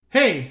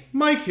Hey,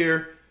 Mike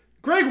here.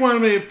 Greg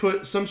wanted me to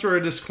put some sort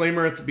of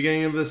disclaimer at the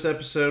beginning of this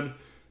episode.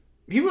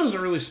 He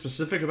wasn't really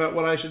specific about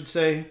what I should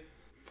say,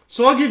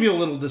 so I'll give you a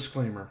little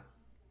disclaimer.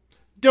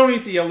 Don't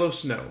eat the yellow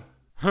snow.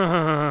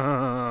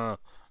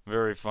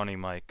 Very funny,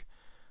 Mike.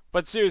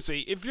 But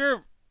seriously, if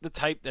you're the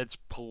type that's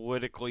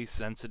politically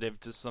sensitive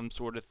to some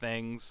sort of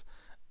things,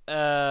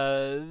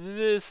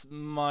 this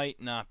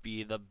might not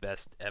be the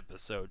best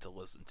episode to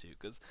listen to,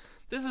 because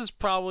this is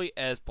probably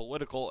as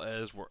political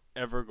as we're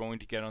ever going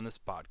to get on this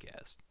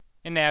podcast.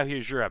 And now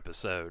here's your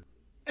episode.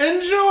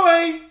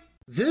 Enjoy!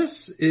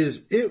 This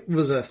is It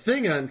Was a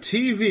Thing on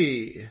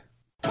TV.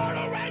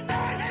 Total Red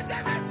Man has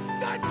ever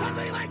done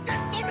something like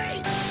this to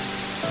me!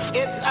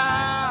 It's,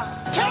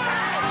 time!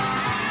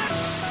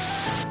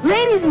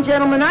 Ladies and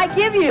gentlemen, I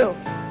give you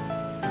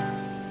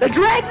the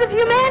dregs of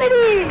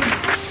humanity!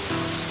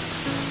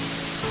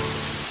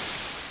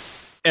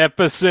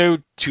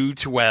 Episode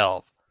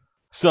 212,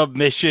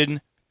 Submission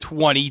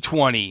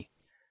 2020.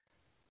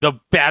 The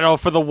Battle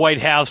for the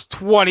White House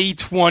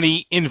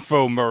 2020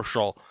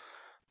 infomercial.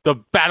 The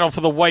Battle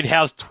for the White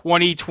House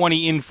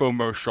 2020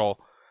 infomercial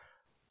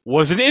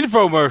was an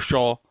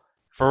infomercial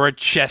for a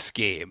chess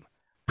game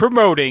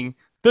promoting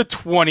the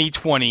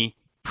 2020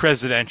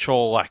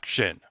 presidential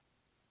election.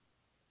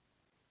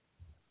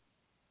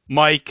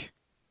 Mike,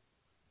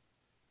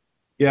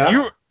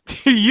 Yeah?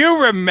 do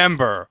you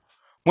remember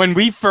when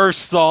we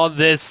first saw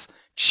this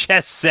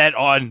chess set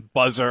on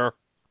Buzzer?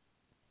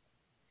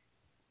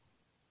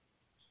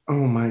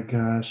 Oh my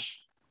gosh.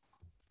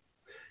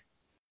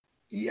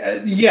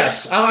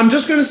 Yes. I'm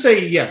just going to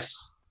say yes.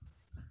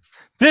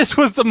 This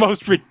was the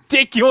most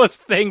ridiculous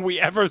thing we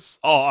ever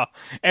saw.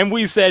 And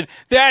we said,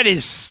 that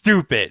is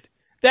stupid.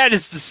 That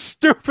is the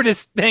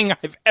stupidest thing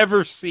I've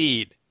ever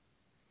seen.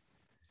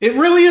 It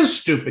really is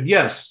stupid,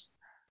 yes.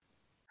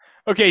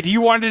 Okay, do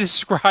you want to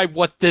describe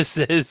what this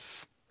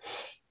is?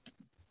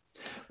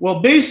 Well,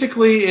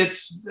 basically,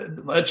 it's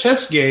a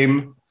chess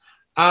game.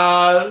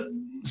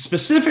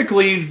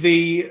 Specifically,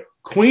 the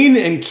queen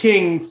and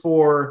king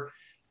for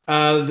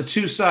the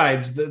two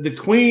sides. The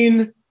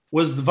queen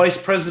was the vice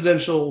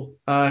presidential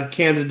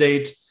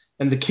candidate,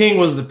 and the king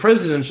was the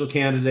presidential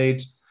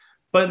candidate.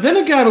 But then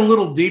it got a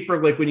little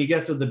deeper, like when you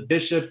get to the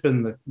bishop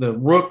and the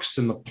rooks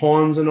and the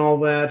pawns and all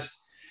that.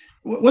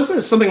 Wasn't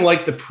it something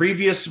like the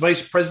previous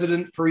vice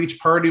president for each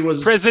party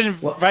was... President,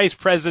 vice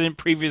president,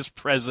 previous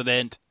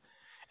president.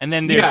 And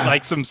then there's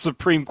like some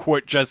Supreme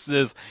Court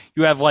justices.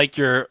 You have like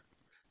your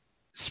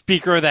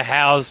Speaker of the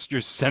House, your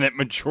Senate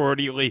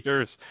majority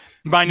leaders,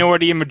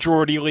 minority and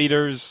majority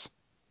leaders.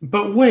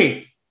 But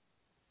wait,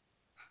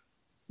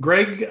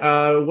 Greg,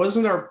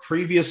 wasn't our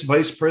previous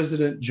vice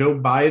president Joe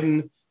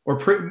Biden,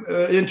 or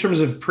in terms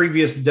of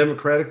previous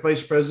Democratic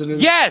vice president?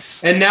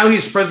 Yes! And now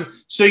he's president.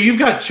 So you've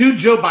got two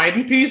Joe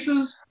Biden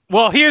pieces?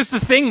 Well, here's the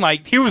thing,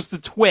 Mike. Here was the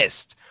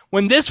twist.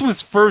 When this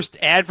was first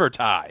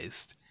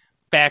advertised,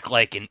 back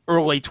like in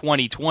early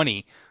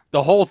 2020,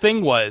 the whole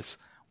thing was,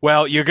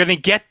 well, you're going to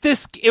get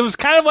this. It was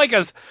kind of like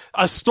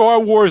a Star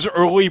Wars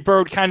early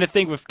bird kind of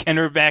thing with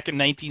Kenner back in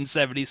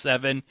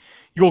 1977.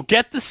 You'll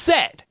get the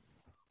set,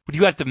 but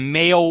you have to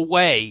mail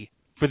away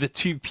for the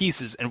two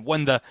pieces. And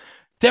when the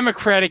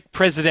Democratic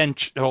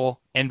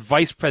presidential and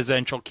vice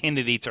presidential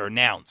candidates are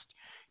announced,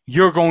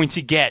 you're going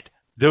to get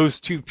those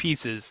two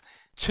pieces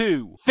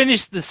to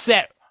finish the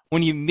set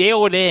when you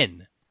mail it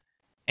in,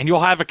 and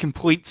you'll have a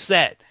complete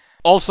set.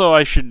 Also,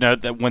 I should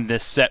note that when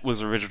this set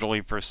was originally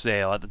for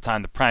sale, at the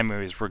time the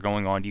primaries were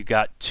going on, you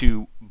got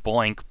two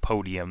blank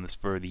podiums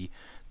for the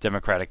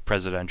Democratic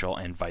presidential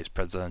and vice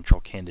presidential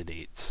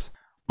candidates.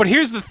 But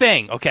here's the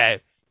thing, okay?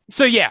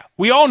 So yeah,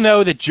 we all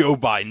know that Joe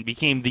Biden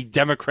became the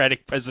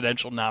Democratic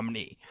presidential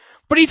nominee,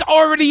 but he's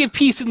already a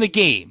piece in the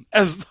game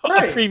as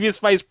a previous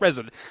vice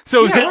president.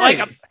 So is it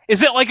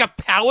like a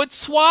palette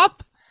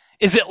swap?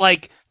 Is it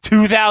like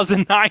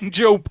 2009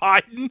 Joe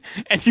Biden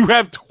and you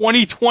have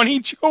 2020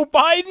 Joe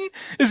Biden?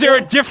 Is there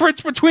a difference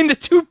between the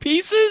two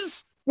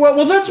pieces?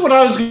 Well, that's what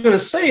I was going to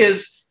say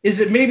is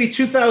it maybe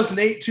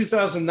 2008,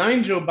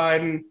 2009 Joe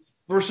Biden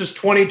versus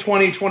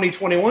 2020,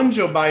 2021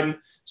 Joe Biden?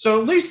 So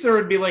at least there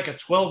would be like a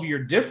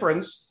 12-year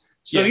difference.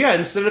 So yeah,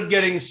 instead of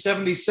getting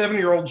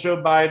 77-year-old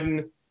Joe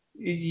Biden,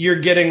 you're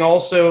getting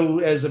also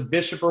as a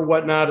bishop or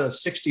whatnot, a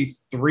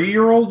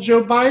 63-year-old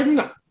Joe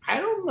Biden? I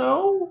don't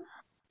know.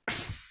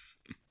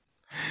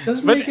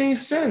 Doesn't make any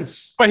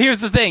sense. But here's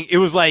the thing. It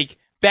was like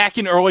back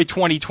in early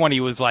 2020,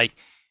 it was like,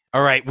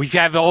 all right, we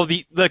have all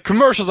the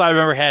commercials I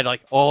remember had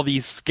like all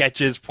these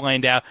sketches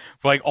planned out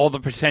for like all the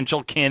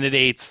potential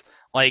candidates,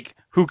 like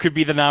who could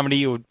be the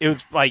nominee. It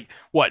was like,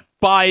 what,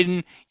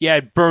 Biden, you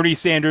had Bernie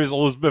Sanders,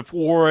 Elizabeth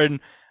Warren,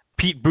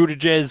 Pete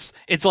Buttigieg.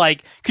 It's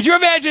like, could you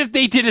imagine if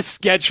they did a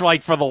sketch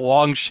like for the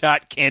long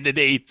shot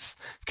candidates?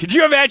 Could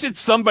you imagine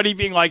somebody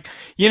being like,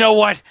 you know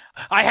what?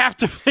 I have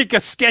to make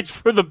a sketch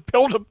for the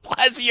Bill de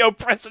Blasio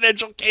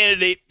presidential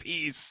candidate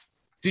piece.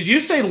 Did you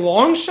say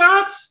long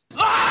shots?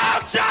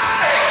 Long shots!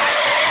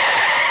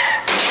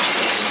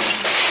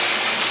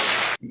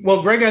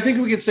 Well, Greg, I think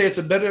we could say it's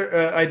a better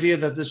idea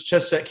that this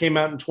chess set came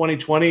out in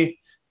 2020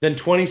 than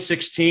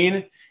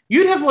 2016.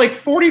 you'd have like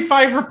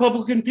 45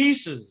 Republican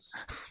pieces.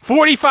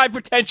 45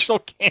 potential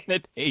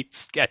candidate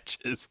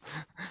sketches.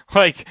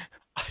 Like,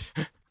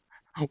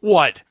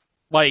 what?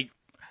 Like,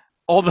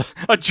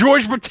 a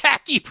George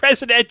Pataki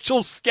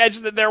presidential sketch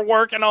that they're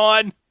working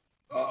on?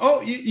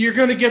 Oh, you're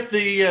going to get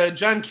the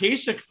John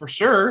Kasich for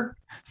sure.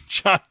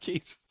 John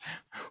Kasich.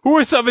 Who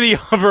are some of the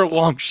other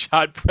long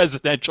shot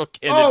presidential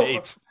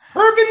candidates?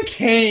 Herman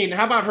Cain.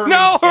 How about Herman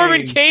No, Cain?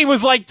 Herman Cain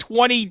was like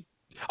 20.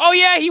 Oh,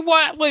 yeah, he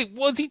was. Wait,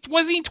 was he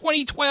in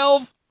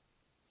 2012?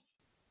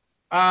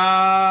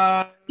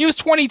 He was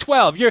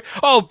 2012.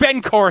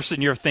 Ben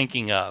Carson you're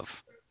thinking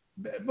of.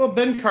 Well,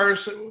 Ben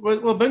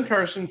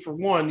Carson for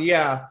one,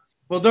 yeah.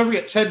 Well, don't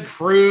forget Ted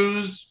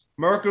Cruz,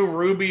 Marco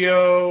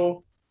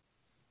Rubio.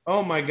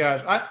 Oh my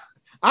gosh.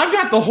 I've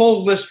got the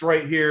whole list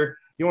right here.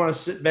 You want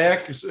to sit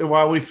back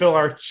while we fill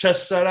our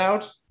chess set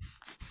out?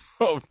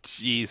 Oh,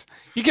 jeez.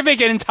 You can make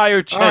an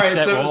entire chess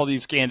set with all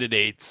these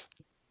candidates.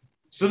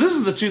 So this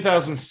is the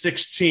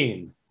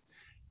 2016.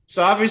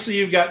 So obviously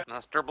you've got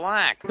Mr.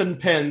 Black and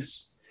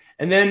Pence,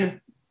 and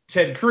then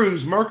Ted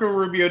Cruz, Marco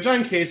Rubio,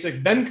 John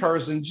Kasich, Ben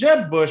Carson,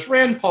 Jeb Bush,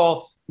 Rand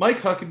Paul,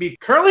 Mike Huckabee,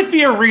 Carly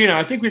Fiorina.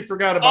 I think we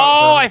forgot about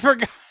her. I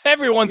forgot.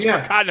 Everyone's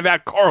forgotten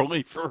about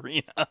Carly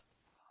Fiorina.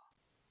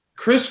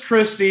 Chris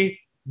Christie,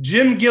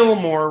 Jim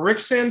Gilmore, Rick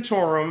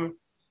Santorum,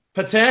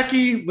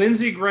 Pataki,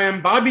 Lindsey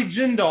Graham, Bobby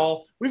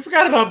Jindal. We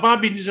forgot about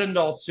Bobby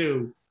Jindal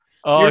too.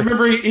 You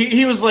remember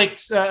he was like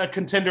a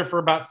contender for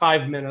about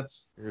 5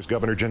 minutes. Here's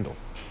Governor Jindal.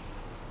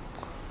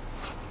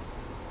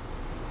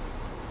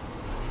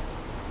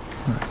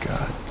 Oh, my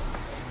God.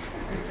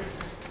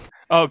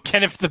 Oh,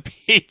 Kenneth the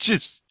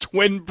Page's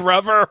twin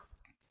brother?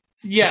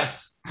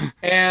 Yes.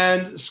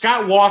 And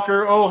Scott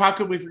Walker. Oh, how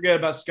could we forget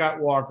about Scott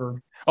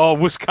Walker? Oh,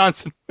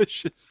 Wisconsin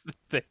wishes that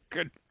they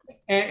could.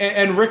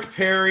 And Rick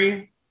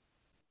Perry.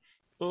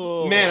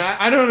 Oh. Man,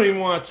 I don't even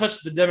want to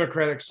touch the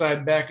Democratic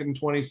side back in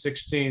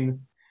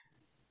 2016.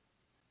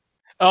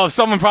 Oh,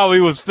 someone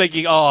probably was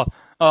thinking,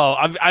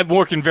 I'm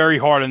working very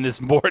hard on this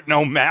Morton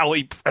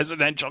O'Malley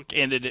presidential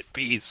candidate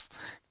piece.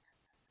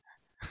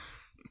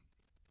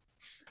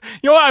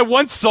 You know, I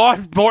once saw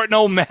Morton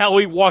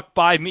O'Malley walk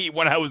by me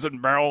when I was in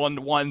Maryland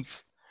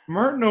once.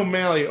 Martin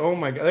O'Malley, oh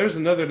my God. There's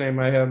another name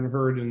I haven't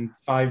heard in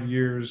 5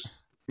 years.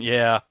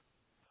 Yeah.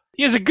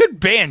 He has a good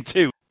band,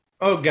 too.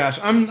 Oh, gosh.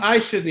 I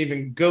shouldn't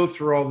even go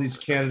through all these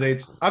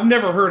candidates. I've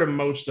never heard of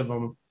most of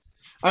them.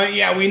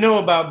 Yeah, we know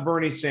about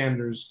Bernie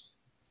Sanders,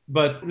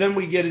 but then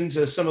we get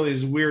into some of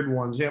these weird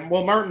ones. Yeah,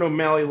 well, Martin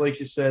O'Malley, like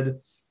you said,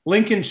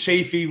 Lincoln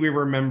Chafee, we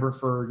remember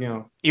for,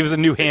 He was a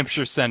New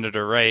Hampshire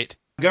senator, right?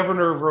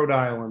 Governor of Rhode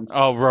Island.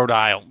 Oh, Rhode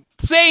Island.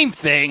 Same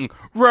thing.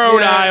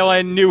 Rhode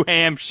Island, New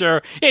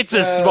Hampshire. It's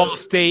a small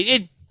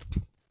state.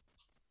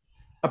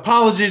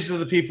 Apologies to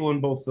the people in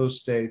both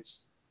those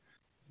states.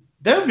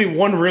 That would be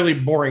one really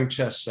boring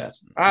chess set.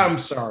 I'm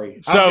sorry.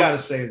 I've got to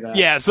say that.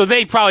 Yeah, so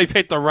they probably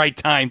picked the right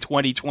time,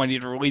 2020,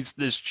 to release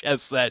this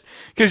chess set.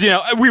 Because,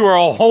 we were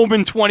all home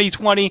in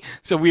 2020,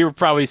 so we were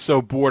probably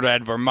so bored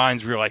out of our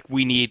minds. We were like,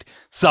 we need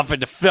something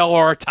to fill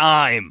our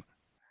time.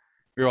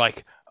 We were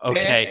like,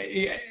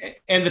 okay.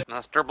 And the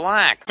Mr.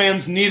 Black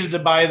fans needed to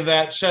buy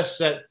that chess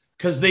set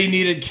because they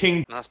needed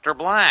King Mr.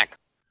 Black.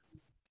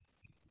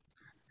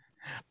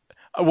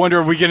 I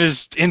wonder if we can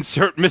just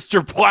insert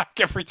Mr. Black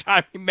every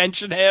time we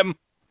mention him.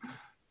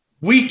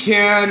 We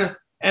can,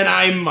 and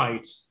I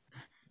might.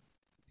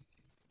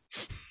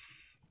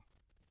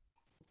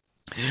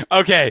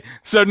 Okay,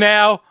 so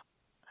now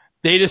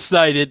they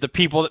decided, the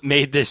people that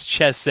made this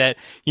chess set,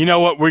 you know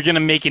what, we're going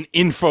to make an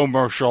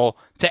infomercial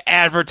to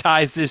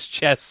advertise this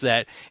chess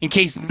set in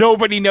case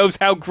nobody knows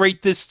how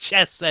great this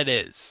chess set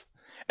is.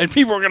 And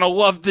people are going to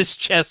love this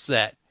chess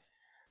set.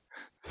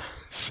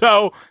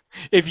 So,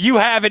 if you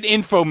have an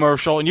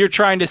infomercial and you're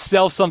trying to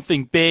sell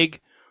something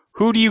big,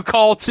 who do you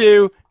call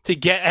to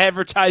get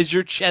advertise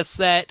your chess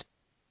set?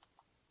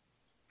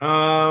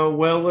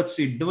 Well, let's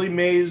see. Billy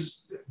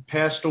Mays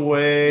passed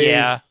away.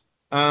 Yeah.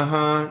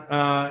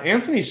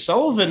 Anthony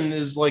Sullivan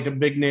is like a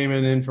big name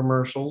in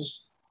infomercials.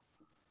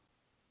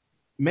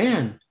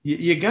 Man,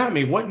 you got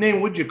me. What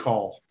name would you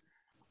call?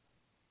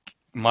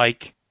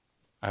 Mike,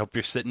 I hope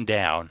you're sitting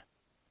down.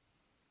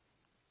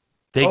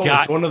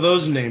 It's one of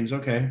those names.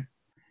 Okay.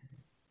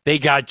 They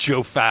got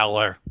Joe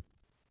Fowler.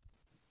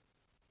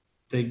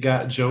 They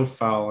got Joe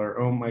Fowler.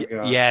 Oh my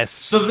God. Yes.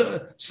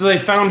 So they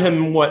found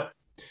him,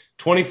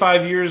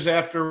 25 years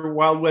after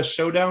Wild West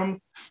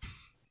Showdown?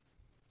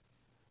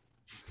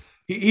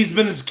 He's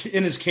been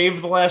in his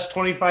cave the last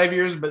 25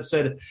 years, but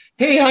said,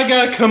 hey, I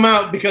got to come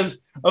out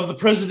because of the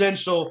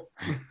presidential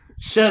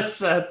chess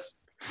set.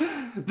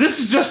 This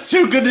is just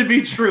too good to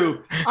be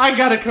true. I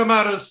got to come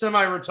out of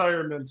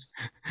semi-retirement.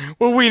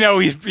 Well, we know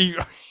he's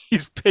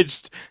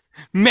pitched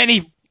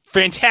many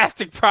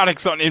fantastic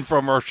products on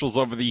infomercials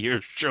over the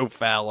years, Joe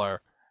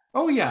Fowler.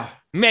 Oh, yeah.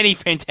 Many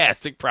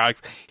fantastic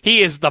products.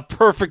 He is the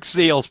perfect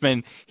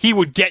salesman. He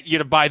would get you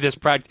to buy this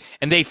product.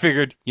 And they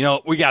figured,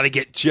 we got to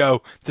get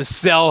Joe to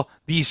sell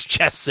these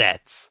chess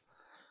sets.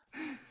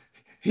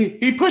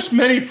 he pushed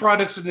many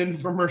products and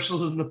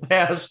infomercials in the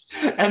past,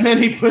 and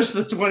then he pushed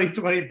the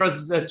 2020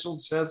 presidential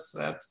chess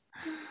set.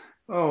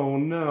 Oh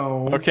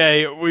no.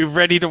 Okay, we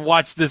ready to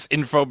watch this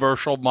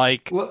infomercial,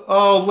 Mike?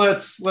 Oh,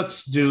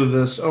 let's do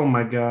this. Oh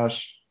my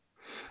gosh.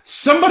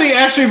 Somebody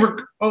actually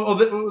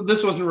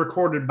this wasn't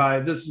recorded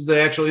this is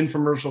the actual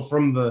infomercial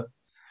from the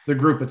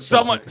group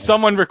itself.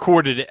 Someone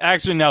recorded it.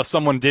 Actually, no,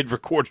 someone did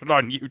record it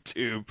on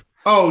YouTube.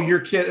 Oh, you're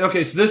kidding.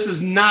 Okay, so this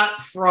is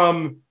not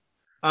from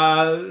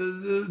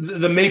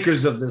the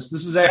makers of this.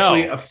 This is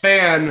actually a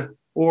fan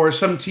or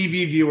some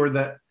TV viewer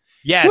that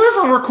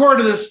whoever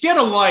recorded this, get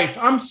a life.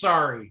 I'm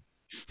sorry.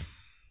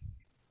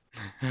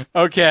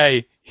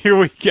 Okay, here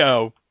we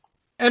go.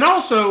 And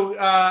also,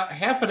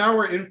 half an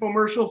hour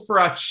infomercial for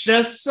a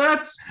chess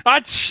set?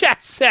 A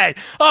chess set!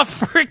 A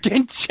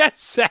freaking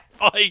chess set,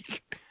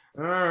 Mike!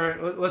 All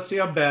right, let's see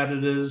how bad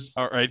it is.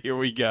 All right, here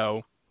we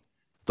go.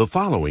 The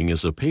following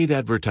is a paid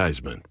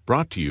advertisement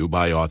brought to you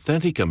by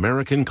Authentic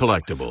American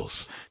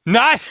Collectibles.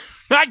 Not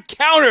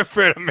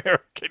counterfeit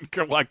American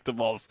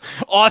collectibles.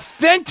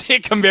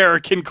 Authentic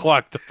American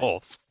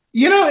collectibles.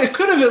 You know, it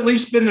could have at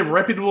least been a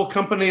reputable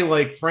company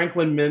like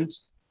Franklin Mint.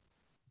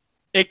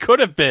 It could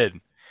have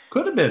been.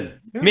 Could have been.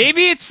 Yeah.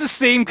 Maybe it's the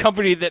same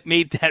company that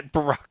made that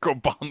Barack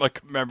Obama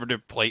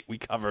commemorative plate we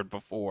covered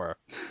before.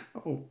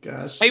 Oh,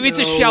 gosh. Maybe it's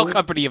a shell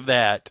company of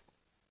that.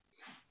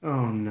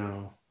 Oh,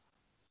 no.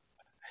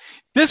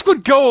 This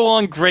would go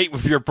along great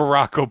with your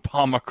Barack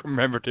Obama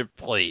commemorative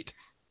plate.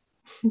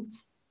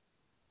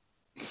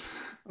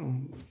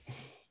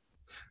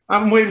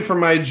 I'm waiting for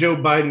my Joe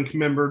Biden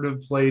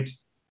commemorative plate.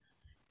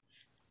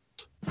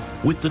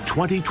 With the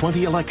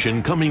 2020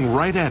 election coming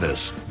right at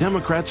us,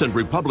 Democrats and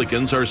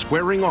Republicans are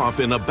squaring off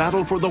in a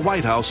battle for the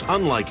White House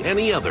unlike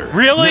any other.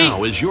 Really?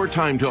 Now is your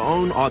time to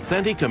own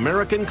Authentic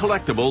American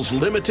Collectibles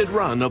limited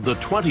run of the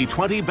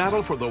 2020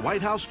 Battle for the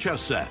White House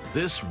chess set.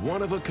 This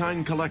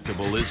one-of-a-kind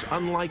collectible is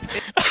unlike...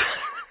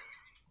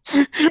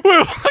 We're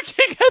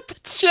looking at the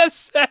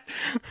chess set.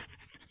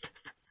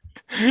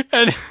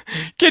 And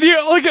can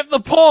you look at the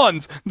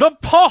pawns? The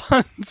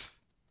pawns!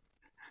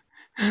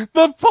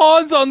 The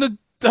pawns on the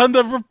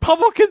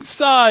Republican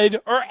side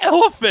are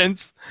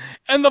elephants,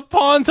 and the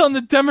pawns on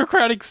the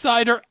Democratic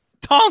side are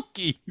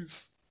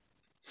donkeys.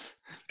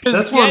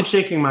 That's why I'm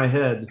shaking my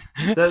head.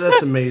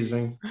 That's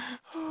amazing.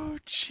 Oh,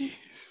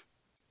 jeez.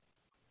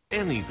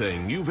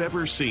 Anything you've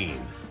ever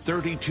seen.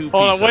 32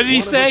 Hold on, piece what of did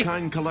he say?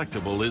 one-of-a-kind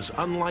collectible is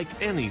unlike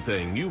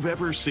anything you've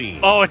ever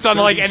seen. Oh, it's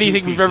unlike 32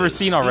 anything we've ever pieces,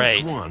 seen already.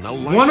 each one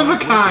One of a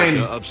kind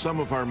of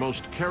some of our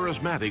most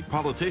charismatic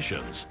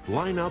politicians.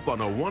 Line up on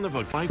a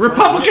one-of-a-kind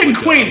Republican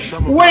Queen.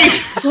 Wait.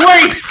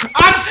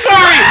 I'm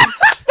sorry.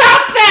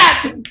 Stop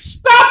that.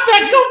 Stop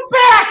that. Go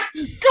back.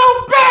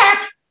 Go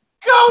back.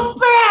 Go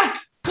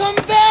back. Come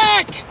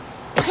back!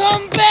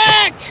 Come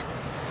back!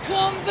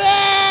 Come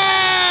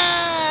back!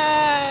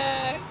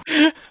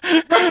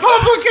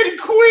 Republican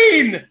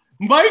Queen.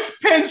 Mike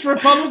Pence,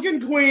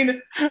 Republican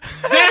Queen.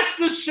 That's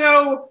the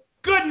show.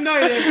 Good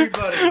night,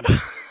 everybody.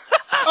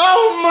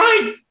 Oh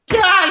my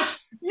gosh.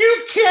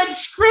 You can't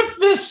script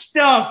this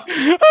stuff.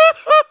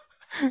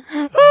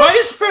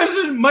 Vice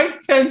President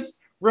Mike Pence,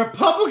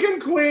 Republican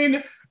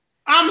Queen.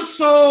 I'm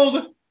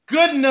sold.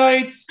 Good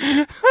night.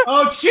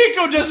 Oh,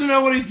 Chico doesn't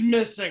know what he's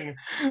missing.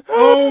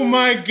 Oh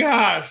my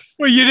gosh.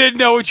 Well, you didn't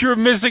know what you were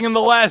missing in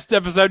the last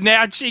episode.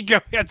 Now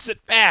Chico gets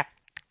it back.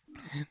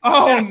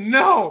 Oh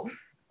no.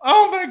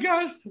 Oh my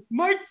gosh.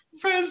 Mike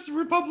Pence,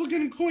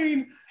 Republican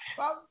Queen.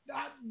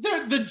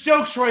 The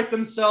jokes write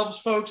themselves,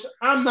 folks.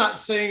 I'm not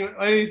saying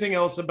anything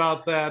else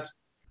about that.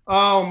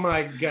 Oh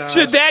my gosh.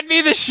 Should that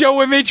be the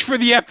show image for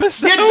the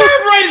episode? Yeah,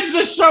 that is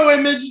the show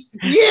image.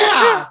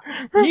 Yeah.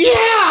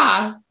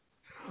 Yeah.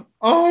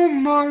 Oh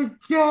my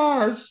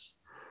gosh.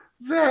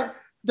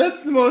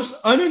 That's the most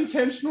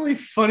unintentionally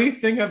funny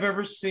thing I've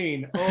ever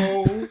seen.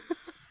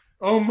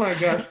 Oh my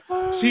gosh.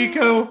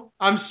 Chico,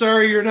 I'm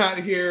sorry you're not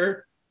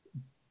here.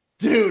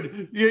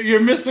 Dude,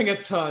 you're missing a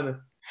ton.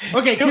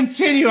 Okay,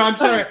 continue. I'm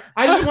sorry.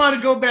 I just want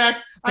to go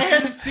back. I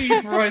had to see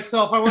for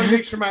myself. I want to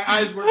make sure my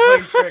eyes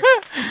weren't playing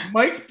tricks.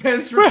 Mike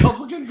Pence,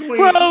 Republican Queen.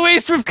 Well, at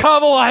least with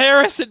Kamala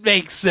Harris, it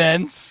makes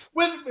sense.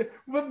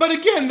 But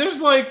again,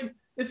 there's like,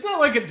 it's not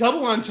like a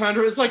double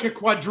entendre. It's like a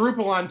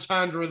quadruple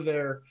entendre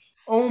there.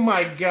 Oh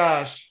my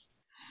gosh.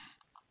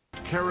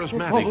 Charismatic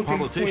Republican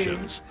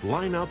politicians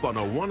line up on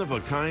a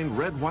one-of-a-kind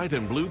red, white,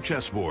 and blue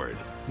chessboard.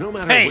 No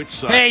matter which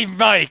side. Hey,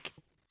 Mike.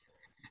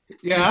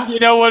 Yeah? You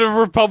know what, a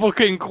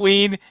Republican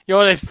Queen? You know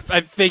what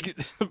I think? You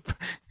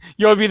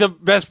know what would be the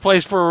best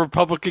place for a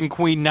Republican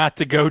Queen not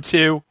to go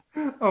to?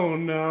 Oh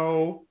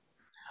no.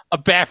 A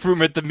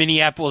bathroom at the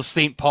Minneapolis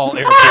St. Paul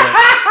airport.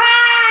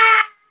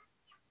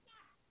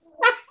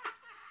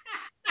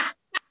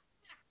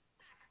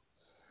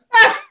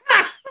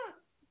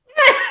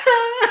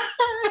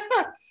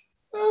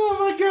 Oh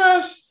my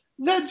gosh.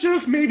 That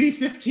joke may be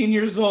 15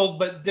 years old,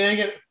 but dang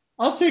it.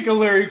 I'll take a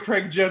Larry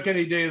Craig joke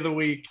any day of the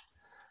week.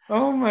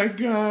 Oh my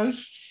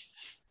gosh.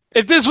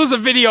 If this was a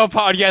video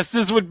podcast,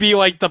 this would be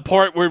like the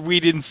part where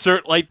we'd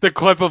insert like the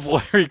clip of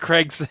Larry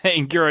Craig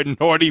saying, "You're a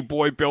naughty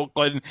boy, Bill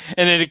Clinton,"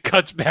 and then it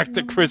cuts back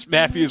to Chris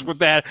Matthews with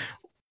that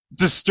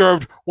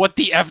disturbed, "What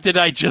the F did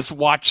I just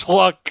watch?"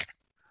 look.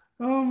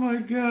 Oh my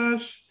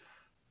gosh.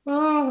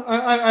 Oh,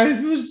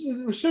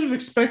 I should have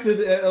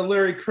expected a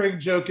Larry Craig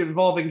joke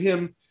involving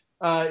him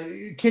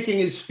kicking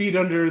his feet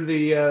under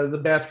the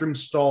bathroom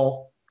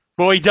stall.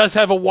 Well, he does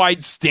have a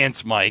wide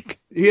stance, Mike.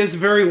 He has a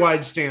very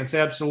wide stance,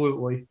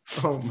 absolutely.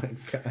 Oh my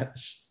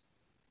gosh.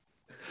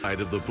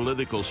 Side of the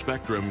political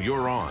spectrum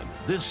you're on.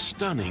 This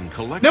stunning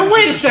collector's Now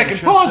wait a edition second.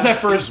 chess Pause set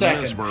that for a is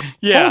second. mesmerizing.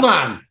 Yeah. Hold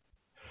on.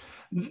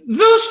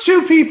 Those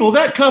two people,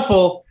 that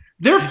couple,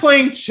 they're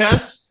playing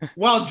chess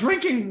while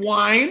drinking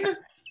wine?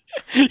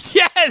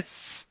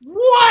 Yes!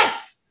 What?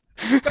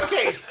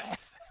 Okay.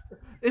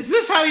 Is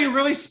this how you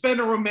really spend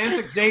a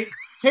romantic date?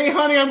 Hey,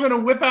 honey, I'm going to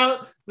whip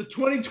out the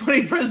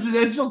 2020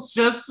 presidential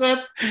chess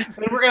set, and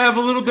we're going to have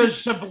a little bit of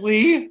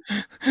Chablis.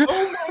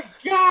 Oh,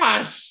 my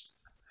gosh.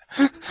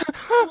 We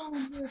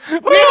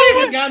haven't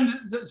even gotten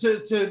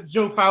to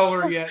Joe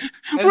Fowler yet.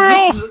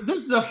 And this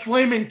is a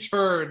flaming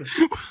turd.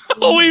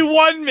 Only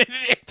 1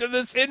 minute into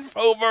this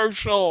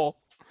infomercial.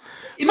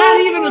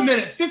 Not even a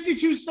minute.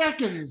 52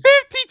 seconds.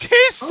 52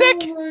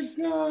 seconds.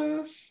 Oh, my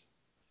gosh.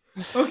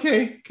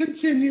 Okay,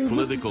 continue.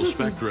 Political This is-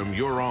 spectrum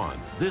you're on.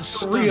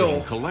 This Real.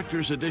 stunning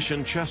collector's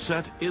edition chess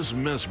set is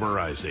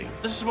mesmerizing.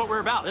 This is what we're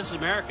about. This is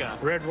America.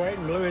 Red, white,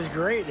 and blue is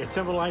great. It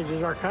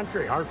symbolizes our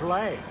country, our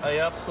flag. I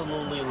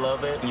absolutely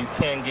love it. You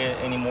can't get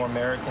any more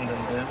American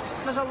than this.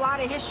 There's a lot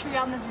of history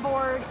on this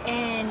board,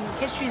 and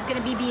history is going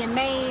to be being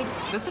made.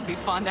 This would be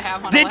fun to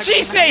have on. Did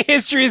she say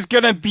history is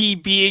gonna be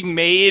being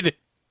made?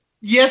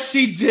 Yes,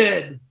 she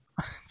did.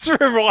 Let's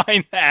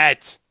rewind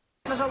that.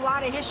 There's a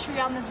lot of history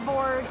on this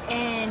board,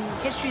 and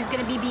history is going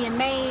to be being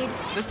made.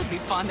 This would be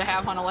fun to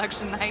have on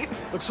election night.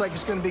 Looks like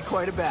it's going to be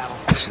quite a battle.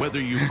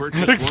 Whether you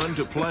purchase one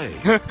to play,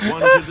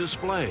 one to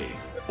display,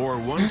 or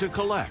one to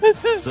collect,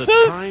 This is the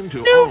so time to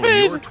own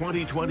stupid. your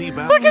 2020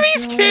 battle. Look at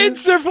these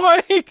kids. They're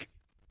playing.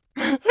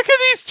 Look at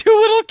these two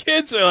little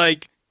kids. Are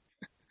like,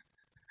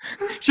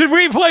 should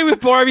we play with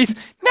Barbies?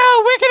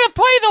 No, we're gonna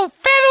play the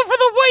Battle for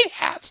the White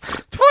House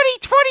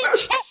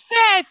 2020 chess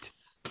set.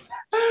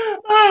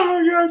 Oh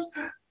my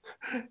gosh.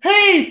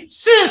 Hey,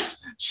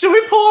 sis, should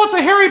we pull out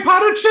the Harry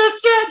Potter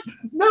chess set?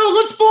 No,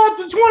 let's pull out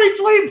the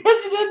 2020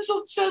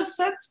 presidential chess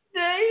set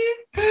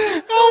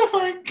today. Oh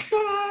my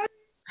god.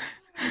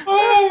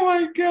 Oh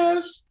my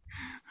gosh.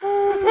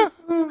 Oh,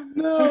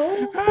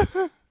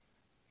 no.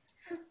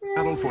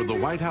 Battle for the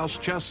White House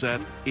chess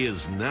set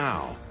is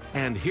now.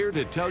 And here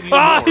to tell you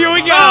Ah, more here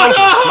we about go. this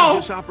No.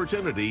 prestigious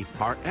opportunity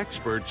are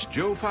experts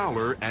Joe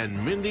Fowler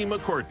and Mindy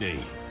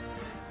McCourtney.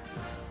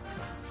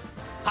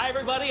 Hi,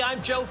 everybody.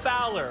 I'm Joe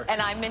Fowler. And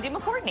I'm Mindy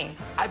McCourtney.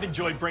 I've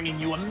enjoyed bringing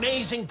you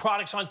amazing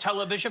products on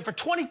television for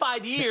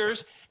 25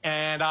 years,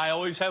 and I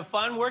always have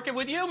fun working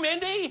with you,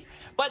 Mindy.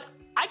 But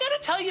I got to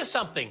tell you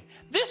something.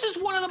 This is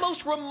one of the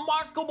most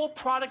remarkable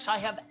products I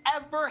have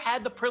ever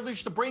had the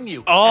privilege to bring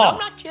you. Oh. And I'm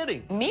not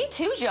kidding. Me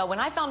too, Joe. When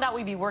I found out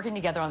we'd be working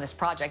together on this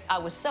project, I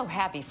was so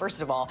happy,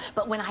 first of all.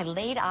 But when I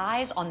laid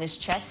eyes on this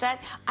chess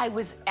set, I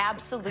was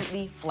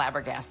absolutely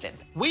flabbergasted.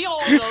 We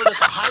all know that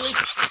the highly...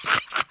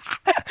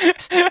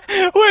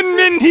 When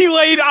Mindy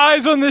laid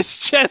eyes on this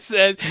chess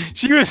set,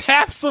 she was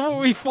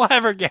absolutely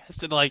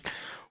flabbergasted. Like,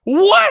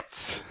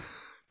 what?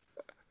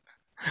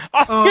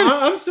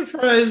 I'm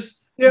surprised.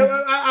 Yeah,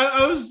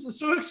 I was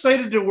so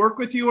excited to work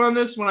with you on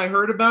this when I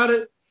heard about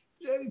it.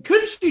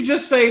 Couldn't she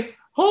just say,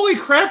 "Holy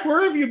crap,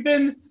 where have you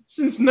been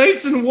since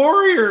Knights and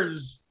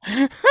Warriors?"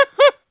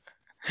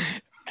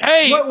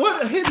 Hey,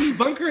 What hidden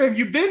bunker have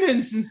you been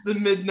in since the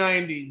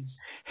mid-90s?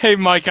 hey,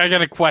 Mike, I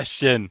got a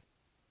question.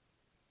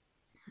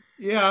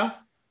 Yeah.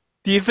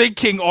 Do you think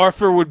King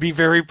Arthur would be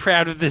very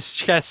proud of this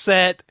chess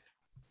set?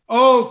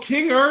 Oh,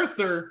 King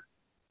Arthur.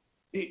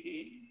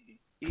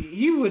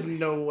 He wouldn't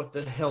know what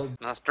the hell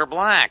Mr.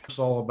 Black. it's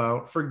all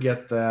about.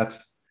 Forget that.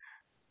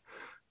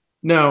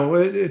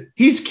 No,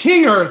 he's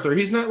King Arthur.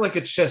 He's not like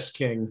a chess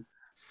king.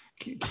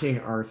 King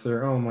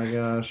Arthur. Oh my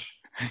gosh.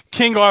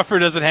 King Arthur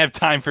doesn't have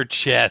time for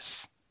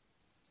chess.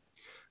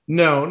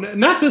 No,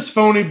 not this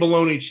phony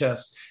baloney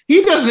chess.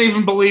 He doesn't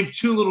even believe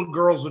two little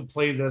girls would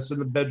play this in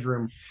the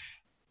bedroom.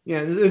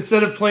 Yeah,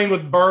 instead of playing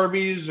with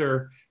Barbies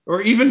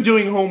or even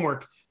doing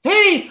homework.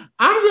 Hey,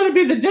 I'm going to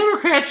be the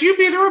Democrats. You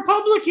be the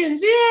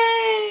Republicans.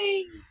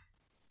 Yay!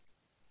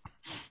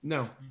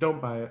 No,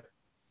 don't buy it.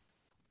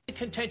 The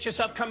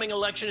contentious upcoming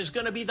election is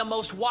going to be the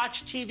most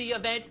watched TV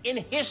event in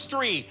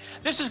history.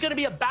 This is going to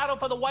be a battle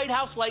for the White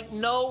House like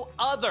no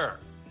other.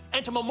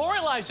 And to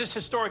memorialize this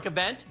historic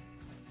event,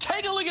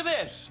 Take a look at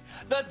this.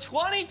 The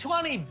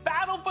 2020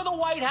 Battle for the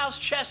White House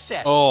chess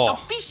set. Oh. Now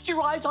feast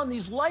your eyes on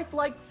these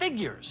lifelike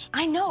figures.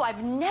 I know.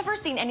 I've never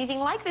seen anything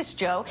like this,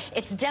 Joe.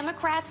 It's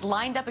Democrats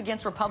lined up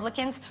against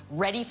Republicans,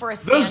 ready for a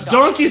standoff. Those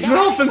donkeys and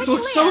elephants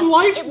look so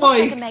lifelike. It looks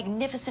like a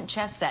magnificent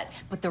chess set,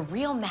 but the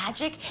real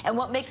magic and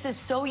what makes this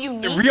so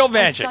unique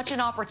and such an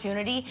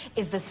opportunity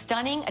is the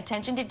stunning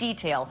attention to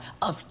detail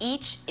of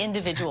each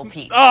individual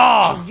piece.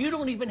 Oh, and you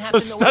don't even have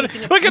to know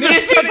anything. Look at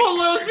Nancy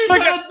Pelosi's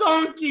on a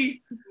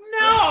donkey.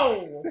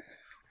 No.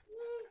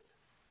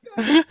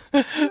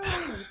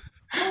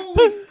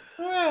 Holy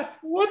crap!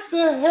 What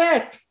the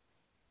heck,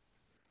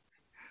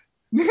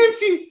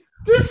 Nancy?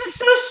 This is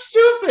so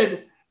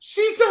stupid.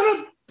 She's on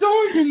a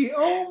donkey.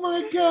 Oh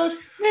my gosh.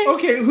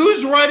 Okay,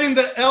 who's riding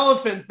the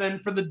elephant then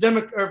for the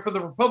for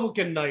the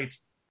Republican night?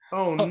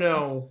 Oh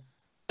no.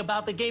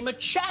 About the game of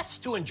chess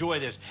to enjoy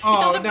this. Oh,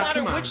 it doesn't now,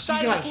 matter come on. which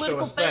side You of gotta the show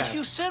political us fence that.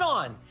 you sit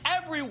on.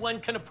 Everyone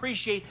can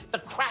appreciate the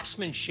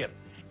craftsmanship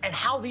and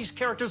how these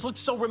characters look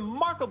so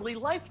remarkably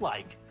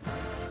lifelike.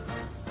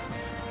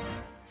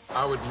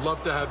 I would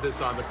love to have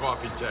this on the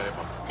coffee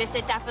table. This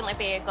would definitely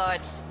be a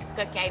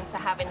good game to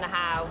have in the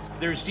house.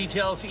 There's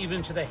details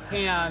even to the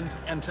hand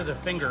and to the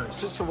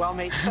fingers. It's a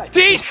well-made set.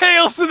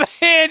 Details to the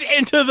hand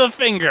and to the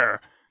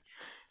finger.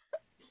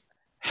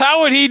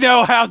 How would he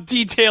know how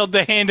detailed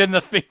the hand and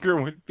the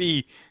finger would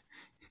be?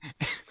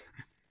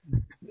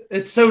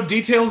 It's so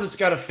detailed it's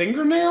got a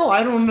fingernail?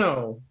 I don't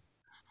know.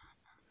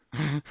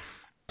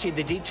 See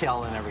the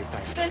detail and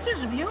everything. This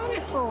is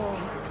beautiful.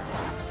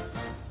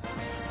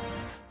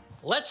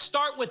 Let's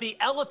start with the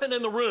elephant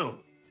in the room.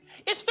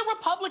 It's the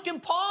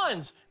Republican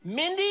pawns.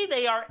 Mindy,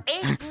 they are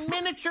 8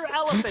 miniature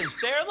elephants.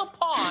 They're the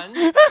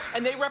pawns,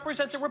 and they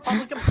represent the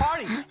Republican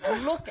Party.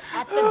 And look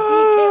at the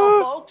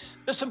detail, folks.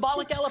 The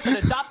symbolic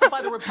elephant adopted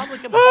by the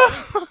Republican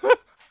Party.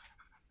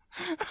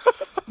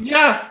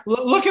 Yeah,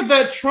 look at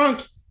that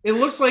trunk. It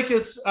looks like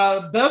it's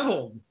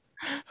beveled.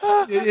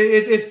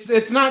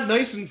 It's not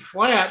nice and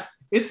flat.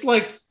 It's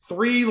like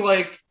three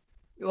like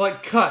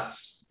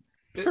cuts.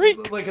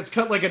 Like it's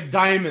cut like a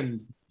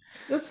diamond.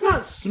 That's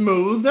not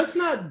smooth. That's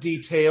not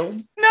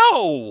detailed.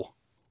 No.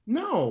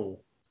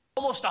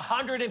 Almost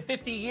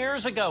 150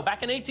 years ago,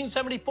 back in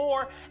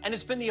 1874, and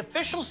it's been the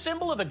official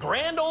symbol of the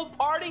grand old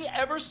party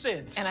ever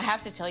since. And I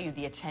have to tell you,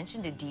 the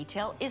attention to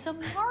detail is a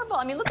marvel.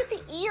 I mean, look at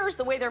the ears,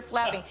 the way they're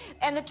flapping.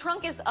 And the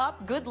trunk is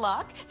up, good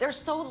luck. They're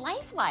so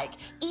lifelike.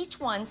 Each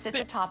one sits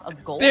atop a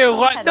gold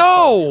pedestal.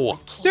 No,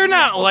 they're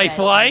not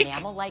lifelike.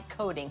 Enamel-like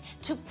coating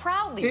to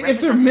proudly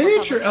if they're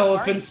miniature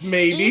elephants,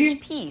 maybe.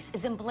 Each piece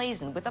is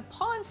emblazoned with a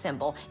pawn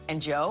symbol.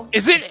 And Joe?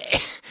 Is it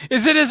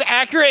as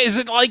accurate? Is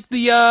it like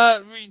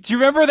the, do you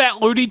remember that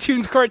Looney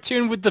Tunes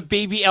cartoon with the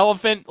baby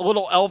elephant,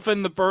 little elephant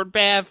in the bird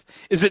bath?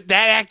 Is it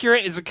that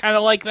accurate? Is it kind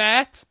of like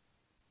that?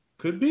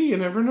 Could be. You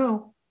never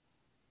know.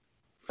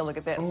 Look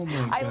at this.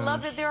 Oh I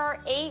love that there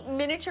are 8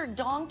 miniature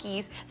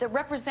donkeys that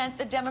represent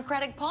the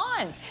Democratic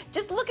pawns.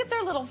 Just look at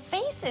their little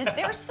faces.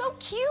 They're so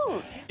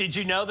cute. Did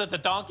you know that the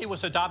donkey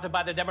was adopted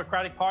by the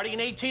Democratic Party in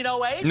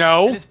 1808?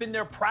 No. And it's been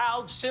their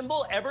proud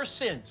symbol ever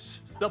since.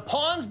 The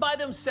pawns by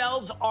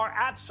themselves are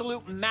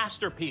absolute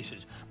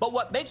masterpieces. But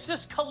what makes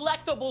this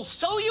collectible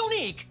so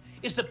unique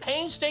is the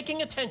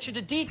painstaking attention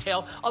to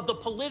detail of the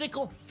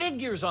political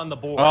figures on the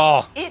board.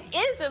 Oh. It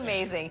is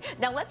amazing.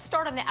 Now let's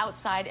start on the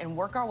outside and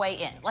work our way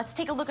in. Let's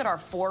take a look at our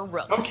 4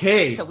 rooks.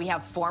 Okay. So we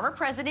have former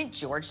President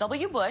George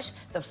W. Bush,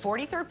 the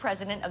 43rd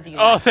President of the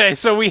United States. Okay,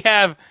 so we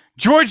have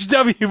George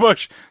W.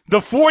 Bush, the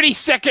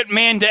 42nd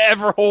man to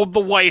ever hold the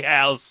White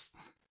House.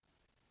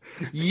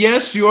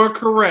 Yes, you're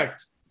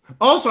correct.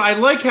 Also, I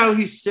like how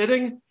he's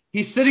sitting.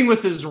 He's sitting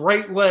with his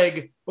right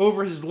leg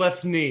over his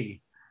left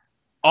knee.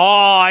 Oh,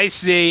 I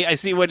see. I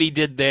see what he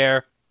did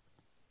there.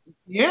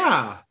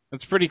 Yeah.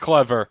 That's pretty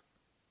clever.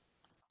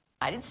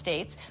 United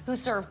States, who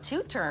served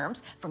 2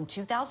 terms from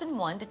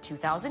 2001 to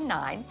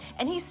 2009,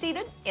 and he's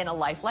seated in a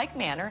lifelike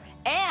manner,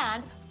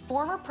 and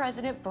former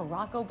President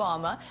Barack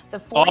Obama, the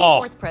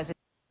 44th president.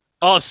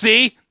 Oh,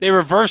 see? They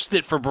reversed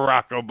it for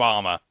Barack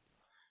Obama.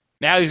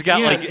 Now he's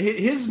got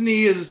his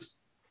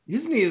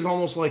knee is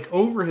almost like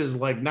over his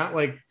leg, not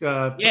like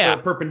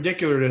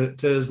perpendicular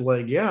to his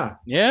leg. Yeah.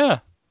 Yeah.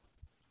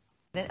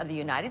 Of the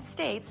United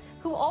States,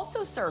 who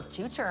also served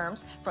 2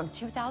 terms from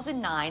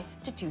 2009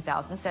 to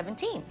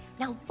 2017.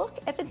 Now look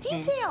at the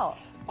detail.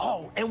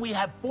 Oh, and we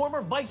have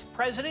former Vice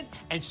President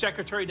and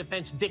Secretary of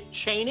Defense Dick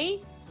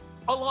Cheney,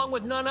 along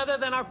with none other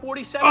than our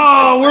 47th.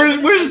 Oh,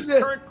 where's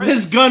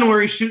his gun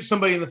where he shoots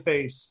somebody in the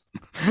face?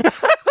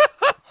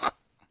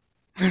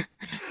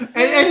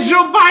 and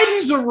Joe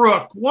Biden's a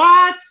rook.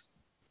 What?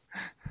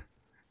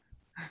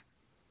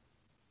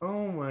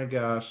 Oh my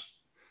gosh.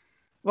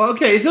 Well,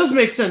 okay, it does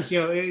make sense. You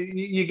know,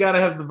 you got to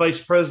have the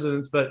vice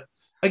presidents, but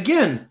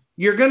again,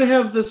 you're going to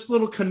have this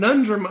little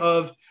conundrum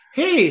of,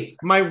 hey,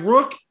 my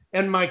rook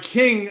and my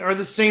king are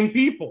the same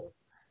people.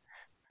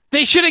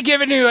 They should have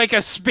given you like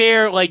a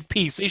spare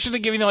piece. They should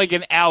have given you like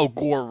an Al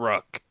Gore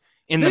rook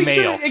in the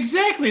mail.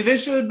 Exactly. They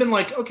should have been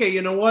like, okay,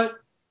 you know what?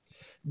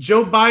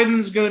 Joe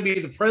Biden's going to be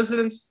the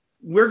president.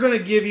 We're going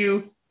to give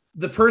you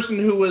the person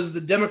who was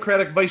the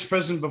Democratic vice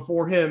president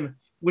before him,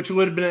 which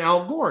would have been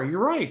Al Gore. You're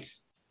right.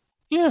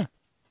 Yeah.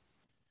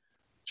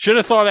 Should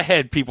have thought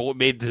ahead, people who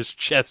made this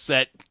chess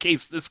set in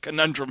case this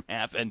conundrum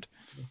happened.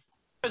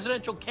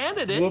 Presidential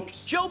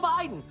candidate, Joe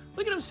Biden.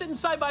 Look at them sitting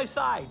side by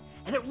side.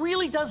 And it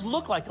really does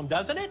look like them,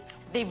 doesn't it?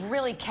 They've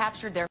really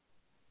captured their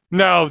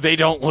No, they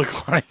don't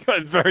look like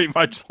very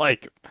much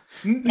like.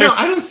 No,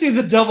 I don't see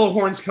the devil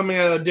horns coming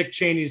out of Dick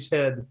Cheney's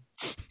head.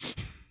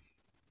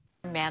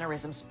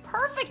 mannerisms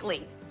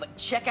perfectly. But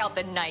check out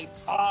the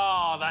knights.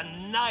 Oh, the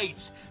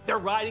knights. They're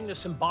riding the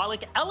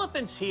symbolic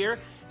elephants here.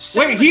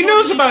 Wait, he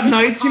knows about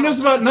knights. He knows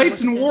about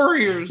knights and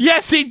warriors.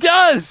 Yes, he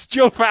does.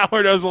 Joe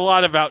Fowler knows a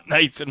lot about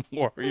knights and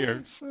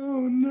warriors. Oh,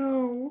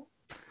 no.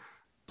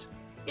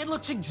 It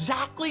looks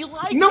exactly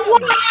like no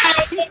him.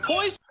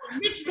 Way!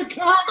 Mitch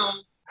McConnell.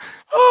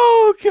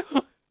 Oh,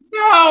 God.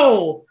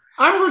 No!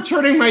 I'm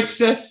returning my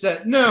chess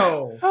set.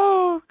 No.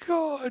 Oh,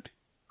 God.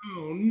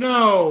 Oh,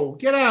 no.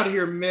 Get out of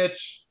here,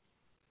 Mitch.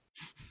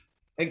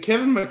 And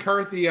Kevin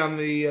McCarthy on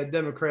the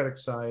Democratic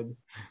side.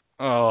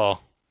 Oh.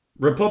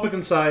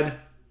 Republican side.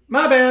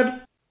 My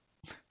bad.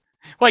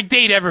 Like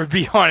they'd ever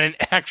be on an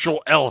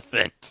actual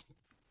elephant.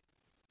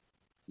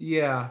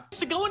 Yeah.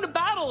 To go into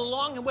battle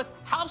along with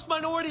House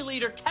Minority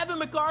Leader Kevin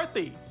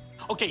McCarthy.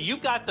 Okay,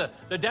 you've got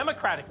the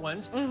Democratic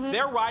ones. Mm-hmm.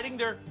 They're riding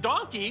their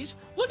donkeys.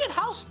 Look at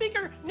House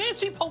Speaker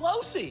Nancy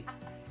Pelosi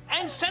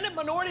and Senate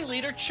Minority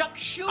Leader Chuck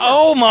Schumer.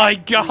 Oh, my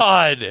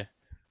God.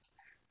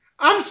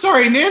 I'm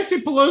sorry.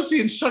 Nancy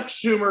Pelosi and Chuck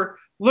Schumer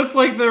look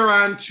like they're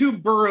on two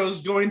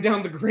burros going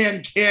down the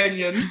Grand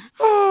Canyon.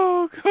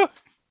 Oh, God.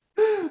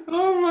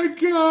 Oh, my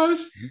gosh.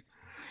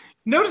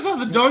 Notice how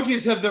the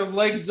donkeys have their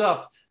legs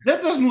up.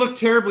 That doesn't look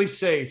terribly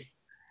safe.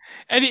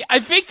 And I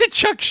think the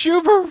Chuck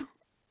Schumer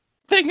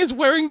thing is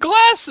wearing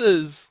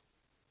glasses.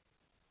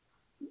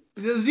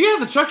 Yeah,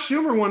 the Chuck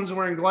Schumer one's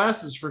wearing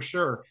glasses for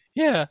sure.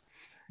 Yeah.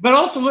 But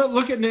also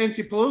look at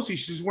Nancy Pelosi.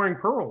 She's wearing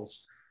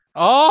pearls.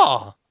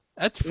 Oh,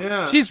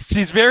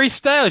 she's very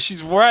stylish.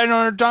 She's riding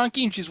on her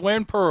donkey and she's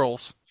wearing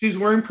pearls. She's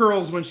wearing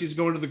pearls when she's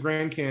going to the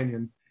Grand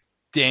Canyon.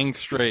 Dang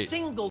straight.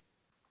 Single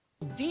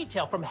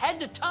detail from head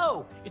to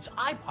toe. It's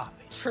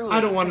eye-popping. Truly, I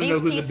don't want to know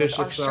who the bishops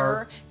bishops are.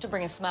 are. Sure to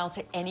bring a smile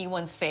to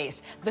anyone's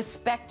face. The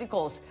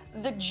spectacles,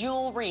 the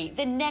jewelry,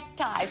 the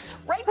neckties,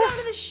 right down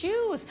to the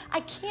shoes.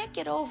 I can't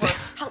get over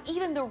how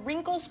even the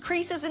wrinkles,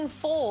 creases, and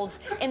folds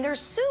in their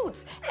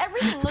suits,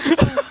 everything looks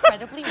so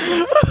incredibly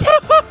realistic.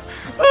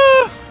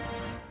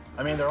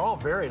 I mean, they're all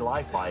very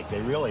lifelike.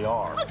 They really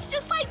are. Looks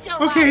just like Joe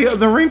Okay, Biden.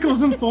 the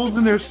wrinkles and folds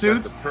in their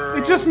suits.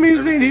 It just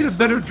means they need a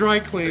better dry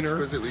cleaner.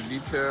 Exquisitely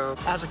detailed.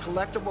 As a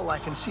collectible, I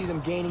can see them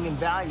gaining in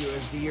value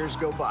as the years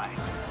go by.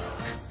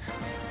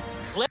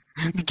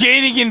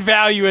 Gaining in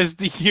value as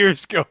the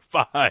years go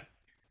by.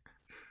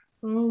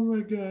 Oh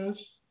my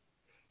gosh.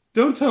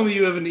 Don't tell me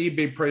you have an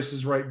eBay Price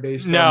is Right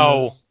based on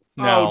this.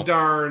 No. Oh,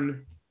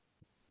 darn.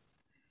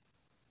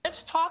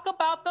 Let's talk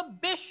about the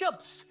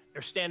bishops.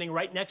 They're standing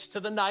right next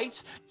to the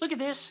knights. Look at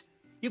this.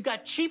 You've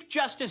got Chief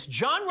Justice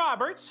John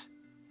Roberts.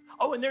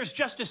 Oh, and there's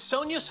Justice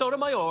Sonia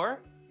Sotomayor.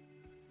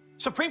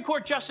 Supreme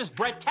Court Justice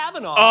Brett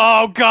Kavanaugh.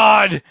 Oh,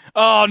 God.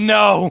 Oh,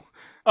 no.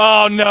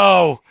 Oh,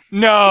 no.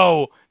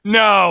 No.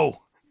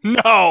 No.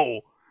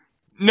 No.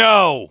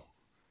 No.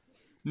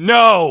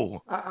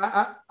 No.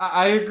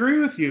 I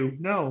agree with you.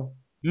 No.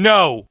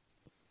 No.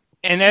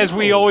 And as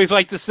we always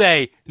like to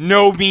say,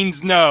 no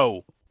means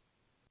no.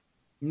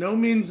 No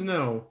means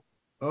no.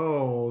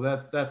 Oh,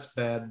 that's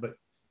bad, but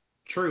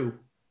true.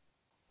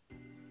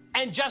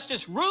 And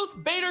Justice Ruth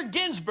Bader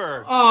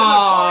Ginsburg,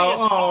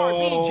 Oh,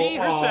 the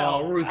notorious RBG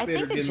herself. Ruth I Bader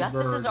think the Ginsburg.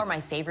 justices are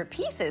my favorite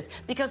pieces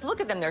because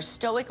look at them. They're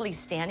stoically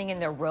standing in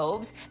their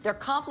robes. They're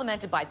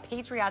complemented by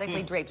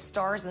patriotically draped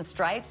stars and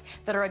stripes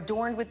that are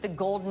adorned with the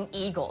golden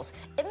eagles.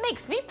 It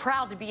makes me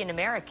proud to be an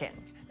American.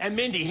 And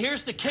Mindy,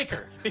 here's the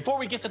kicker. Before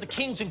we get to the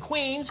kings and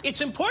queens,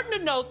 it's important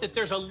to note that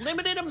there's a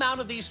limited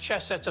amount of these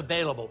chess sets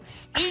available.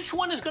 Each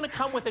one is going to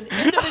come with an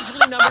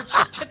individually numbered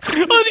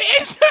certificate.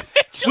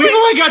 We've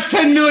only got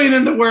 10 million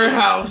in the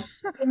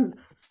warehouse.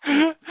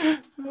 Oh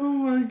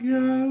my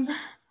god.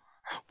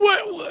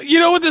 What, you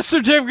know what the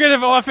certificate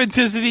of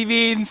authenticity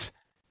means?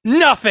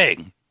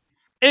 Nothing.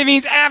 It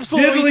means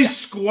absolutely Diddly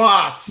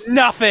squat.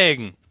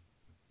 Nothing.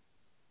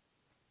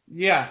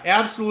 Yeah,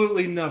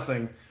 absolutely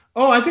nothing.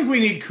 Oh, I think we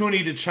need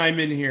Cooney to chime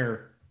in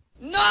here.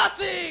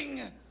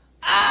 Nothing!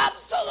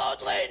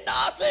 Absolutely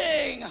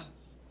nothing!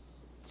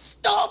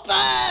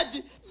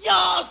 Stupid!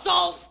 You're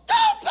so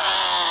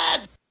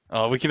stupid!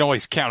 Oh, we can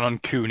always count on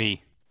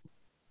Cooney.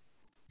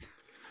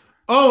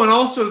 Oh, and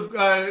also,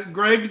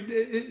 Greg,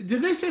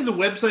 did they say the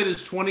website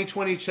is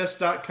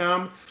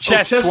 2020chess.com?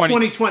 Chess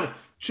 2020.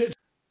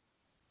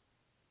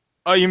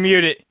 Oh, you're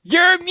muted.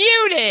 You're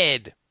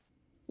muted!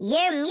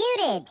 You're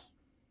muted.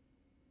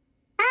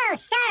 Oh,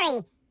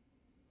 sorry.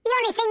 The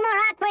only thing more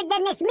awkward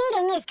than this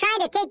meeting is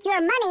trying to take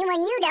your money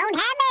when you don't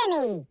have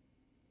any.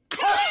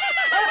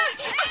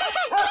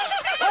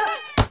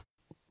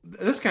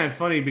 That's kind of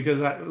funny because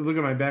look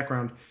at my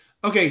background.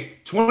 Okay,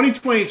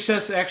 2020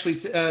 Chess actually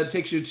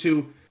takes you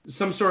to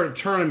some sort of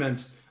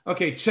tournament.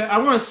 Okay, I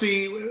want to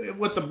see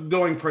what the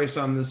going price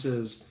on this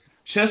is.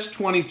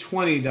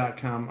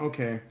 Chess2020.com.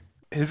 Okay.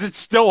 Is it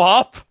still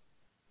up?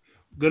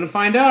 Gonna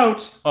find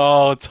out.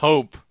 Oh, let's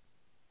hope.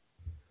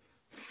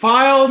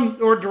 File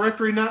or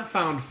directory not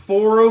found.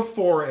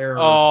 404 error.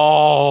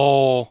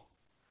 Oh.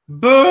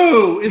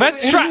 Boo! It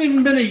hasn't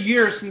even been a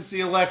year since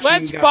the election.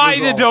 Let's buy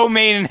the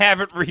domain and have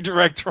it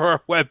redirect to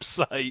our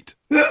website.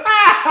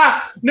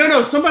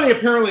 No, somebody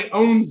apparently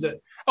owns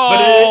it.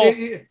 Oh.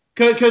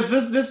 Because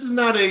this is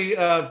not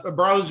a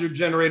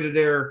browser-generated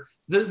error.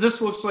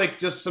 This looks like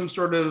just some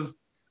sort of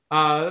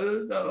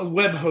a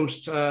web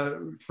host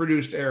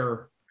produced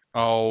error.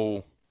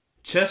 Oh.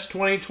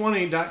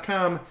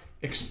 Chess2020.com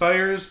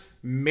expires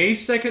May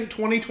 2nd,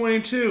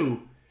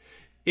 2022.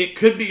 It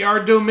could be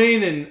our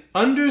domain in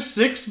under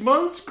 6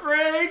 months,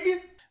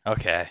 Greg.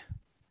 Okay.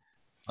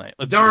 All right,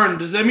 Darn,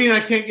 does that mean I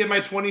can't get my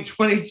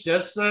 2020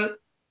 chess set?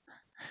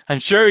 I'm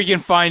sure you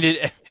can find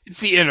it. It's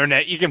the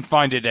internet. You can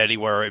find it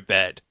anywhere, I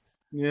bet.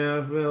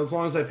 Yeah, well, as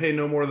long as I pay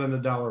no more than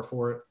 $1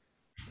 for it.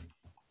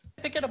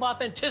 Certificate of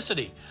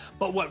authenticity.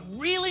 But what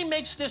really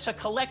makes this a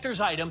collector's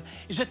item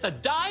is that the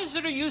dies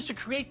that are used to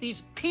create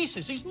these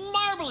pieces, these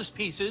marvelous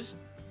pieces,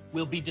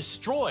 will be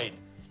destroyed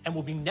and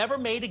will be never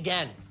made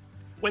again.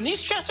 When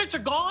these chess sets are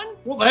gone...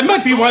 Well, that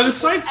might be why the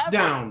site's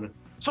down.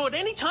 So at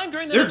any time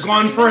during the They're next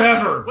gone 30 minutes,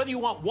 forever. whether you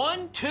want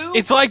 1, 2...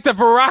 It's like the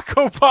Barack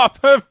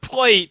Obama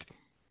plate.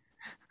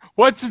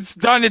 Once it's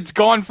done, it's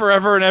gone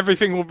forever and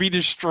everything will be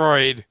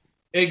destroyed.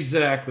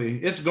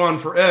 Exactly. It's gone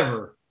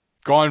forever.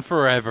 Gone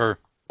forever.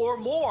 or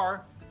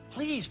more,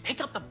 please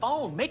pick up the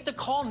phone. Make the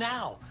call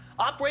now.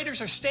 Operators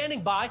are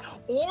standing by,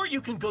 or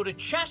you can go to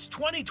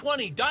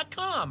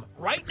chess2020.com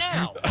right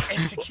now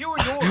and secure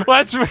yours.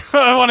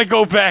 I want to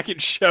go back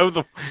and show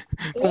the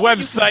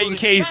website in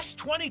case.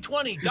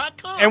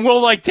 chess2020.com. And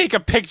we'll take a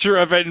picture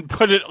of it and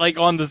put it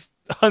on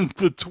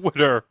the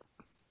Twitter.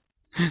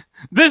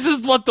 This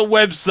is what the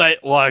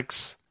website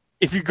looks.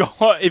 If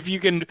you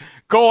can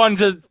go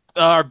onto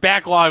our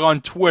backlog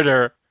on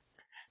Twitter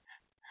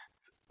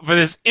for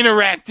this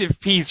interactive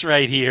piece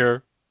right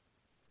here.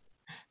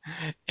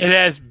 It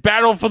has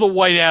Battle for the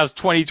White House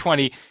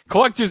 2020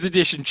 Collector's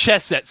Edition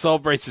Chess Set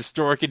celebrates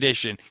Historic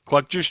Edition.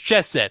 Collector's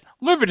Chess Set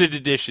Limited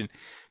Edition.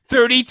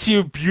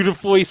 32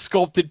 beautifully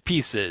sculpted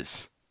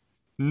pieces.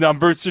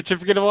 Numbered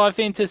Certificate of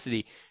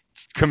Authenticity.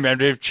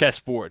 Commemorative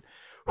chessboard.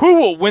 Who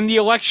will win the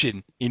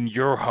election in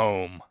your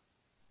home?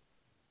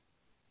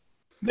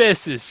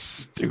 This is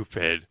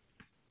stupid.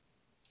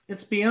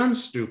 It's beyond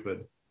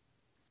stupid.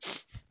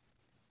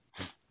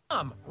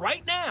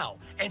 Right now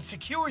and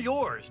secure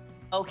yours.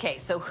 Okay,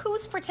 so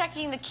who's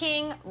protecting the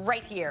king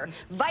right here?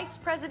 Vice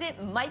President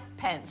Mike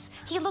Pence.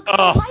 He looks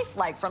Ugh. so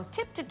lifelike from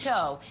tip to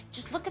toe.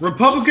 Just look at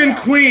Republican the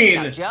details. Queen,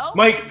 Now, Joe,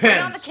 Mike bring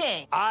on the Pence.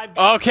 king.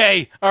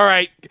 Okay, all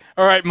right,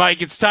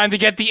 Mike. It's time to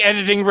get the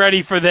editing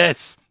ready for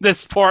this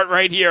part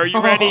right here. Are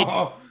you ready?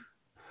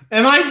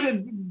 Am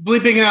I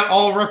bleeping out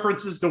all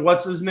references to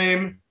what's his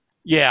name?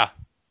 Yeah.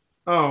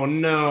 Oh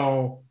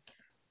no.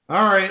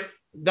 All right,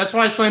 that's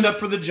why I signed up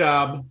for the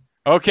job.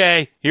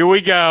 Okay, here we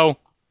go.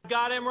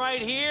 Got him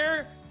right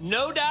here.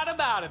 No doubt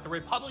about it. The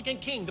Republican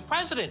king, the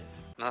president.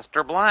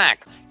 Mr.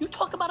 Black. You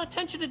talk about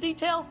attention to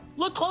detail?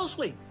 Look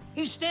closely.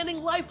 He's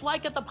standing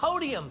lifelike at the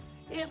podium.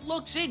 It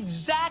looks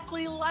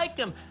exactly like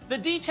him. The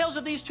details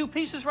of these two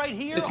pieces right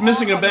here. It's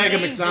missing are a bag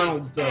of amazing.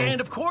 McDonald's, though.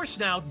 And of course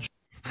now.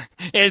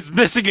 It's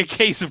missing a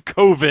case of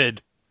COVID.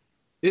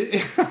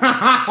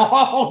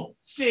 Oh,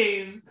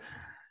 jeez.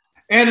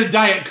 And a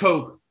Diet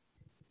Coke.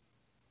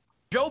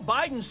 Joe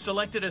Biden's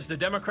selected as the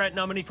Democrat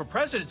nominee for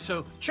president,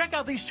 so check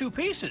out these two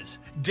pieces.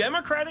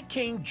 Democratic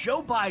King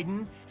Joe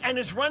Biden and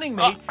his running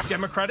mate,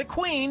 Democratic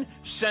Queen,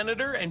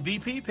 Senator and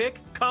VP pick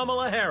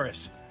Kamala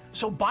Harris.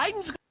 So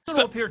Biden's going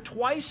to appear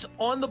twice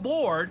on the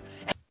board.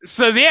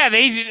 So, yeah,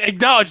 they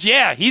acknowledge,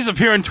 he's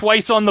appearing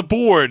twice on the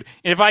board.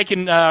 And if I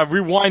can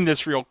rewind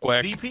this real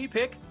quick. VP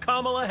pick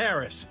Kamala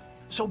Harris.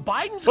 So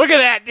Biden's... Look at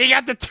that. They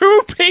got the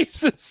two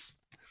pieces.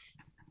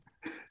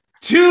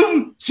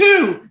 Two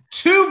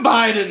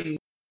Bidens.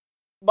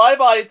 My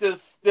mind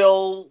is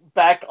still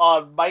back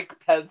on Mike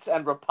Pence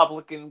and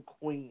Republican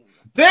Queen.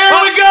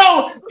 There we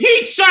go!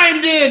 He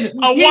chimed in!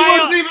 He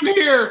wasn't even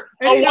here!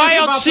 And he knows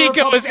Wild about the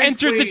Chico has Republican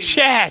entered the Queen.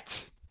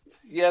 chat.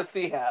 Yes,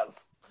 he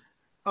has.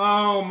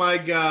 Oh my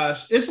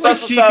gosh. It's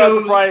Special like shout out to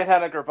Chico... Brian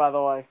Henniger, by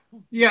the way.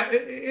 Yeah,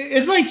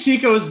 it's like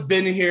Chico's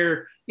been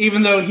here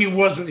even though he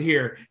wasn't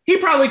here. He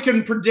probably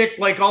can predict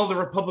all the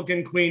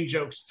Republican Queen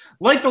jokes.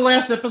 Like the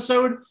last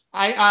episode,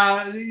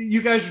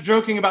 you guys were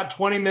joking about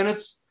 20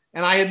 minutes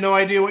and I had no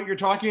idea what you're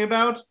talking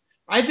about.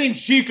 I think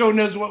Chico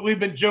knows what we've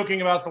been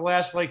joking about the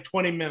last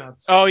 20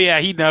 minutes. Oh, yeah,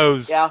 he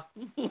knows. Yeah.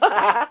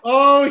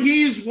 Oh,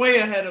 he's way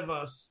ahead of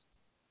us.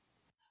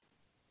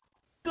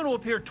 going to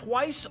appear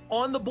twice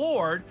on the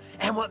board,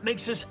 and what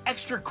makes this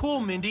extra cool,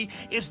 Mindy,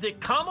 is that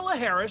Kamala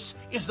Harris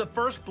is the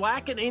first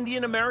Black and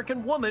Indian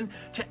American woman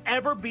to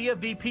ever be a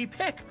VP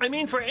pick. I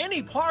mean, for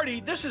any party,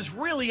 this is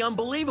really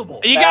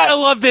unbelievable. You gotta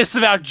love this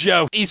about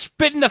Joe. He's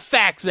spitting the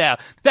facts out.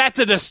 That's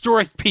an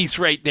historic piece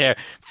right there.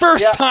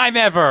 First time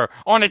ever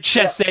on a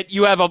chess set,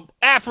 you have an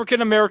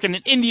African American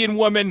and Indian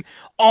woman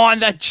on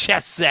the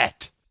chess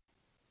set.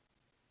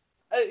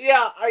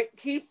 I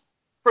keep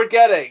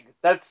forgetting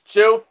that's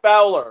Joe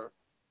Fowler.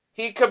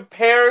 He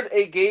compared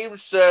a game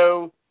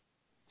show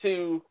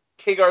to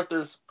King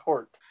Arthur's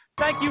Court.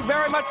 Thank you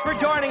very much for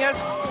joining us.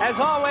 As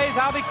always,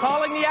 I'll be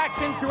calling the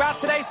action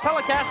throughout today's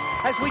telecast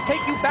as we take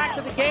you back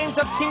to the games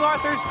of King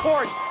Arthur's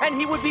Court, and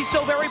he would be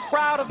so very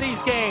proud of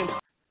these games.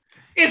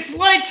 It's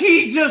like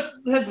he just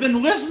has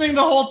been listening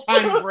the whole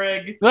time,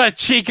 Greg.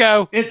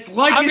 Chico. It's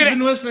like he's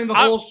been listening the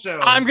whole show.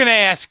 I'm going to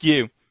ask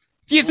you,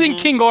 do you think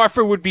King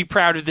Arthur would be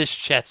proud of this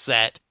chess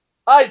set?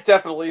 I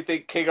definitely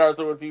think King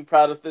Arthur would be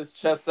proud of this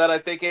chess set. I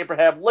think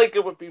Abraham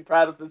Lincoln would be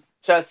proud of this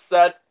chess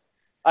set.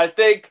 I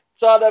think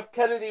John F.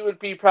 Kennedy would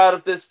be proud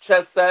of this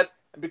chess set.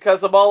 And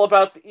because I'm all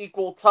about the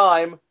equal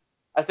time,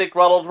 I think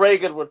Ronald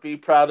Reagan would be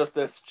proud of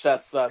this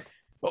chess set.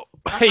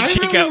 I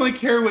don't really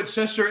care what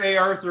Chester A.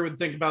 Arthur would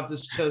think about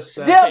this chess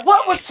set. Yeah,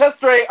 what would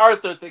Chester A.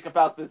 Arthur think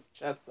about this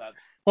chess set?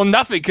 Well,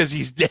 nothing, because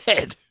he's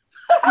dead.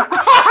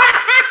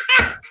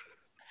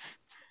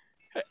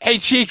 Hey,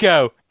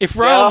 Chico, if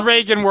Ronald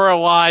Reagan were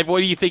alive, what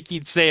do you think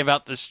he'd say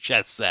about this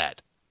chess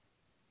set?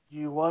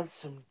 You want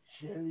some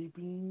jelly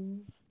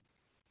beans?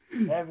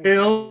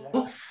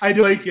 Bill, I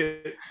like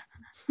it.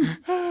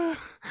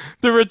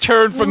 The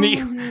return from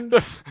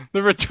the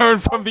return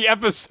from the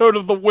episode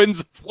of The Winds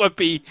of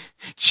Flippy.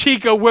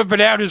 Chico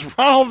whipping out his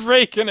Ronald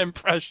Reagan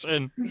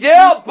impression.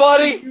 Yeah,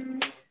 buddy.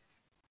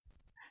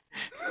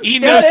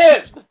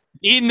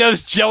 Eating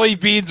those jelly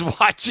beans,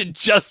 watching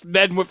Just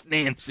Men with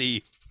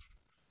Nancy.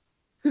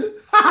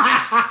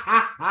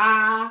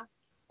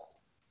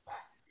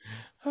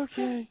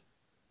 Okay.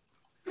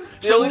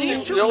 So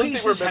these two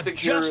pieces have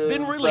just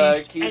been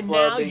released, and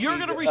now you're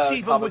going to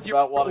receive them with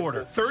your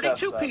order.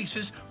 32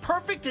 pieces,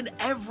 perfect in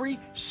every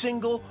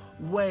single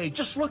way.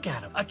 Just look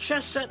at them. A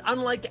chess set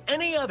unlike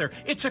any other.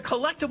 It's a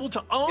collectible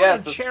to own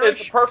and cherish.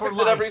 It's perfect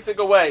in every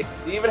single way.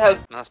 He even has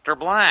Mr.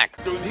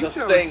 Black. Doing this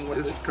Detail thing with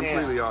is his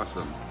completely hand.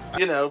 awesome.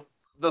 You know,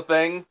 the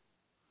thing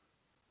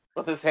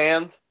with his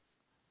hand.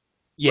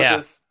 Yeah.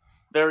 With his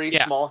very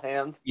small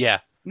hand.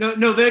 Yeah. No,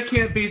 that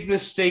can't be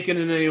mistaken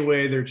in any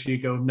way there,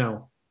 Chico.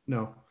 No.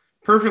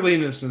 Perfectly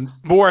innocent.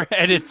 More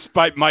edits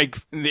by Mike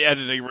in the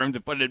editing room to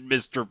put in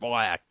Mr.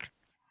 Black.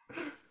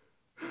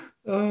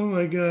 Oh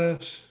my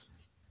gosh.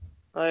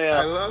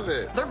 I love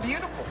it. They're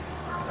beautiful.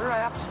 They're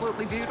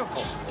absolutely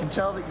beautiful. You can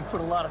tell that you put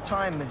a lot of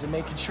time into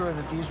making sure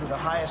that these were the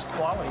highest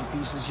quality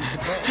pieces you could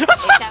make.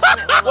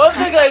 One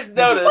thing I've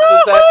noticed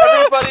is that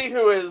everybody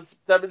who is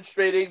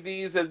demonstrating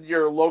these in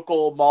your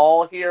local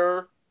mall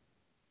here,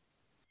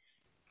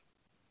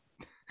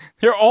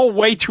 they're all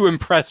way too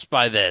impressed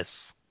by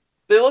this.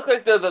 they look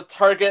like they're the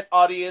target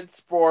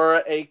audience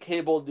for a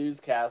cable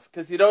newscast.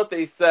 Because you know what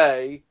they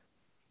say?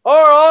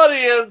 Our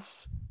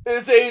audience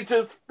is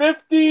ages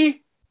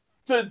 50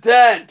 to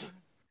dead.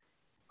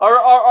 Our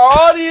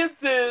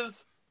audience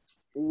is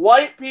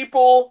white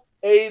people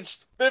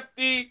aged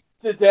 50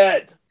 to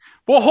dead.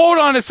 Well, hold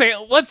on a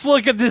second. Let's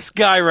look at this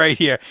guy right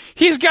here.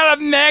 He's got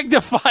a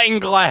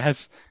magnifying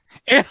glass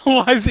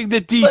analyzing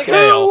the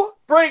detail. Like, who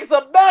brings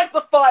a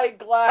magnifying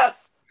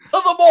glass to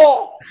the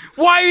mall?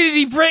 Why did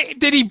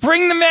he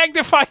bring the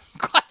magnifying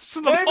glass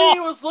to the Maybe mall? he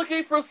was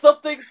looking for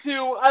something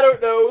to, I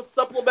don't know,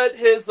 supplement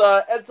his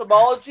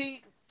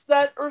entomology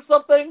set or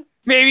something.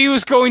 Maybe he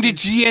was going to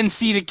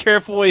GNC to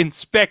carefully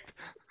inspect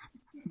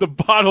the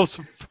bottles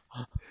of...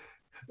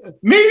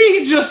 Maybe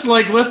he just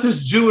left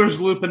his jeweler's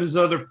loop in his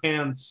other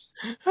pants.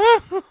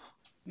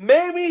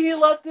 Maybe he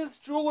left his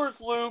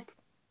jeweler's loop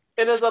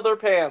in his other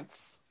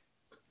pants.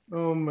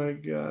 Oh my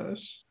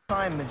gosh.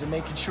 Time into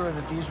making sure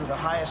that these were the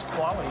highest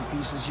quality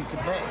pieces you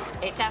could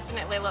make. It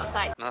definitely looks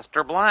like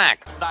Mr.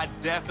 Black. I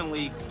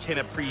definitely can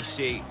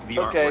appreciate the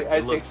Okay, artwork. I It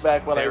take looks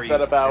back what I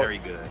said about very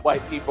good.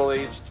 white people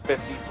aged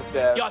 50 to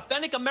death. The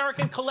authentic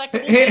American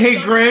collectible.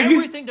 Hey, Greg?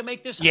 Everything to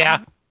make this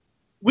Yeah.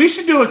 We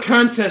should do a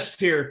contest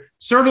here,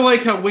 sort of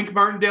like how Wink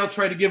Martindale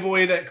tried to give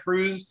away that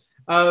cruise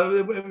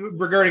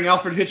regarding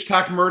Alfred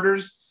Hitchcock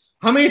murders.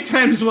 How many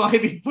times will I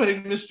be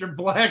putting Mr.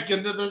 Black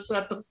into this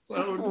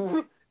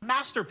episode?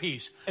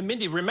 Masterpiece. And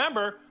Mindy,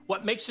 remember,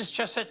 what makes this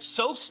chess set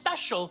so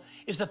special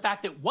is the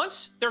fact that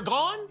once they're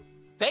gone,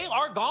 they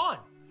are gone.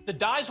 The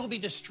dies will be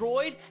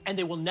destroyed, and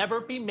they will never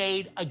be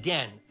made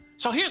again.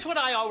 So here's what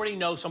I already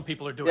know some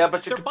people are doing. Yeah,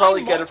 but you They're could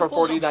probably buying get it for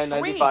multiples of $49.95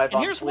 3. on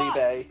And here's why.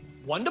 eBay.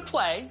 One to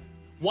play,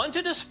 one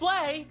to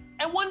display,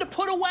 and one to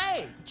put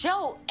away.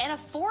 Joe, and a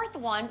fourth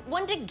one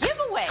to give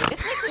away.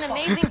 This makes an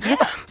amazing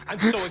gift. I'm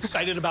so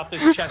excited about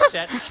this chess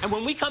set. And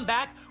when we come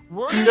back,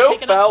 we're going to Joe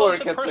take an Fowler up-close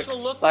and gets personal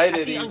look excited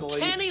at the easily.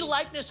 uncanny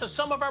likeness of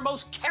some of our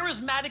most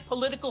charismatic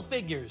political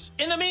figures.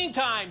 In the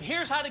meantime,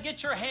 here's how to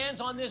get your hands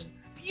on this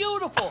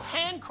beautiful,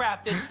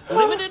 handcrafted,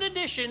 limited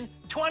edition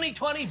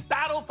 2020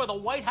 Battle for the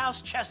White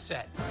House chess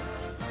set.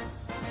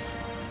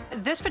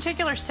 This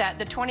particular set,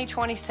 the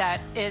 2020 set,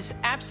 is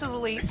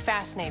absolutely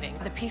fascinating.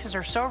 The pieces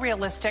are so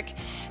realistic.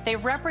 They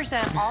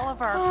represent all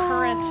of our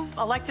current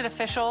elected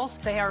officials.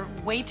 They are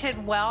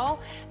weighted well.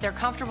 They're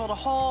comfortable to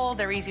hold.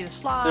 They're easy to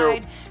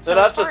slide. They're so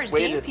not as far just as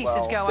game weighted pieces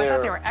well, go, I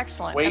thought they were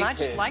excellent. And I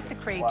just weighted liked the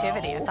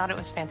creativity. well. I thought it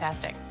was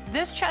fantastic.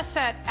 This chess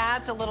set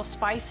adds a little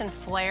spice and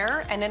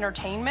flair and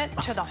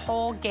entertainment to the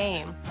whole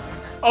game.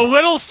 A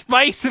little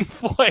spice and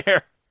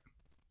flair.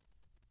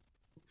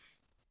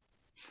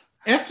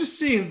 After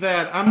seeing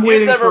that, I'm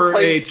waiting for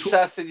played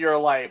chess in your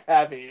life,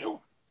 have you?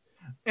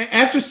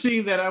 After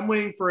seeing that, I'm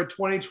waiting for a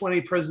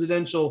 2020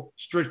 presidential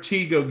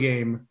Stratego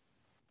game.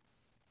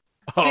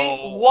 See,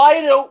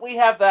 why don't we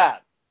have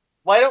that?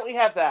 Why don't we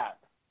have that?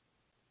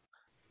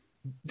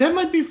 That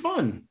might be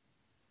fun.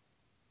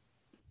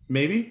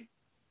 Maybe.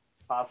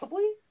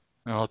 Possibly?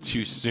 Oh,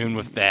 too soon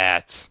with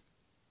that.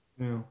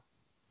 Yeah.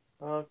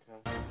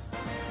 Okay.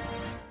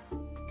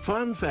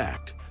 Fun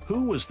fact.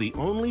 Who was the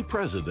only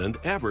president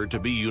ever to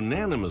be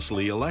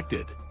unanimously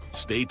elected?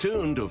 Stay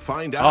tuned to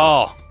find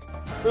out.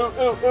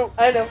 Ooh,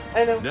 I know.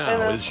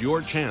 Now is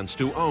your chance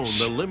to own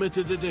the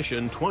limited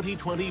edition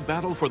 2020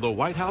 Battle for the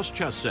White House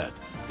chess set.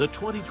 The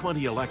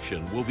 2020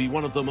 election will be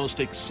one of the most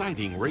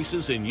exciting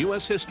races in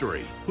U.S.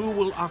 history. Who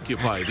will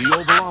occupy the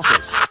Oval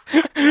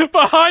Office?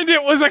 Behind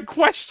it was a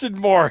question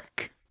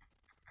mark.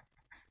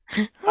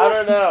 I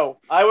don't know.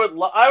 I would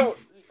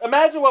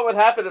imagine what would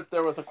happen if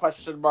there was a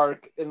question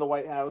mark in the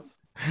White House.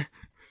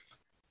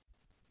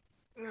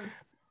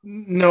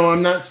 No,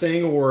 I'm not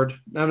saying a word.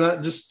 I'm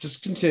not.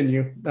 Just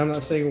continue. I'm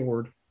not saying a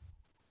word.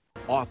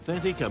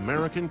 Authentic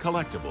American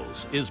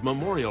Collectibles is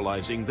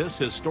memorializing this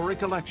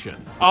historic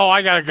election. Oh,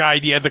 I got a good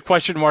idea. The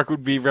question mark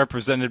would be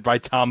represented by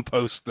Tom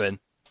Poston.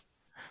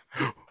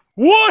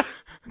 What?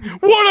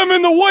 I'm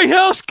in the White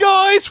House,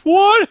 guys?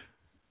 What?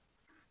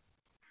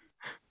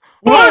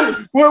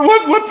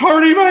 What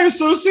party am I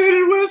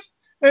associated with?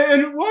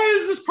 And why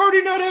does this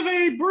party not have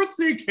a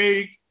birthday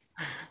cake?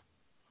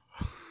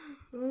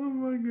 Oh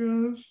my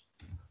gosh.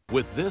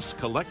 With this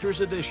collector's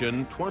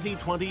edition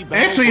 2020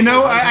 Actually,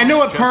 no, I know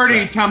what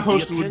party Tom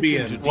Poston would be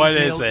in. What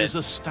is it?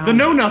 The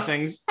Know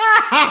Nothings.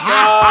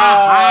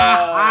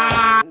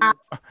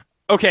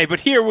 Okay, but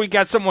here we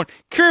got someone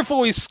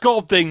carefully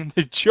sculpting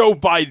the Joe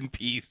Biden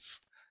piece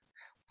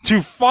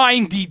to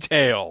fine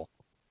detail.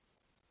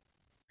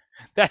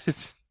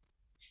 That's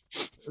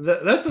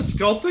a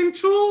sculpting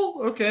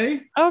tool?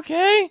 Okay.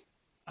 Okay,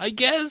 I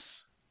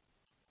guess.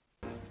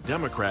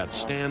 Democrats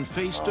stand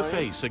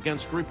face-to-face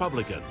against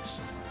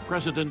Republicans.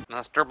 President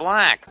Mr.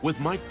 Black with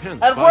Mike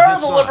Pence and by where his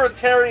are the side.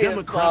 libertarians?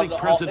 Democratic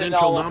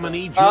presidential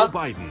nominee Joe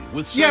Biden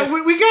with we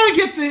gotta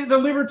get the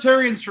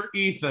libertarians for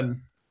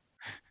Ethan.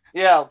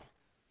 Yeah.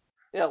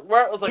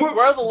 Where are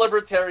the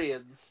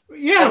libertarians?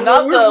 Yeah, and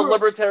not the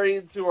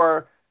libertarians who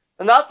are,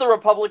 and not the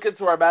Republicans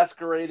who are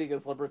masquerading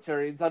as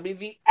libertarians. I mean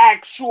the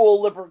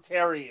actual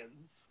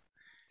libertarians.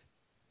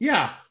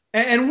 Yeah,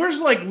 and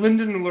where's like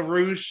Lyndon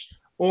LaRouche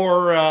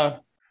or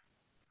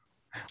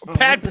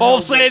Pat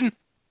Paulson?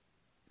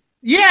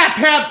 Yeah,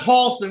 Pat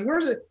Paulson.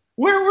 Where's it?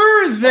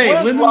 Where are they?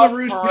 Lyndon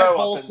LaRouche, Pat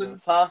Paulson,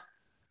 huh?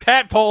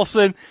 Pat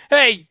Paulson.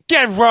 Hey,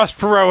 get Ross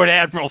Perot and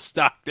Admiral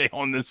Stockdale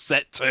on this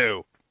set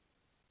too.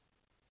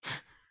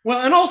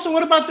 Well, and also,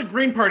 what about the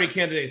Green Party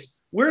candidates?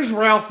 Where's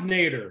Ralph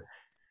Nader?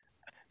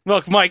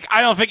 Look, Mike,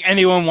 I don't think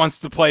anyone wants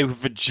to play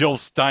with a Jill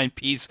Stein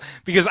piece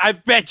because I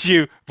bet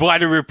you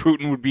Vladimir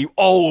Putin would be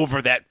all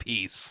over that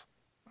piece.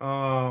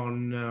 Oh,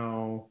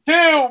 no.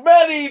 Too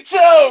many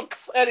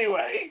jokes!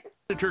 Anyway.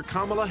 Senator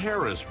Kamala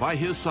Harris by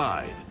his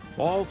side.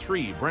 All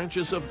three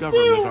branches of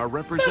government are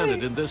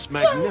represented in this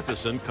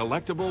magnificent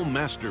collectible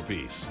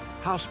masterpiece.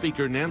 House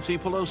Speaker Nancy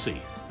Pelosi,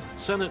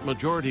 Senate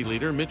Majority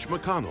Leader Mitch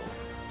McConnell,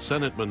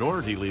 Senate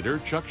Minority Leader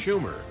Chuck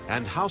Schumer,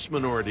 and House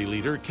Minority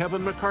Leader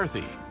Kevin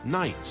McCarthy,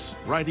 knights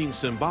riding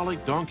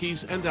symbolic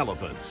donkeys and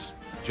elephants.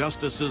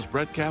 Justices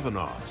Brett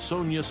Kavanaugh,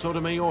 Sonia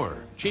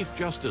Sotomayor, Chief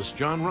Justice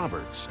John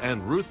Roberts,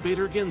 and Ruth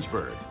Bader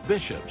Ginsburg,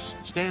 bishops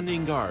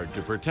standing guard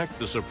to protect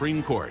the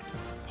Supreme Court.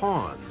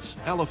 Pawns,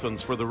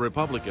 elephants for the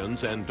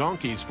Republicans and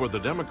donkeys for the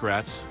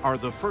Democrats, are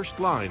the first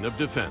line of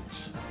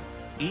defense.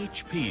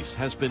 Each piece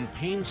has been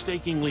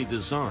painstakingly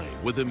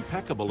designed with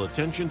impeccable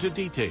attention to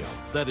detail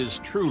that is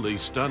truly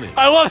stunning.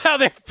 I love how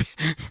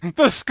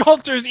the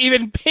sculptor's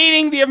even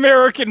painting the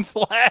American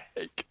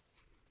flag.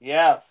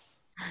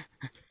 Yes.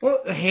 Well,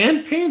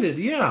 hand-painted,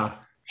 yeah.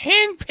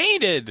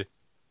 Hand-painted.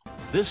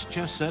 This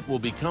chess set will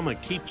become a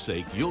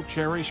keepsake you'll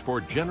cherish for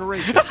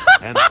generations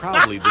and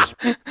proudly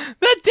display.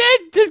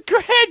 The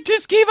grand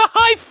just gave a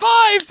high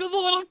five to the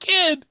little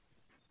kid.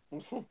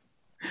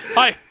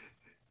 Hi.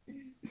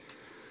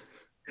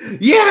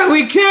 Yeah,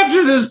 we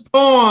captured his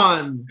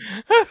pawn.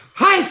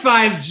 High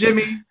five,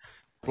 Jimmy.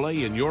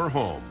 Play in your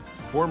home.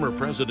 Former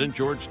President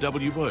George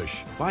W.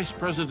 Bush, Vice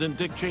President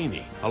Dick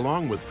Cheney,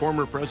 along with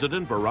former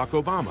President Barack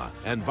Obama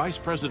and Vice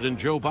President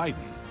Joe Biden.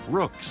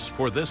 Rooks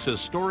for this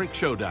historic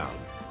showdown.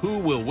 Who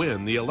will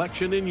win the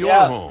election in your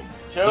home?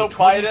 Joe the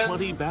Biden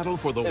 2020 battle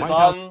for the is White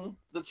House on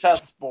the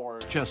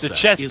chessboard. chess The set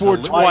chessboard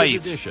is a limited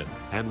twice. edition,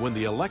 and when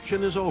the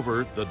election is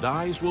over, the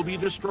dies will be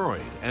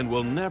destroyed and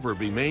will never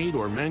be made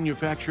or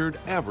manufactured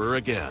ever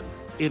again.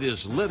 It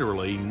is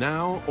literally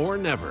now or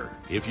never.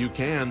 If you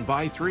can,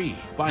 buy 3.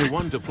 Buy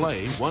 1 to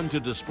play, 1 to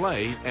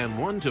display, and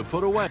 1 to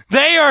put away.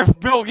 They are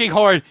milking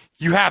hard.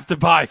 You have to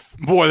buy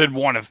more than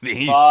one of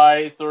these.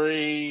 Buy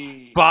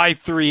 3. Buy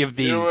 3 of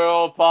these. You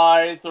will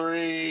buy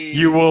 3.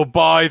 You will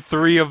buy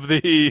 3 of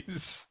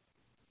these.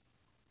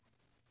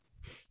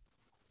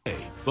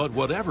 But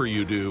whatever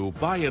you do,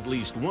 buy at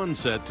least 1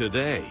 set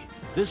today.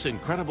 This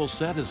incredible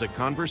set is a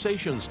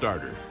conversation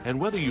starter, and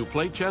whether you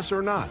play chess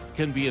or not,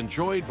 can be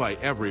enjoyed by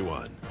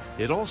everyone.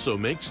 It also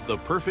makes the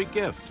perfect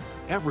gift.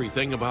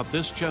 Everything about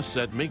this chess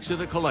set makes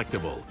it a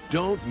collectible.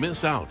 Don't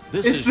miss out.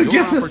 This It's is the your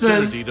gift that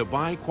opportunity says, to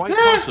buy quite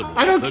possibly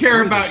I don't the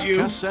care greatest about you.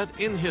 chess set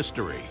in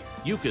history.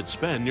 You could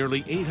spend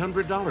nearly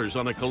 $800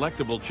 on a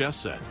collectible chess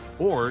set,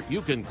 or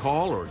you can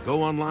call or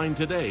go online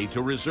today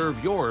to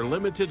reserve your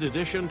limited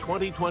edition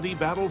 2020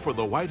 Battle for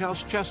the White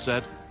House chess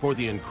set for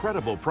the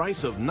incredible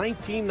price of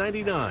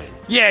 $19.99.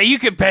 Yeah, you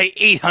could pay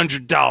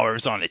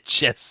 $800 on a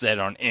chess set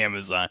on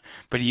Amazon,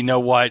 but you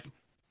know what?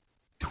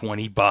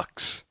 $20.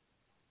 $20.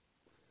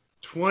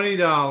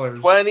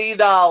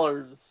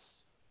 $20.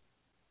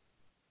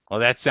 Well,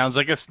 that sounds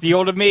like a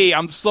steal to me.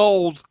 I'm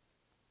sold.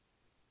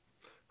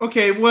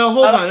 Okay, well,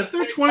 hold on. If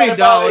they're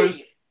 $20,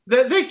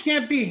 they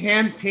can't be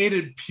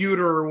hand-painted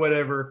pewter or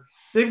whatever.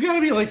 They've got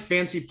to be like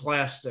fancy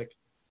plastic.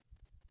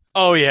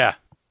 Oh, yeah.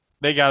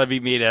 They got to be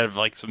made out of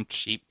like some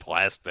cheap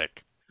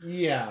plastic.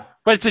 Yeah.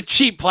 But it's a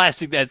cheap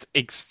plastic that's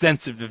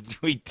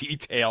extensively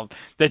detailed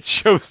that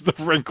shows the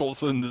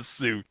wrinkles in the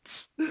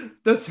suits.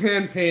 That's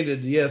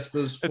hand-painted. Yes,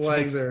 those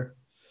flags are.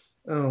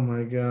 Oh,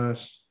 my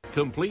gosh.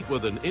 Complete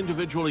with an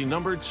individually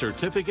numbered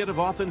certificate of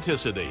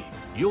authenticity.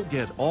 You'll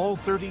get all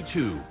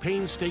 32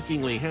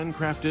 painstakingly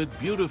handcrafted,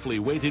 beautifully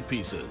weighted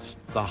pieces.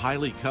 The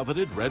highly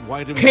coveted red,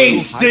 white, and blue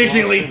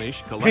Painstakingly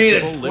finish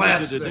painted collectible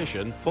plastic. limited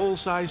edition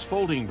full-size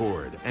folding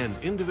board and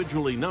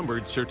individually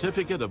numbered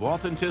certificate of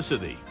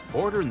authenticity.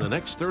 Order in the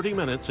next 30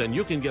 minutes and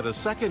you can get a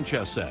second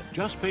chess set.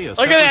 Just pay a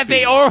Look at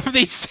that.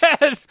 They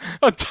set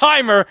a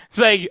timer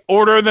saying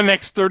order in the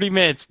next 30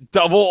 minutes.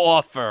 Double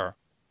offer.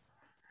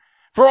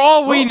 For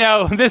all we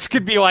know, this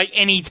could be like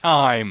any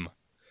time.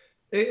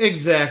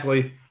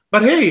 Exactly.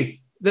 But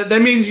hey,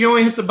 that means you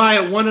only have to buy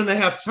it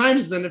 1.5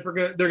 times then if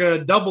they're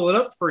gonna double it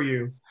up for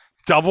you.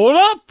 Double it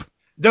up?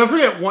 Don't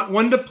forget,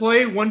 one to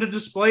play, 1 to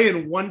display,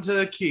 and 1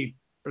 to keep,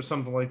 or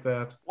something like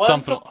that.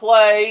 1 to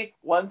play,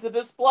 1 to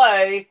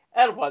display,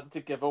 and 1 to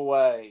give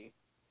away.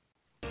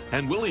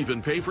 And we'll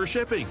even pay for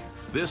shipping.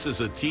 This is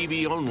a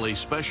TV-only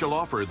special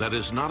offer that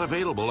is not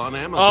available on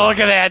Amazon. Oh, look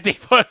at that. They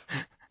put...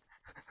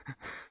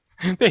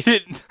 They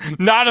didn't,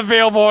 not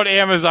available on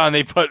Amazon.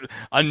 They put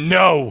the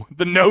no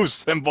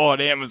symbol on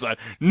Amazon.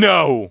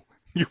 No,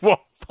 you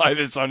won't buy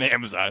this on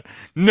Amazon.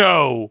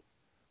 No.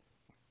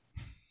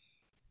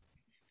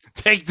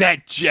 Take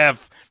that,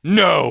 Jeff.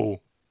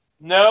 No.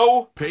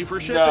 No. Pay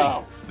for shipping.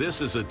 No. This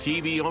is a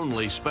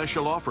TV-only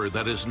special offer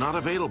that is not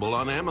available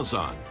on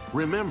Amazon.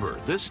 Remember,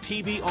 this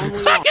TV-only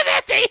Look at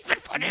that. They even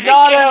put it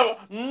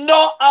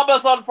No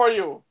Amazon for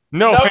you.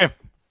 No.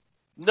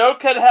 No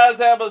kid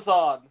has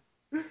Amazon.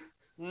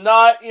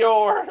 Not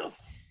yours.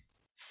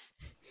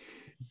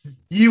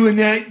 You will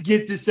not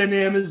get this on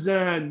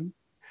Amazon.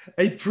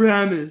 I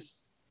promise.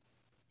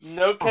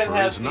 No kid offer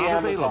has is not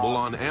Amazon. available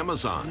on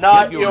Amazon.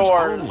 Not Get yours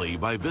yours. only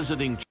by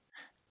visiting.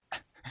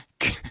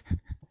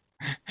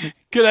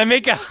 Could I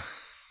make a...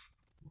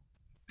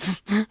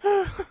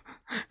 I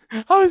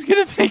was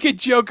going to make a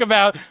joke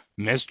about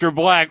Mr.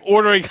 Black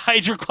ordering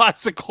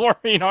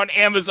hydroxychloroquine on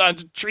Amazon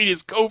to treat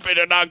his COVID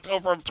in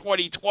October of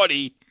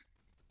 2020.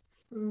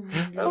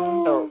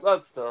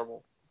 That's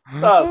terrible.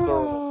 That's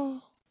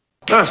terrible.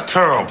 That's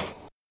terrible.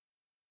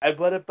 I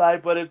want to buy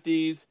one of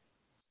these,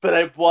 but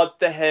I want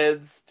the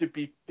heads to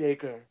be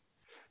bigger.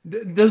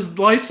 Does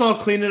Lysol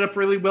clean it up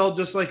really well,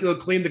 just like it'll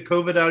clean the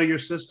COVID out of your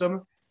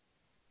system?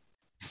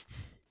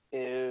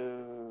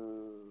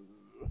 Ew.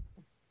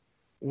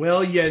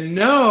 Well, I'm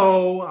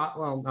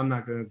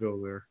not going to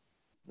go there.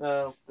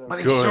 No.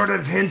 But he sort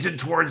of hinted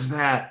towards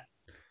that.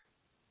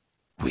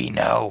 We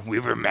know. We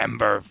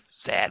remember,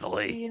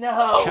 sadly.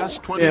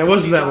 Chess2020.com Yeah, it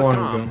wasn't that long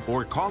ago.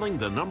 Or calling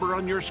the number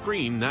on your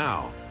screen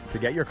now. To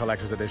get your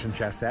collector's edition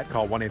chess set,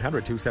 call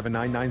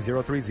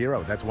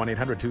 1-800-279-9030. That's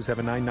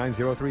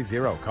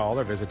 1-800-279-9030. Call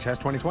or visit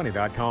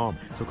chess2020.com.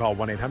 So call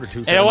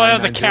 1-800-279-9030. And we'll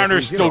have the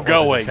counter still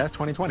going.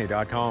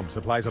 chess2020.com.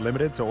 Supplies are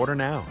limited, so order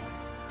now.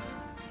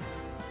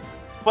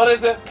 But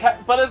is it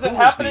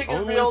happening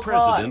in real only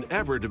president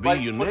ever to be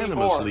Like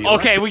unanimously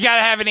Okay, we got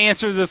to have an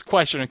answer to this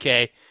question,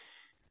 okay?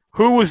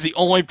 Who was the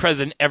only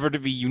president ever to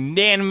be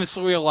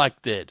unanimously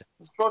elected?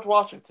 It's George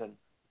Washington.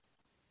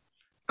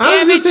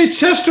 I was going to say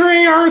Chester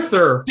A.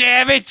 Arthur.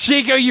 Damn it,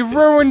 Chico, you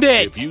ruined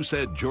it. If you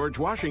said George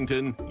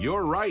Washington,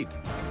 you're right.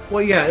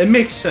 Well, yeah, it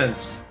makes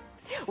sense.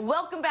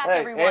 Welcome back, Hey,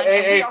 everyone.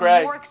 hey, we are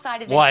Greg. more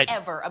excited than What?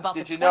 ever about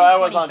the Did you know I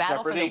was 2020 on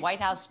battle for Jeopardy? the White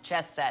House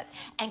chess set.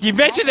 And You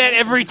mention that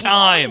every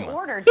time.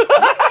 Ordered. You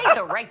made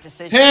the right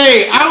decision.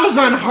 Hey, I was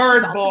on About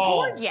the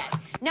board hardball. yet.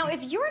 Now,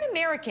 if you're an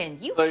American,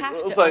 you Like, have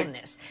it's to like- own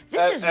this.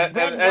 This is red,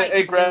 white, hey, and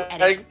blue Greg,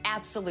 at its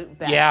absolute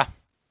best. Yeah.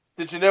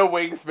 Did you know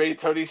Wings made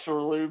Tony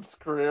Shalhoub's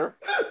career?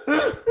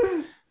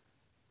 Could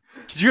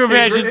you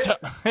imagine?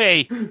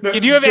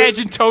 Could you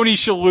imagine Tony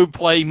Shalhoub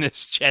playing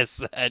this chess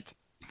set?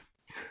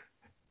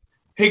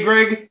 Hey,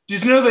 Greg,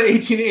 did you know the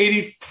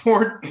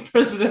 1884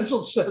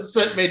 presidential chess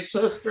set made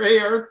Chester A.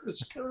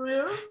 Arthur's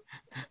career?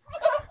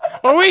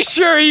 Are we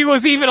sure he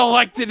was even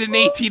elected in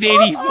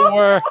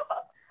 1884?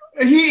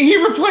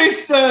 He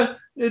replaced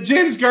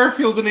James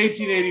Garfield in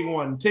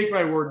 1881. Take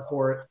my word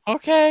for it.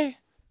 Okay.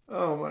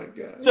 Oh my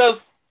god.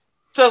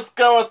 Just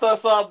go with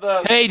us on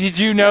this. Hey, did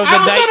you know I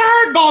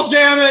was on hardball,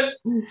 damn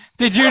it!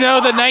 Did you know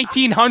the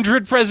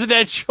 1900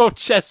 presidential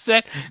chess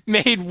set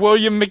made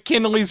William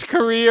McKinley's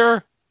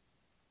career?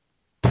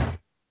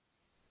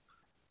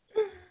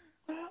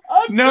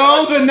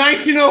 No, the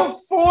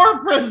 1904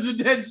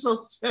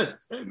 presidential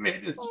chess set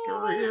made his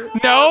career.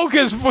 No,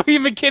 because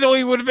William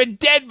McKinley would have been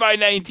dead by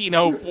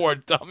 1904,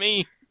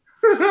 dummy.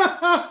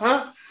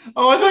 I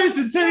thought you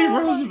said Teddy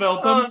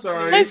Roosevelt. I'm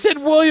sorry. I said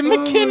William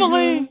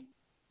McKinley.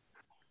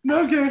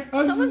 Okay.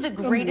 Some of the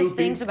greatest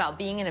things about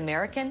being an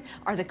American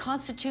are the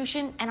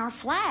Constitution and our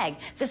flag,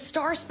 the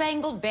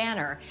Star-Spangled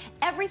Banner.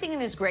 Everything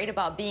that is great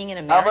about being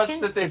an How much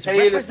American did they is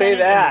pay you to say represented in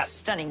that? this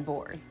stunning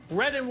board.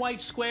 Red and white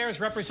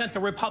squares represent the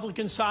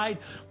Republican side.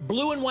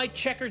 Blue and white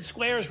checkered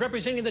squares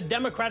representing the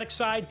Democratic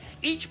side.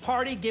 Each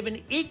party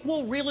given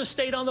equal real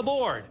estate on the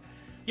board.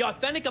 The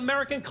Authentic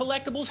American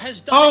Collectibles has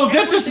done. Oh,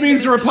 that just everything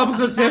means to the make this a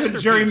Republicans haven't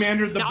masterpiece.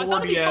 gerrymandered the Now, I thought board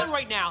it'd be yet. fun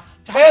right now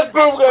to And have an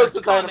boom goes expert's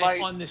the comment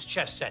dynamite. on this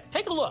chess set.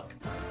 Take a look.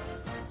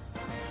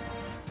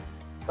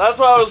 That's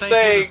what I was St.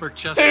 saying. Petersburg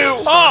Chess Too Club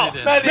started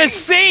in- many. The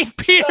St.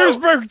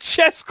 Petersburg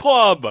Chess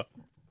Club.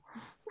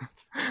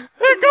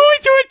 They're going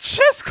to a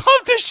chess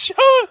club to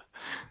show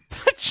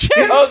the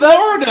chess.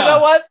 Florida. You know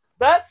what?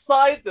 That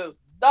sign does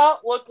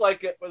not look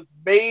like it was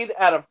made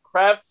out of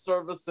craft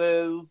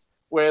services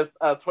with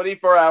a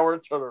 24-hour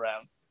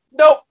turnaround.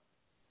 Nope.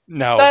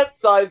 No. That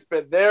sign's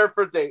been there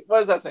for days. What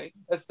does that say?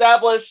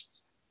 Established.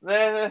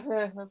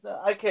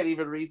 I can't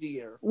even read the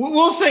year.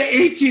 We'll say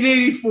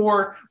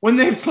 1884 when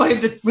they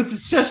played with the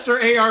Chester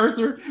A.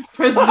 Arthur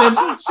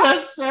presidential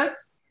chess set.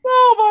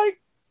 Oh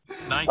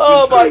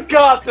my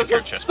God! This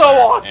is so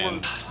awkward.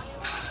 And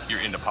you're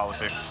into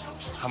politics.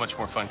 How much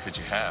more fun could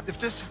you have? If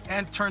this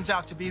turns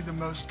out to be the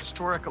most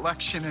historic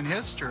election in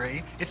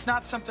history, it's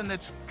not something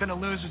that's going to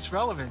lose its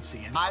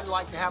relevancy. And I'd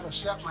like to have a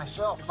set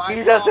myself. If I He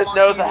saw doesn't them on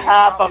know TV, the I'd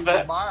half probably of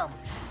it. go buy 'em.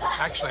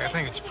 Actually, I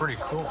think it's pretty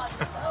cool.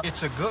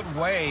 It's a good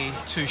way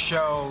to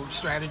show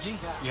strategy.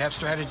 You have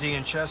strategy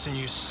in chess, and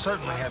you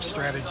certainly have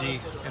strategy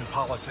in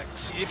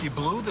politics. If you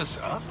blew this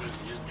up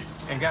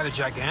and got a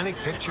gigantic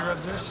picture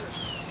of this,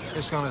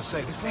 it's going to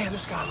say, man,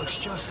 this guy looks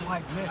just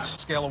like Mitch.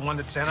 Scale of 1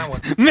 to 10, I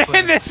would.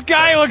 Man, this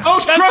guy looks.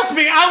 Oh, trust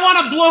me, I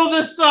want to blow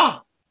this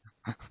up.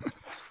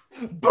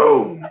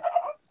 Boom.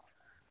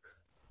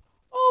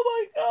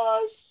 Oh my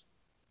gosh.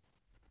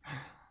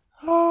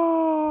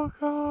 Oh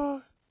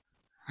god.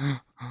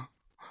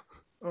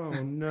 Oh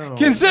no.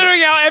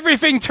 Considering how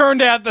everything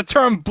turned out, the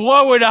term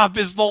blow it up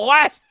is the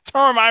last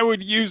term I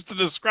would use to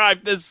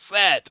describe this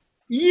set.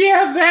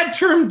 Yeah, that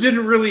term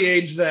didn't really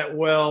age that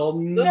well.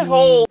 This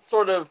whole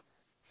sort of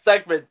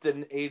segment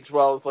didn't age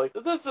well. It's like,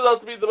 this is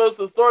out to be the most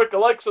historic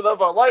election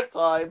of our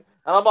lifetime.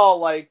 And I'm all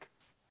like,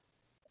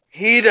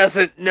 he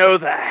doesn't know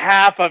the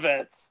half of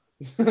it.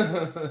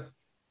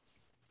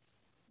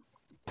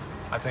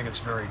 I think it's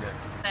very good.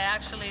 I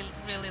actually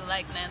really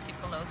like Nancy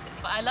Pelosi.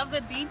 I love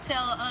the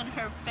detail on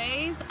her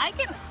face. I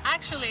can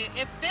actually,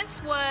 if this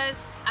was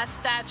a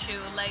statue,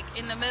 like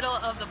in the middle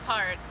of the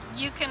park,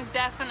 you can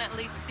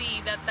definitely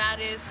see that that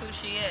is who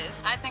she is.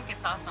 I think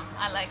it's awesome.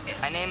 I like it.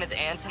 My name is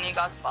Antony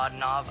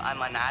Gospodinov. I'm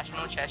a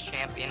national chess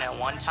champion and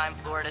one-time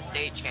Florida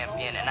State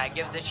champion, and I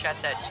give this chess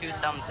set 2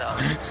 thumbs up.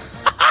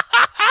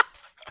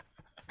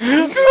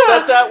 You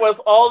said that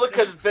with all the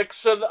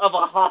conviction of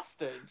a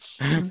hostage.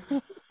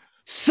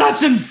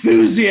 Such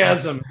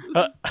enthusiasm.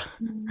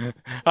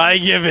 I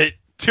give it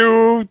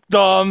 2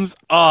 thumbs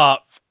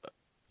up.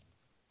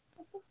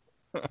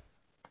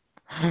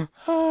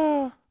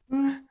 I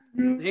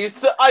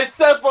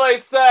said what I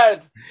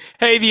said.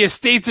 Hey, the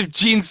estates of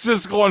Gene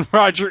Siskel and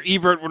Roger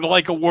Ebert would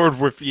like a word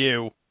with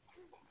you.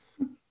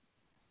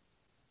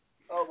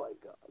 Oh my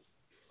god.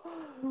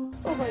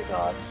 Oh my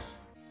gosh.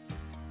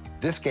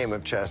 This game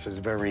of chess is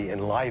very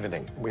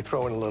enlivening. We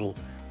throw in a little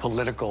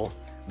political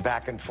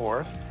back and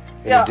forth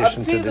in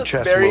addition to the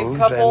chess moves,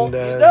 couple, and you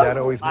know, that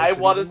always makes I it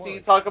want to even see more.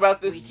 talk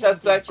about this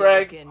chess set,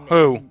 Greg.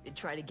 Who?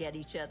 Try to get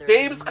each other.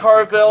 James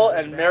Carville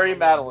and Mary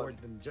Madeline.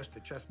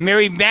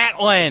 Mary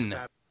Matlin.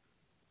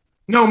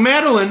 No,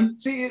 Madeline.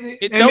 See,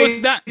 No,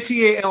 it's not.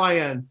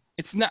 M-A-T-A-L-I-N.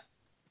 It's not.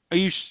 Are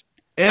you?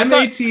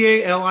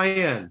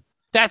 M-A-T-A-L-I-N.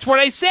 That's what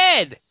I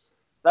said.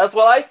 That's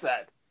what I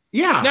said.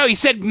 Yeah. No, he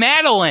said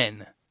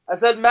Madeline. I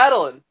said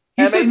Madeline.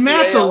 He said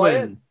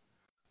Madeline.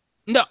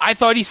 No, I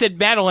thought he said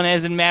Madeline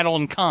as in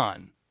Madeline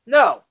Kahn.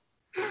 No.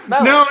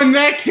 No, in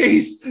that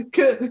case,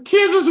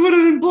 Kansas would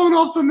have been blown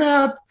off the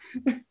map.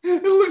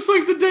 It looks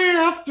like the day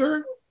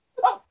after.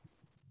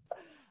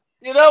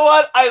 You know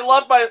what?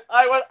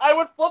 I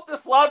would flip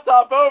this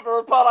laptop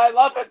over, but I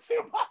love it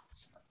too much.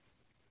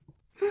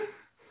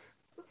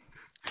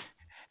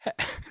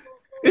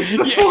 It's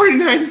the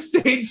 49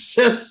 state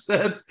chess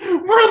set.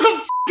 Where the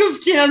f***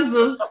 is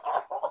Kansas?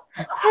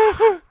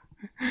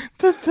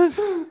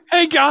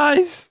 Hey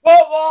guys!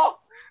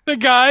 The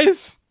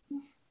guys!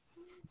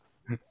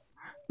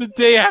 The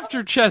day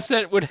after chess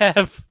set would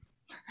have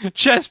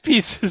chess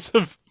pieces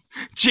of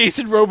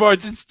Jason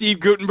Robards and Steve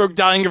Gutenberg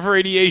dying of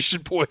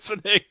radiation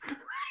poisoning.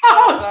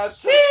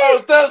 This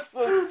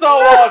is so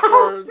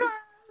awkward.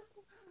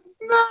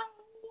 No.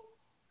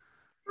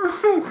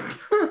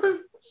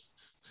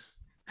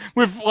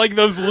 With like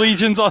those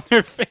legions on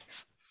their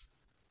faces.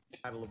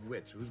 Battle of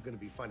wits. Who's going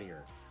to be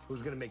funnier?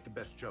 Who's going to make the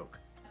best joke?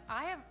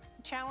 I have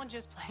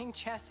challenges playing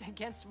chess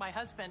against my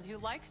husband, who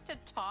likes to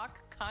talk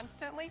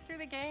constantly through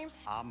the game.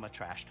 I'm a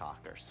trash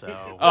talker, so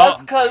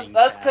that's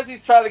because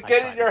he's trying to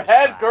get in your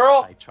head,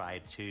 girl. I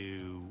try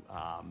to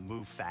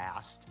move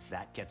fast.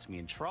 That gets me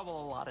in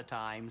trouble a lot of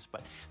times,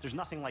 but there's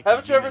nothing like.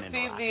 Haven't you ever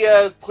seen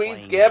the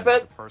Queen's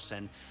Gambit?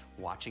 Person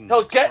watching.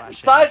 He'll get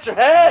inside your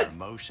head.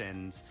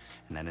 Emotions,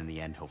 and then in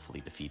the end,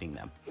 hopefully defeating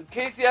them. In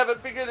case you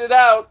haven't figured it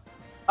out,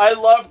 I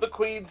love the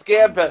Queen's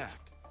Gambit.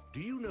 Do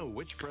you know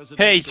which president?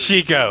 Hey,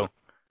 Chico.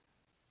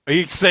 Are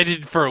you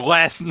excited for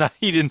Last Night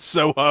in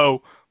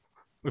Soho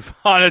with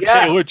Anna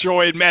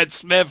Taylor-Joy and Matt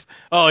Smith?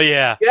 Oh,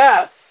 yeah.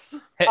 Yes,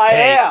 I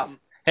am.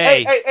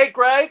 Hey,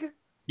 Greg?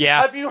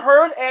 Yeah? Have you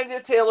heard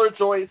Anya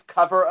Taylor-Joy's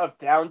cover of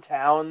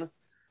Downtown?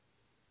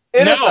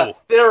 It is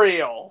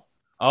ethereal.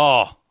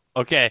 Oh,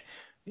 okay.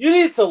 You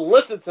need to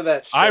listen to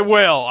that shit. I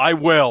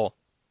will.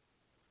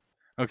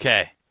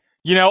 Okay.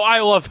 You know, I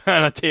love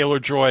Anna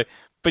Taylor-Joy,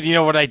 but you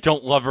know what? I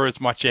don't love her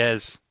as much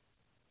as...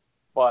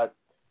 What?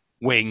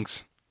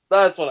 Wings.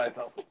 That's what I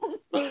thought.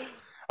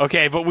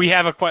 Okay, but we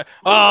have a question.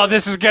 Oh,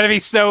 this is going to be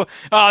so...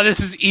 Oh, this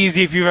is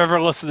easy if you've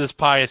ever listened to this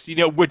podcast. You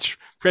know which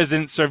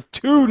president served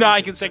 2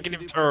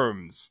 non-consecutive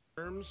terms?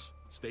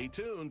 Stay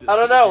tuned. I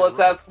don't know. Let's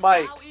ask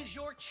Mike. Now is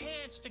your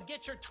chance to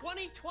get your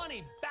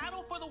 2020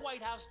 Battle for the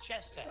White House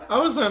chess set. I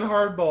was on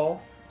hardball.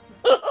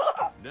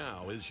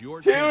 Now is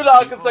your 2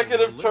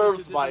 non-consecutive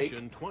terms, Mike.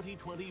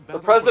 The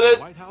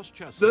president,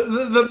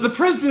 the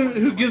president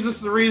who gives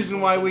us the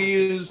reason why we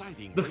use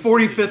the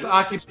 45th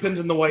occupant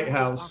in the White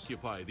House. Hey,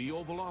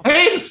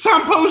 it's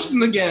Tom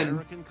Poston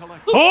again.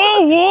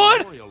 Oh,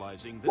 what?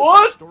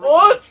 What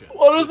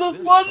does this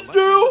one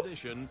do?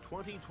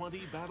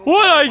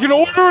 What? I can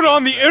order it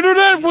on the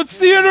internet? What's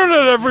the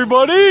internet,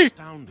 everybody?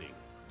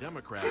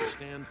 Democrats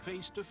stand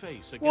face to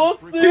face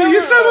against.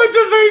 You sound like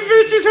the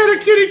vape just had a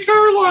Kitty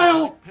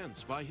Carlisle.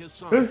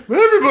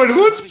 Everybody,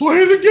 let's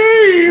play the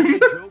game.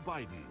 Joe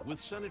Biden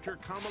with Senator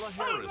Kamala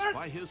Harris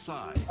by his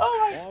side. Oh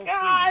my All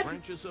God. 3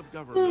 branches of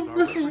government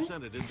are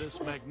represented in this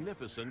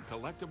magnificent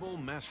collectible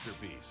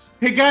masterpiece.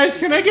 Hey guys,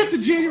 can I get the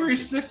January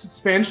 6th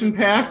expansion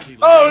pack?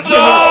 Oh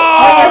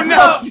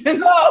no!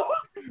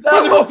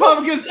 Where the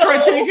Republicans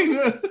try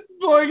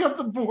blowing up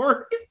the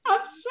board.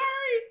 I'm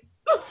sorry.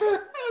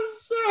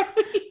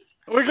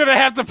 We're going to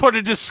have to put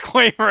a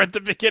disclaimer at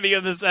the beginning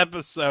of this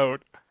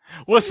episode.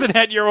 Listen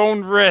at your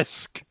own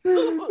risk. We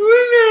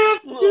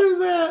have to do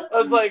that.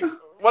 I was like,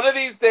 one of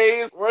these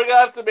days, we're going to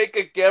have to make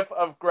a gif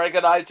of Greg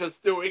and I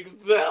just doing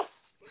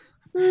this.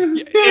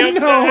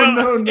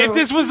 No. If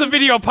this was the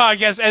video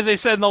podcast, as I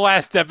said in the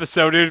last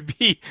episode, it would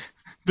be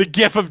the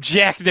gif of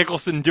Jack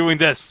Nicholson doing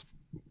this.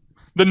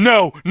 The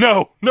no.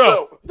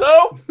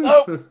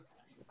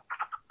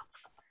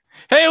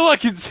 Hey,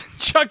 look, it's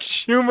Chuck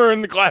Schumer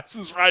in the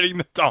glasses riding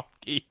the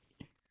donkey.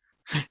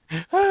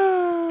 Good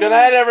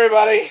night,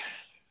 everybody.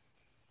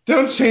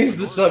 Don't change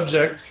the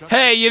subject.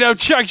 Hey, you know,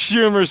 Chuck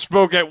Schumer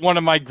spoke at one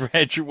of my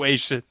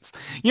graduations.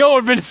 You know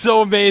what would have been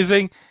so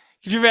amazing?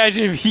 Could you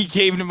imagine if he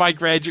came to my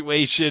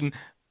graduation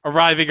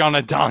arriving on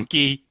a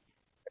donkey?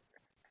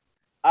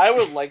 I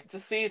would like to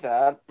see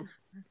that.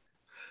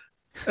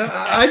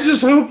 I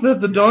just hope that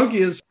the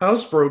donkey is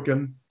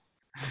housebroken.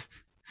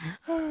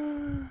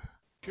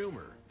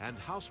 Schumer and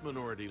House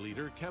Minority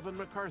Leader Kevin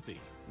McCarthy,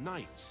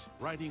 knights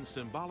riding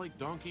symbolic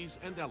donkeys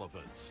and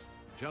elephants.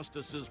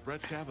 Justices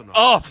Brett Kavanaugh.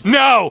 Oh,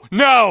 no!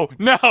 Nope.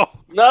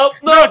 No,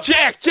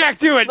 Jack,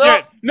 do it!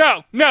 Nope.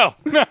 No.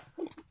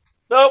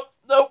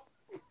 Nope.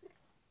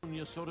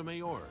 Sonia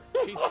Sotomayor,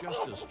 Chief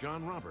Justice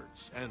John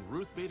Roberts, and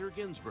Ruth Bader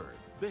Ginsburg,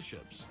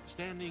 bishops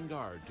standing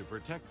guard to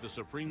protect the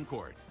Supreme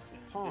Court.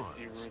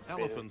 Pawns,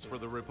 elephants for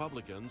the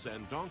Republicans,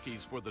 and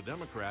donkeys for the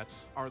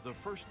Democrats are the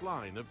first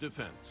line of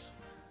defense.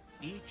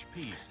 Each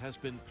piece has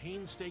been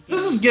painstaking.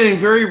 This is getting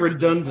very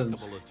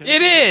redundant.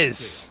 It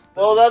is.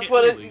 Well, that's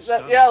what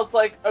it's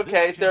like,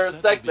 okay, there are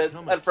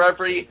segments, and for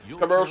every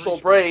commercial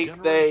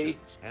break, they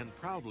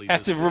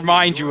have to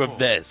remind you of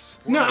this.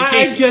 No,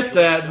 I get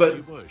that,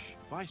 but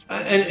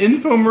an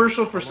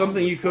infomercial for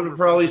something you could have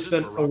probably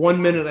spent a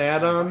 1-minute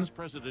ad on.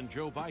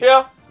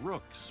 Yeah.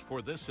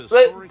 For this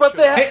but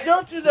they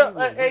don't you know?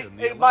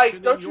 Hey,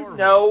 Mike, don't you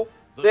know?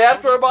 They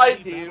have to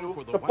remind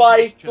you to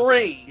buy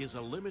 3.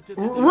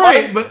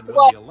 Right, but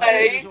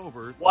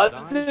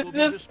one to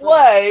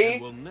display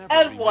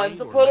and one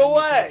to put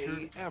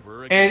away.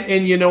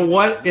 And you know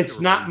what? It's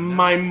not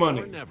my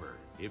money.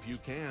 If you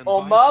can,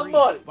 on my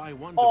money.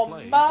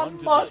 On my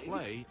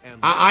money.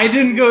 I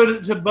didn't go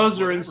to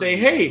Buzzer and say,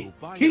 hey,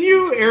 can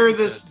you air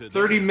this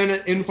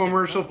 30-minute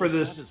infomercial for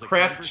this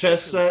crap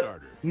chess set?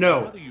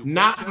 No,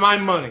 not my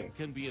money.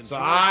 So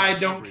I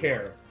don't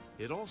care.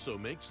 It also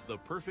makes the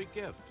perfect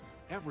gift.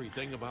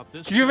 Everything about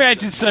this. Could you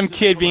imagine some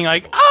kid being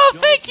like, "Oh,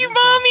 thank you,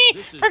 Mommy,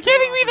 for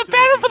getting me the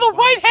Battle for the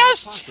White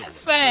House chess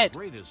set."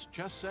 Greatest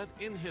chess set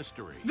in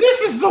history. This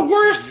is the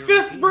worst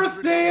 5th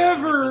birthday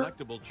ever.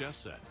 Collectible chess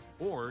set.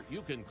 Or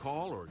you can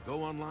call or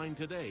go online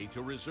today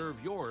to reserve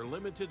your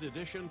limited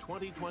edition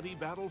 2020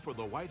 Battle for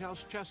the White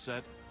House chess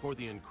set for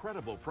the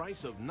incredible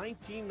price of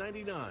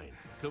 $19.99.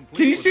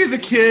 Can you see the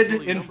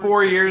kid in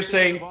 4 years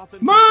saying,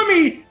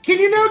 Mommy, can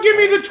you now give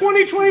me the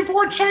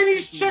 2024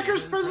 Chinese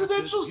checkers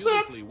presidential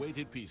set?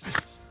 Weighted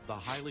pieces. The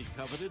highly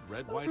coveted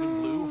red, white,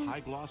 and blue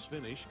high-gloss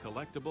finish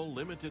collectible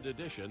limited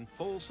edition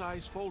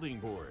full-size folding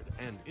board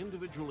and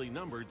individually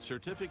numbered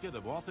certificate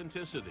of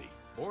authenticity.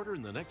 Order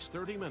in the next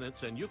 30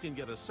 minutes and you can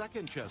get a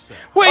second chess set.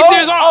 Wait,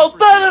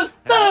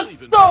 that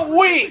is so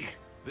weak.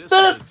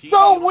 That is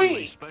so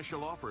weak. Wait,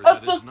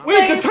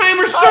 the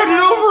timer started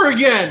over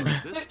again.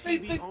 They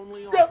didn't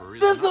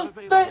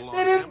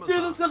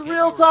do this in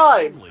real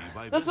time.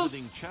 This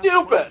is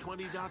stupid.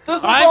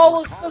 This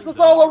is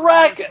all a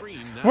racket.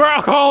 We're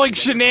all calling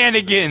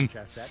shenanigans.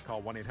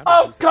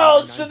 I'm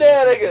calling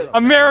shenanigans.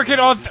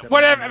 American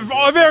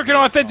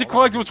Authentic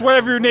Collectibles,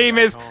 whatever your name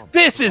is.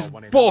 This is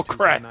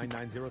bullcrap.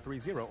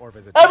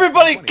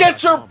 Everybody,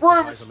 get your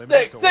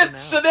broomsticks.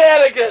 It's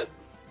shenanigans.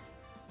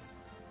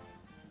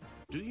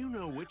 Do you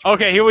know which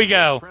okay, here we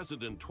go.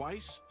 President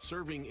twice,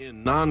 serving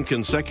in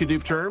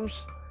non-consecutive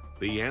terms?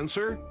 The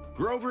answer?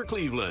 Grover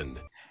Cleveland.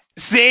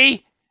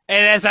 See?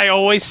 And as I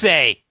always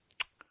say,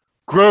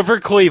 Grover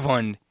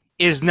Cleveland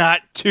is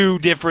not 2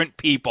 different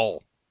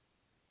people.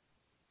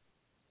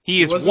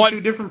 He is wasn't 2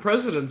 different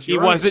presidents. He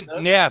wasn't,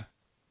 yeah.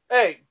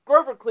 Hey,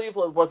 Grover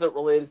Cleveland wasn't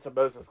related to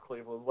Moses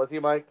Cleveland, was he,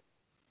 Mike?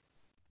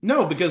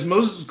 No, because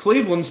Moses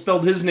Cleveland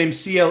spelled his name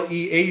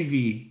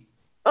Cleav.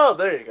 Oh,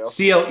 there you go.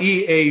 Cleaveland.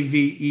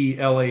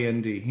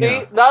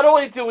 Yeah. Not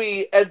only do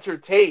we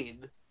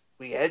entertain,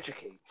 we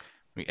educate.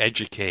 We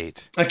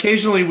educate.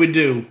 Occasionally we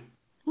do.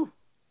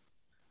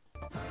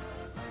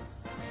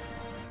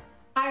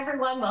 Hi,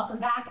 everyone. Welcome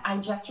back. I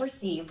just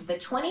received the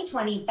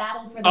 2020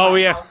 Battle for the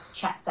White House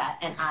chess set,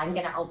 and I'm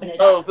going to open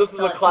it up. Oh, this is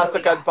a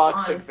classic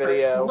unboxing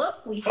video.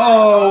 Look, we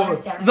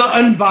have the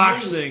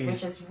unboxing.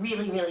 Which is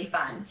really, really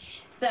fun.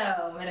 So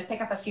I'm going to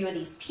pick up a few of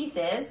these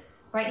pieces.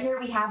 Right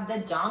here we have the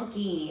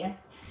donkey.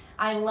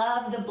 I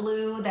love the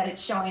blue that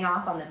it's showing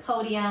off on the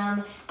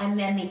podium, and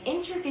then the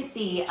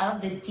intricacy of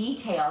the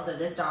details of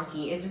this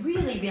donkey is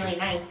really, really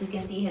nice. You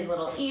can see his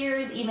little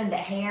ears, even the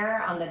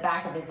hair on the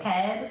back of his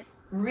head.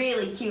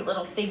 Really cute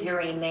little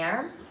figurine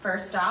there.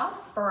 First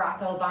off,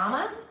 Barack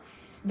Obama,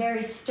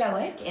 very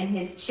stoic in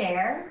his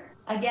chair.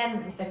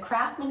 Again, the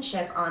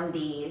craftsmanship on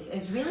these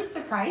is really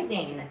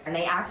surprising, and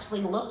they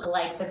actually look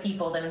like the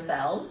people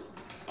themselves.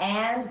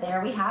 And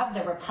there we have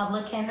the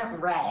Republican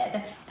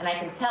red. And I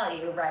can tell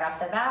you right off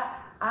the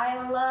bat,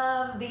 I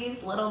love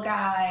these little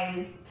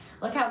guys.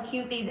 Look how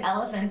cute these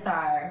elephants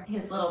are.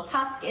 His little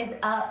tusk is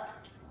up.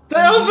 The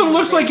elephant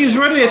looks like he's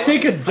ready to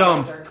take a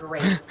dump. Are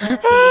great. Let's see.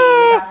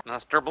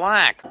 Mr.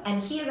 Black.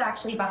 And he is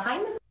actually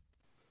behind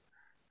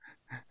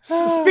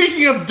the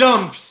Speaking of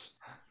dumps.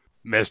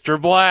 Mr.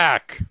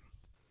 Black.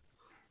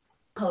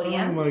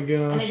 Podium. Oh my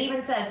gosh. And it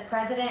even says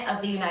President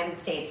of the United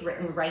States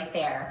written right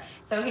there.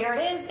 So here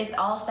it is. It's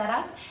all set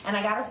up. And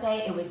I gotta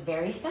say, it was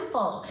very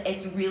simple.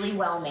 It's really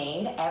well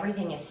made.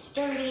 Everything is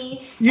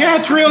sturdy. Yeah,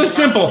 it's really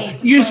simple.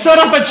 You set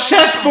up a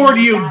chessboard,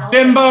 you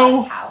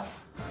bimbo.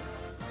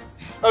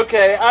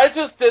 Okay, I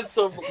just did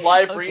some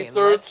live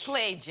research.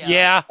 Play, Joe.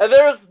 Yeah. And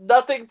there is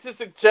nothing to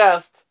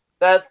suggest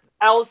that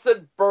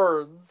Allison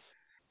Burns,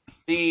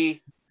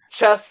 the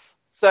chess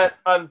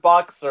set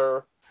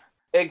unboxer,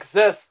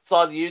 exists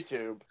on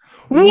YouTube.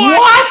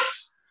 What?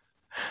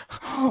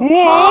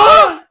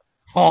 What?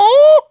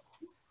 Huh?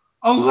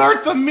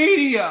 Alert the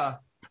media!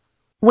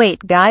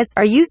 Wait, guys,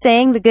 are you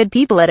saying the good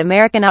people at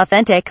American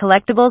Authentic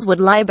Collectibles would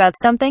lie about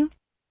something?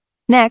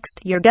 Next,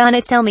 you're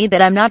gonna tell me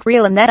that I'm not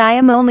real and that I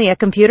am only a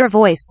computer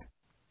voice.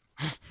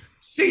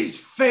 She's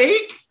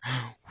fake?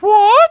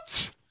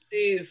 What?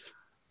 She's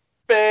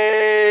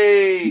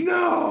fake.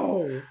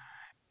 No.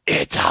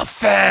 It's a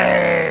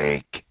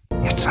fake.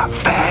 It's a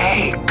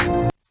fake.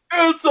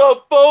 It's a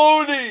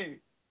phony.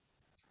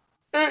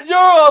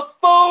 You're a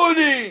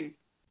phony.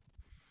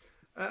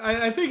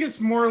 I think it's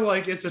more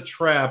like it's a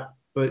trap,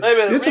 but Wait a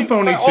minute, it's a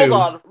phony too. Hold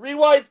on.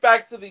 Rewind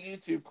back to the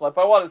YouTube clip.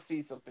 I want to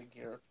see something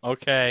here.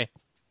 Okay.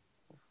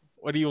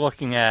 What are you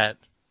looking at?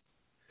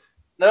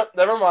 Nope,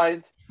 never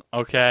mind.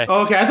 Okay.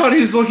 Okay, I thought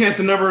he was looking at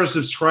the number of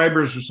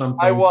subscribers or something.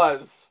 I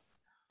was.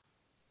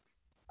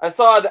 I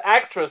saw an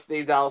actress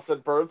named Allison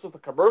Burns with a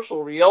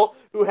commercial reel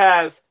who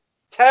has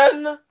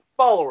 10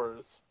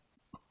 followers.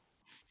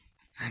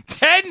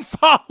 10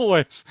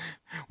 followers.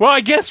 Well,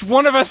 I guess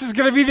one of us is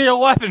going to be the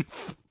 11th.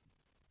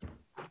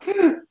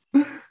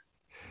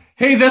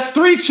 Hey, that's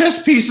 3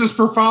 chess pieces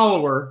per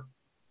follower.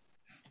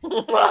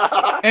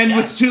 And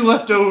with 2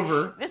 left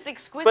over. This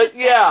exquisite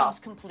set comes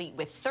complete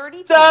with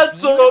 32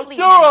 That's beautifully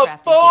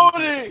handcrafted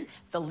game pieces.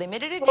 The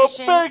limited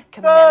edition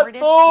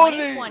commemorative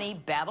 2020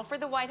 Battle for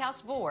the White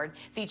House board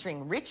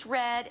featuring rich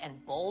red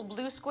and bold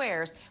blue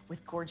squares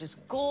with gorgeous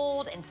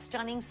gold and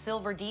stunning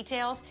silver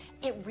details.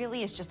 It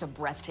really is just a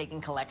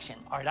breathtaking collection.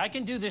 All right, I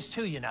can do this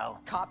too, you know.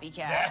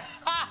 Copycat.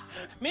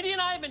 Mindy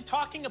and I have been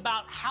talking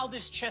about how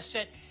this chess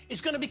set is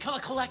going to become a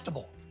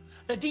collectible.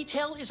 The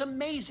detail is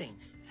amazing.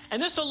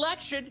 And this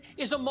election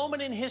is a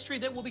moment in history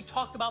that will be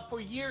talked about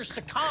for years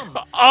to come.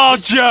 Oh,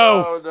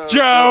 Joe!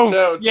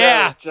 Joe!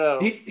 Yeah!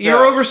 You're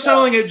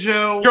overselling it,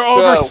 Joe. You're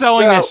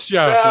overselling this,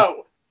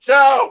 Joe.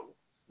 Joe!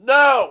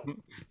 No!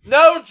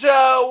 No,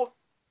 Joe!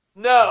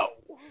 No!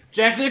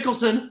 Jack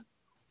Nicholson.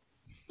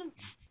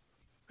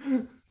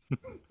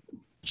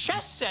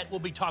 Chess set will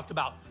be talked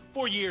about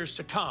for years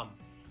to come.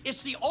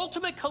 It's the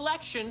ultimate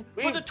collection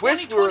We for the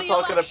wish 2020 we were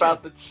talking election.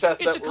 about the chess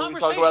It's a set when we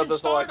talk conversation about this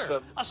starter,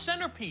 election. a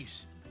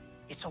centerpiece.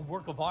 It's a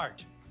work of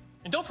art.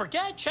 And don't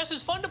forget, chess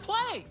is fun to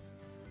play.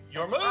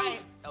 Your That's move.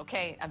 right.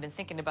 Okay, I've been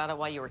thinking about it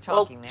while you were Well,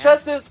 talking there.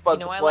 chess is fun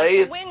you know, to I play. like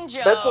to It's win,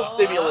 Joe. mental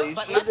stimulation.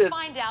 But let's It's-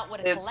 find out what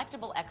a it's-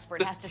 collectible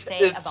expert has to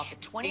say about the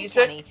 2020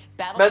 strategic,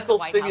 Battle mental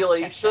for the White House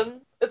chess set.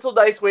 stimulation. It's a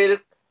nice way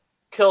to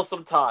kill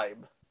some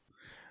time.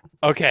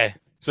 Okay,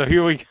 so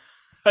here we...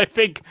 I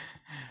think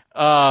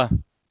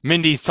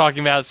Mindy's talking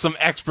about some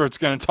expert's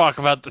going to talk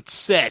about the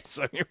set,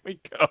 so here we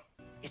go.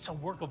 It's a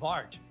work of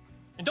art.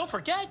 And don't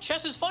forget,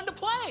 chess is fun to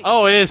play.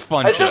 Oh, it is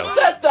fun, I Joe. just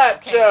said that,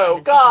 Okay, Joe. I've been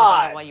thinking about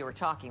it God. while you were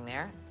talking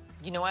there.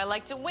 You know I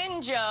like to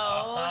win,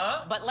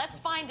 Joe. But let's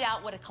find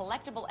out what a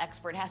collectible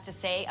expert has to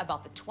say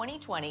about the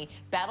 2020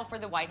 Battle for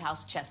the White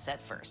House chess set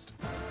first.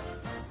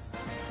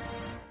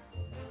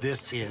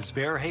 This is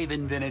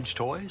Bearhaven Vintage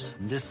Toys,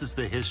 and this is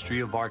the history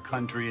of our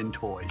country in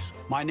toys.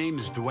 My name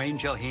is Dwayne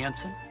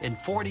Johansson. In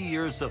 40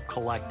 years of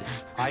collecting,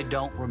 I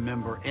don't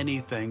remember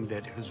anything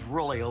that has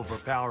really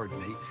overpowered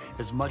me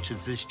as much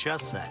as this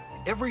chess set.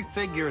 Every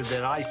figure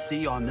that I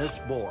see on this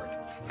board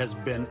has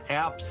been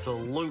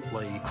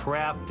absolutely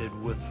crafted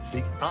with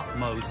the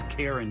utmost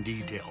care and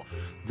detail.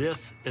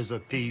 This is a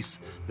piece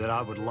that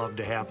I would love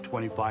to have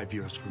 25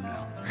 years from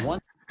now.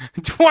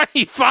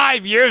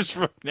 25 years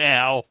from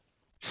now.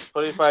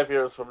 25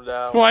 years from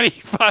now.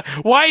 25.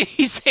 Why did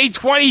he say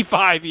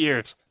 25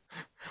 years?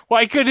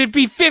 Why could it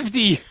be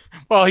 50?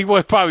 Well, he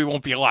probably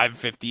won't be alive in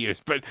 50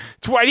 years, but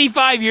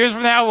 25 years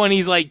from now, when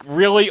he's like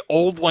really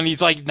old, when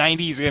he's like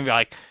 90, he's going to be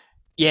like,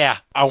 yeah,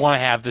 I want to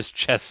have this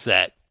chess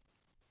set.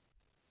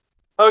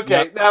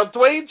 Okay, now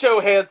Dwayne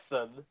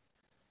Johansson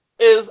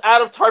is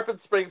out of Tarpon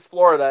Springs,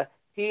 Florida.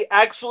 He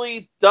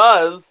actually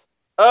does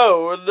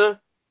own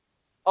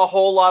a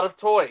whole lot of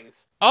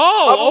toys.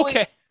 Oh,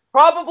 okay.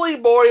 Probably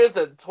more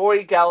than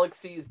Toy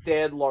Galaxy's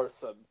Dan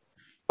Larson.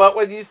 But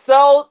when you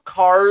sell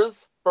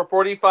cars for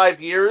 45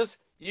 years,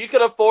 you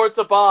can afford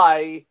to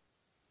buy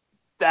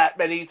that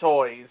many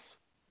toys.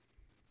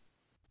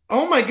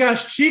 Oh my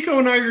gosh, Chico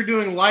and I are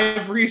doing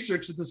live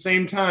research at the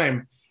same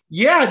time.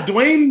 Yeah,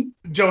 Dwayne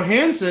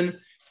Johansson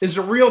is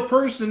a real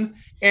person,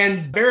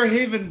 and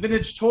Bearhaven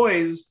Vintage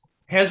Toys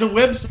has a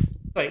website,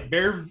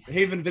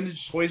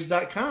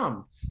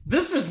 bearhavenvintagetoys.com.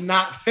 This is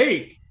not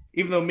fake,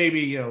 even though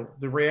maybe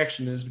the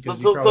reaction is because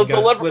he probably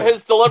got slipped.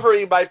 His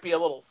delivery might be a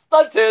little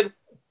stunted.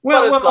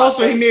 Well,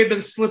 also he may have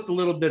been slipped a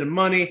little bit of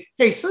money.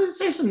 Hey, say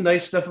some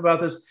nice stuff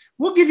about this.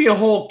 We'll give you a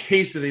whole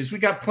case of these. We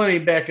got plenty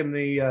back in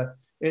the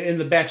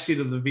back seat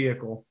of the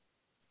vehicle.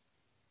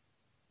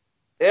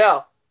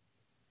 Yeah.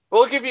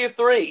 We'll give you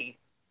 3.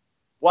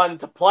 1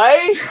 to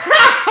play, 1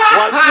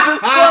 to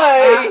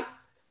display,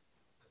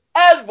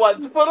 and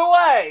 1 to put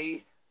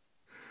away.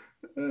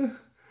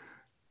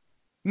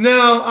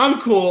 No, I'm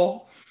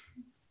cool.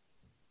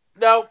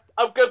 No,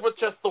 I'm good with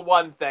just the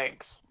 1,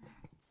 thanks.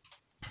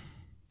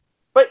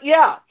 But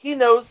yeah, he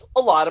knows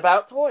a lot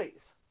about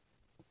toys.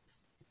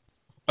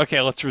 Okay,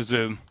 let's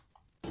resume.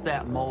 Once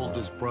that mold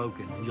is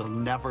broken, you'll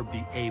never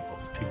be able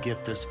to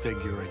get this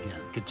figure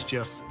again. It's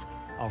just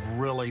a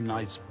really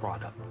nice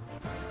product.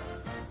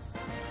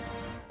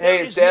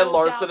 Hey, There's Dan no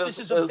Larson doubt is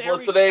this is a very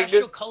listening.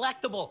 special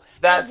collectible.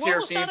 That's And we're your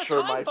almost out of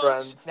future, time, my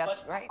folks. friend.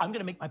 That's right. I'm going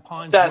to make my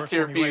pawns That's work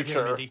your for me right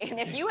here, future. Mindy. And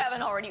if you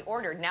haven't already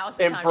ordered, now's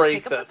the time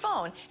Embrace to pick up it. the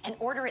phone and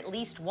order at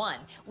least 1.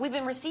 We've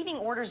been receiving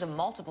orders of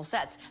multiple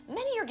sets.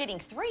 Many are getting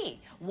 3.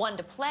 1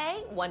 to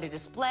play, 1 to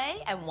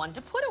display, and 1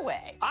 to put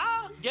away.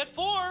 Get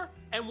 4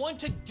 and 1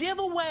 to give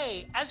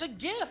away as a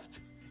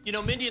gift. You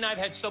know, Mindy and I have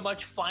had so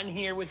much fun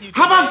here with you today.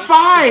 How about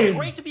 5? It's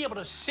great to be able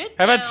to sit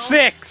How about down,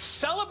 6?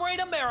 celebrate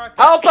America.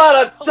 How about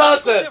and a political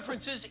dozen?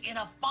 differences in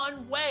a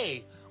fun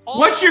way.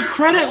 What's your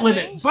credit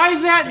limit? Buy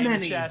that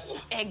many.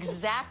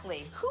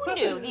 Exactly. Who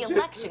knew the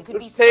election could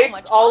be Take so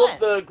much all fun? of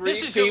the green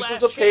This is your pieces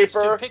last of chance to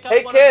paper. pick up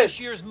Hey one of kids, this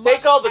year's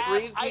take all the must-have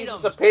green pieces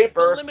items. of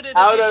paper The limited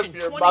out of edition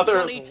your 2020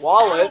 mother's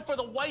wallet Battle for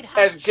the White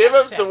House and give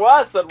chess them to set.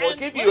 us, and we'll And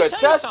give let you me a tell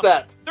chess something.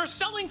 set. They're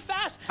selling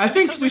fast. I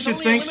think because we there's should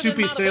only a thank limited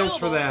Soupy amount Sales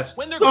for available that.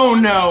 when they're Oh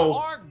gone, no. they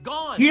are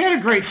gone. He had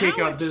a great How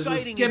takeout business.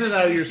 exciting Get is it to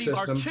out of your receive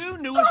our system. 2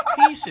 newest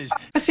pieces.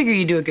 I figure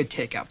you do a good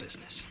takeout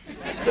business.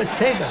 Good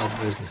takeout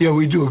business. Yeah,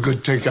 we do a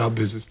good takeout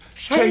business.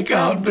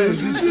 Takeout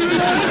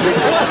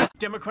business.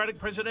 Democratic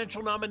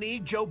presidential nominee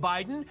Joe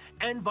Biden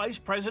and Vice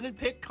President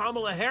pick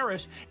Kamala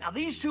Harris. Now,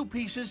 these 2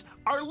 pieces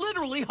are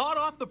literally hot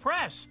off the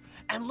press.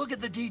 And look at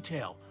the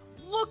detail.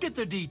 Look at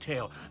the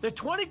detail. The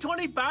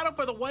 2020 Battle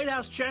for the White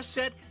House chess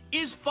set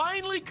is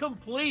finally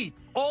complete.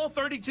 All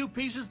 32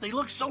 pieces, they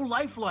look so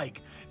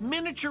lifelike.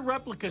 Miniature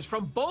replicas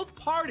from both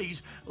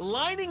parties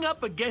lining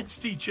up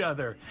against each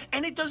other.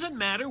 And it doesn't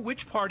matter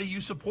which party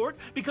you support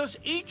because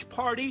each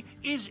party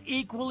is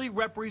equally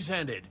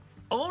represented.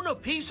 Own a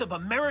piece of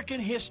American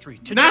history.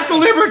 Today, Not the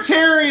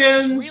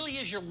libertarians. This really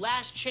is your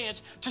last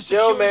chance to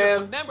secure your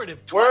man, commemorative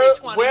where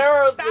 2020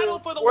 are Battle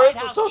for the where's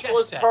White the House chess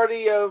Socialist set.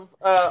 Party of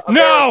No,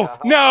 America?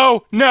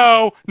 no,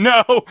 no,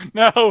 no,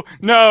 no,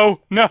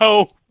 no,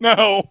 no,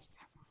 no.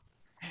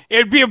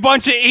 It'd be a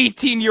bunch of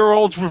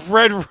 18-year-olds with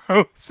red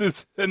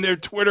roses in their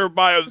Twitter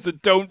bios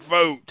that don't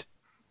vote.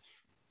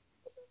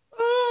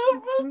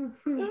 Oh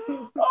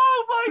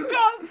my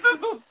God,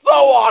 this is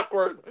so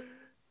awkward.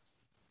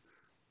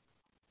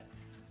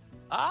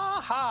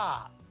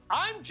 Aha!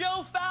 I'm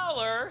Joe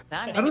Fowler.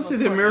 I don't see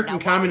the American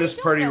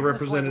Communist Party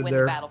represented win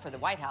there. the battle for the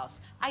White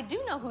House. I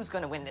do know who's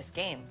going to win this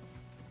game.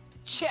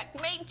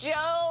 Checkmate,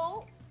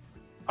 Joe.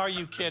 Are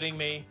you kidding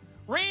me?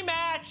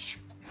 Rematch!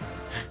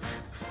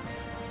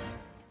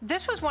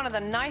 This was one of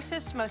the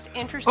nicest, most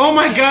interesting. Oh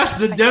my games gosh,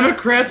 the I think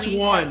Democrats we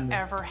won.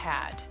 have ever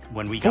had.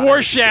 When we got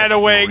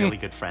Foreshadowing. a really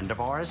good friend of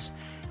ours,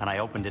 and I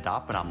opened it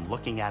up and I'm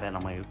looking at it and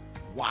I'm like,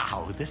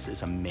 wow, this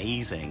is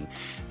amazing.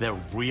 They're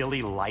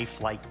really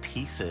lifelike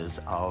pieces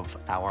of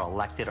our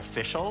elected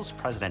officials.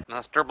 President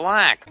Mr.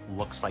 Black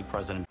looks like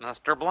President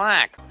Mr.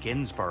 Black.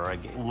 Ginsburg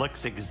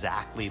looks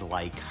exactly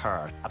like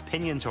her.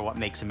 Opinions are what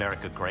makes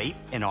America great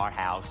in our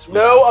house.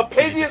 No, have big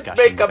opinions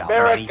discussions make about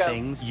many America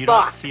things. You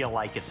suck. don't feel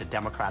like it's a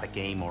Democratic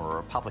game or a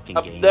Republican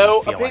game. No,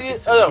 you feel opinions. like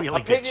it's a really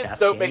good opinions chess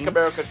don't make game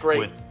America great.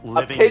 with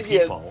living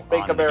people Opinions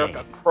make on the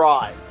America game.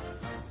 cry.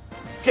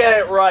 Get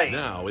it right.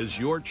 Now is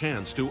your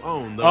chance to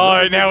own the All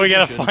right, now we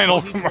got a edition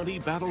final 2020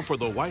 Battle for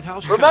the White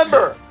House.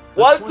 Remember, chess set.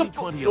 The once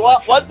 2020 to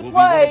election play, will be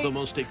one of the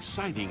most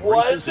exciting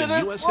races in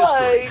U.S.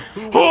 history.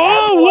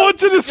 Oh,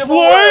 what's in this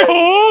play,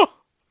 huh?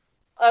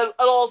 And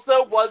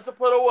also one to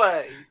put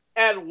away.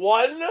 And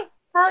one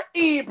for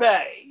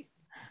eBay.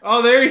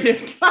 Oh, there you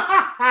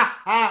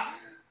go.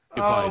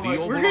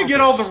 We're gonna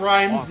get all the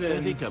rhymes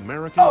Authentic in.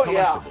 American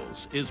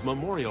Collectibles is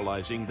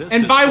memorializing this.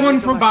 And buy one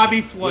historic from Bobby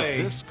election Flay.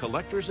 with this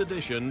collector's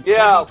edition.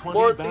 Yeah, 2020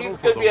 Lord, Battle he's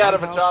for gonna the be out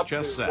of White a House job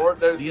chess soon. set. Lord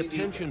knows The he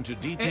attention to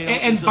detail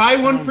And is buy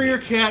one for astounding. your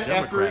cat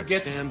after it Democrats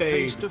gets stand spayed.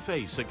 face to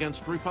face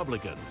against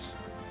Republicans.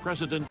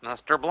 President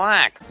Mr.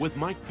 Black with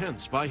Mike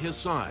Pence by his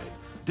side.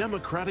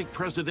 Democratic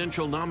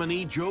presidential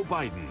nominee Joe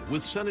Biden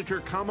with Senator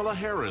Kamala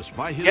Harris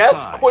by his Yes,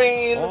 side.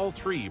 Queen. All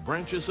 3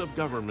 branches of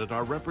government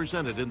are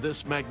represented in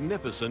this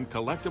magnificent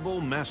collectible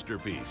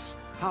masterpiece.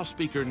 House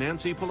Speaker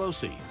Nancy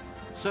Pelosi,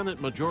 Senate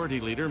Majority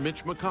Leader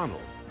Mitch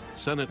McConnell,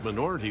 Senate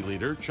Minority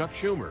Leader Chuck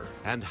Schumer,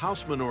 and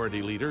House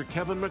Minority Leader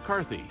Kevin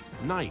McCarthy,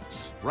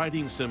 knights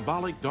riding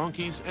symbolic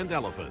donkeys and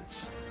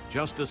elephants.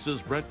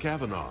 Justices Brett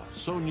Kavanaugh,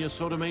 Sonia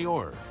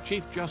Sotomayor,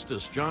 Chief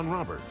Justice John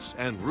Roberts,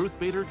 and Ruth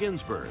Bader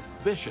Ginsburg,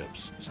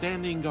 bishops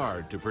standing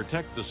guard to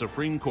protect the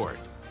Supreme Court.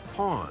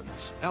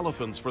 Pawns,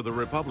 elephants for the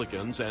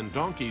Republicans and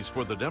donkeys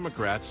for the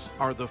Democrats,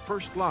 are the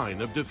first line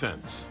of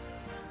defense.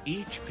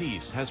 Each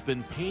piece has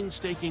been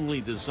painstakingly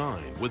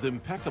designed with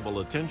impeccable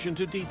attention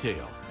to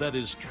detail that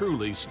is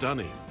truly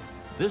stunning.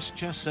 This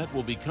chess set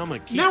will become a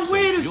keepsake. Now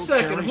wait a you'll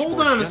second. cherish Hold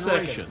for on a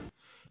generations. second.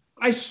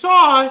 I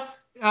saw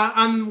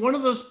on one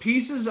of those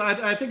pieces,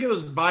 I think it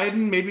was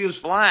Biden, maybe it was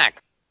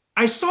Black.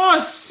 I saw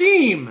a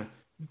seam.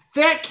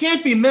 That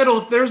can't be metal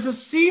if there's a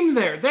seam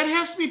there. That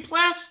has to be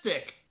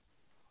plastic.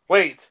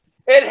 Wait.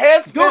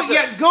 Enhanced vision.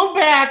 Yeah, go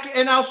back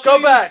and I'll show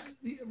you. Go back.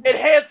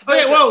 Enhanced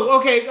Okay, vision. whoa,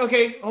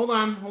 okay. Hold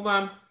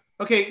on.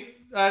 Okay,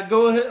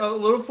 go ahead a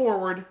little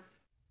forward.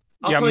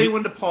 I'll tell you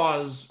when to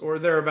pause or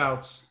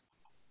thereabouts.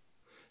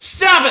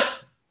 Stop it!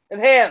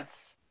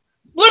 Enhance.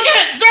 Look at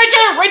it! It's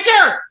right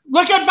there!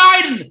 Look at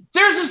Biden!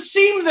 There's a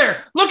seam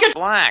there! Look at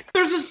Black.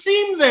 There's a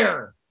seam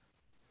there!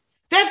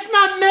 That's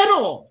not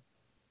metal!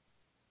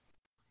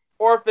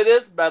 Or if it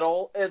is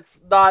metal, it's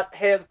not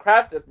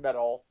handcrafted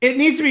metal. It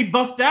needs to be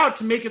buffed out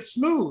to make it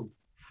smooth.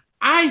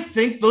 I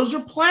think those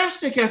are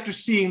plastic after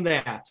seeing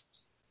that.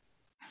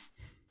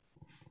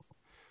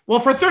 Well,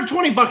 for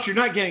 $20, you're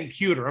not getting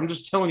cuter. I'm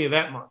just telling you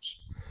that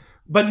much.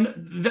 But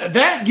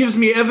that gives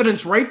me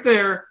evidence right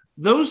there.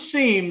 Those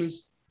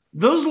seams,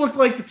 those look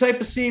like the type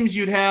of seams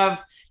you'd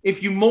have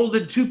if you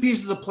molded 2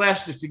 pieces of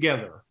plastic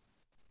together.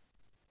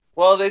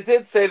 Well, they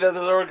did say that they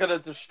were going to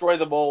destroy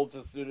the molds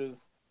as soon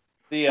as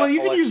the. Well,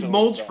 you can use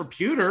molds for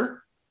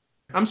pewter.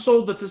 I'm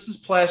sold that this is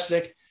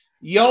plastic.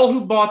 Y'all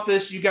who bought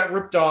this, you got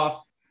ripped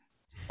off.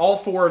 All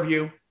 4 of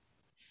you.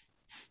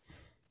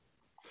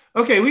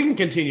 Okay, we can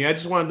continue. I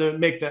just wanted to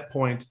make that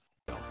point.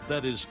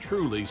 That is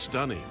truly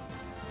stunning.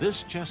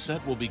 This chess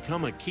set will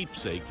become a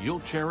keepsake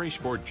you'll cherish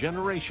for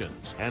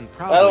generations and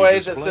proudly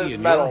display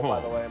in your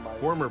home.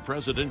 Former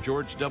President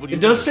George W. It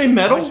does say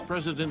metal? Vice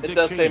President Dick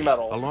does say Cheney,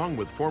 metal. along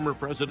with former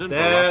President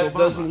That Barack Obama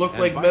doesn't look and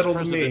like Vice metal to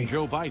President me.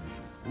 Joe Biden.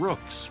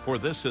 Rooks for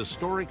this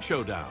historic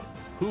showdown.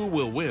 Who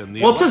will win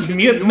the Well, it says election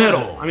in your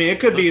metal. home? I mean,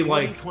 it could The be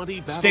like 2020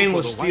 battle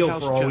stainless for the steel White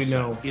for House all we chess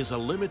know. set is a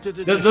limited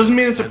That edition, doesn't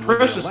mean it's a and when the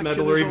precious election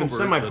metal or is even over,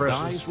 semi-precious.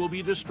 The dies will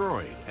be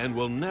destroyed and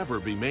will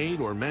never be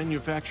made or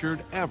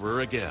manufactured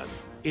ever again.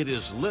 It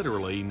is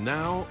literally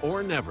now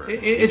or never.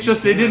 It's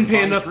just they didn't pay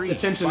Buy enough 3,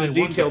 attention buy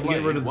to 1 detail to play,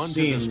 get rid of the 1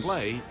 seams. to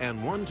display,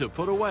 and 1 to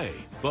put away.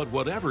 But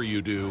whatever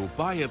you do,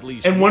 buy at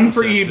least And 1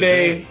 for set eBay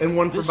today. and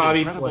 1 for This Bobby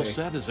incredible Flay.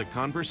 set is a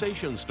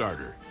conversation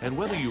starter, and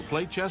whether you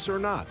play chess or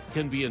not,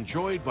 can be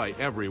enjoyed by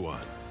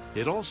everyone.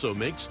 It also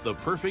makes the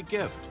perfect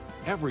gift.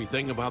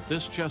 Everything about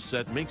this chess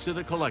set makes it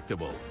a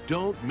collectible.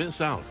 Don't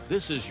miss out.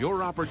 This is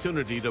your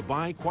opportunity to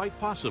buy, quite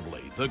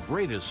possibly, the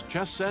greatest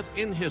chess set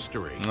in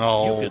history.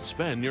 No. You could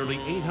spend nearly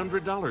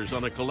 $800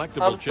 on a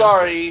collectible I'm chess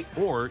sorry,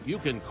 set. Or you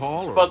can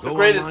call or but the go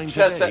greatest online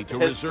chess today set to in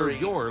reserve history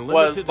your was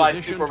limited my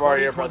edition Super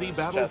Mario 2020 Brothers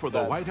battle chess for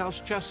the set. White House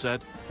chess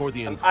set for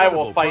the And I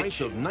will incredible fight price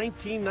you. of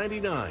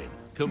 $19.99.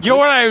 You know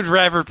what I would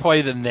rather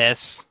play than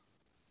this?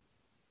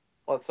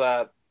 What's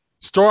that?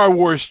 Star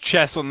Wars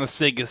chess on the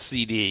Sega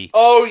CD.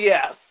 Oh,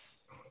 yes.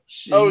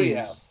 Oh, Jeez.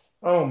 yes.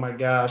 Oh my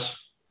gosh.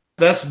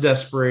 That's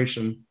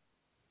desperation.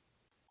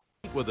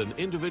 With an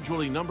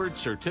individually numbered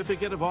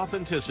certificate of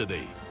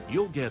authenticity,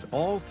 you'll get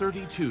all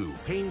 32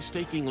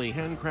 painstakingly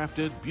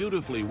handcrafted,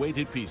 beautifully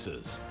weighted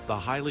pieces. The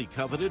highly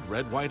coveted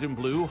red, white, and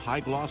blue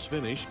high-gloss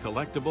finish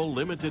collectible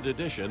limited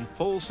edition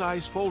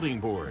full-size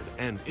folding board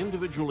and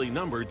individually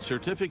numbered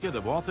certificate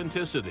of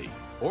authenticity.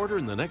 Order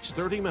in the next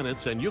 30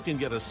 minutes and you can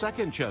get a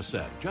second chess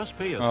set. Just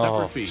pay a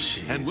separate fee,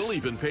 jeez. and we'll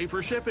even pay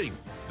for shipping.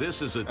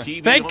 This is a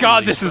TV Thank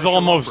God this is special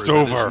almost offer that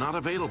over. is not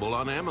available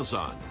on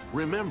Amazon.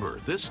 Remember,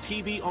 this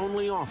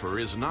TV-only offer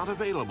is not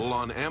available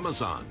on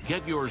Amazon.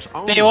 Get yours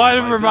only They want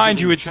to by remind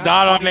you visiting it's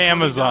not on 2020.com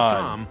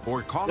Amazon.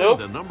 or calling Nope.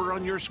 the number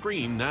on your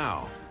screen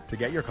now. To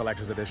get your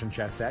collector's edition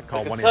chess set, call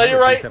I can 1 tell you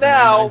right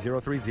now,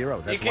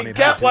 1-800-279-9030. That's you can 1-800-279-9030.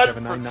 get one for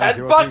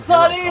 $10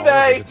 on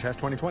eBay. Or visit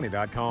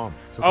chess2020.com.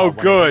 So Oh,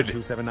 call good.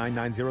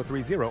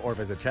 1-800-279-9030 or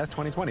visit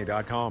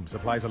chess2020.com.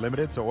 Supplies are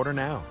limited, so order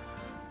now.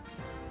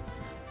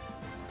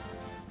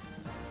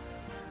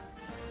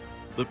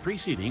 The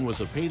preceding was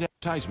a paid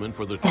advertisement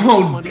for the Oh,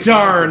 2020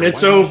 darn, White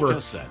it's House over.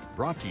 Chess set,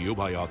 brought to you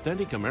by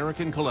Authentic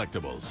American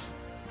Collectibles.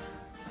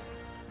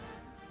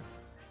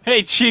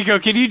 Hey, Chico,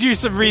 can you do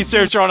some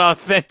research on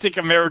authentic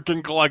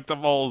American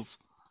collectibles?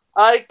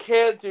 I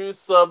can do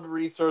some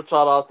research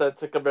on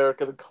authentic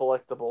American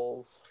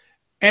collectibles.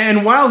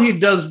 And while he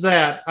does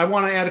that, I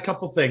want to add a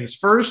couple things.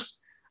 First,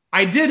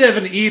 I did have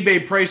an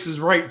eBay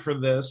prices right for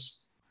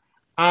this.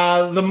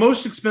 The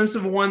most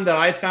expensive one that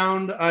I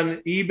found on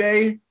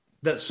eBay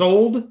that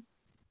sold,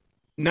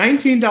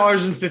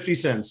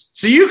 $19.50.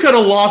 So you could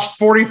have lost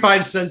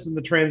 45 cents in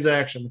the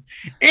transaction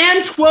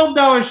and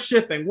 $12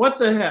 shipping. What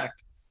the heck?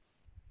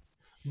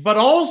 But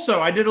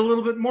also, I did a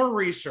little bit more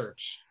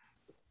research.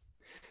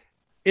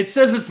 It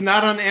says it's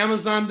not on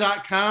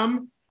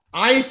Amazon.com.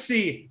 I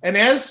see, and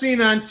as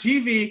seen on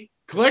TV,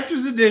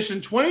 Collector's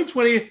Edition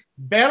 2020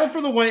 Battle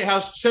for the White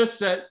House chess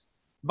set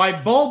by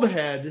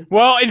Bulbhead.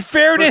 Well, in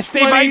fairness, for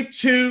they might.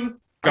 22.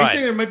 Go I ahead.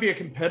 think there might be a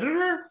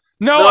competitor.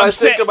 No, I I'm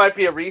saying think it might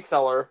be a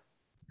reseller.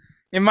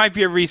 it might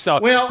be a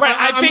reseller. Well, but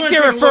I'm I think gonna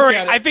they're take a look referring.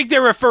 at it. I think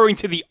they're referring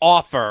to the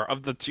offer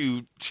of the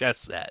 2 chess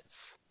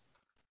sets,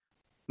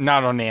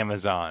 not on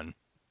Amazon.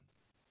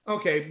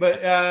 Okay, but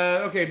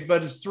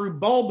it's through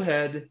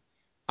Bulbhead,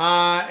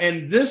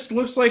 and this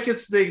looks like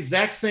it's the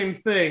exact same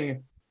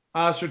thing.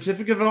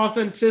 Certificate of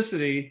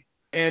authenticity,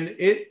 and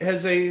it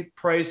has a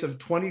price of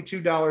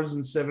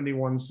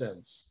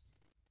 $22.71.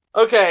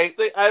 Okay,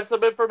 I have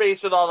some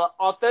information on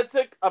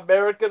authentic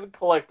American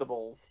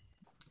collectibles.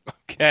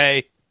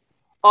 Okay.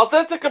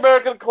 Authentic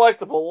American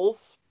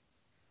Collectibles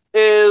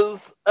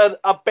is an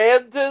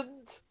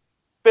abandoned,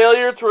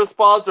 failure to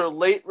respond or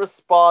late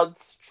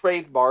response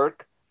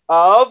trademark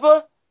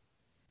of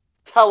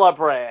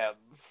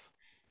Telebrands.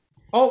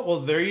 Oh, well,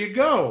 there you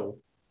go.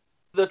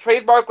 The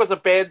trademark was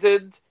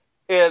abandoned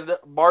in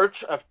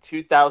March of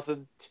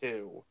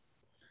 2002,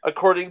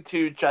 according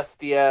to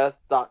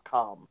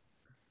Justia.com.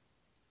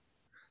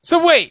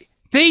 So wait,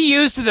 they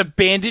used an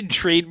abandoned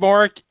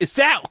trademark? Is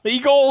that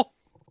legal?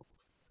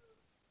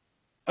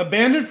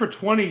 Abandoned for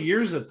 20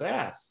 years at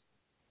that.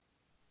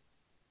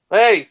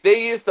 Hey,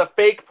 they used a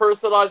fake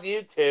person on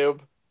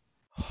YouTube.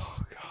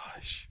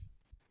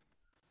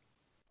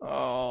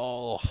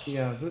 Oh.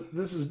 Yeah,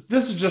 this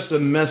is just a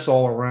mess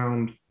all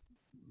around.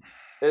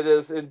 It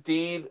is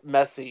indeed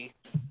messy.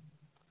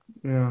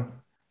 Yeah.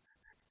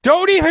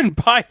 Don't even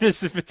buy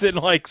this if it's in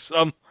like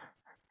some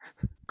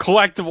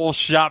collectible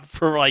shop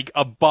for like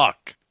 $1.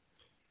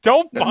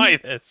 Don't buy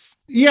this.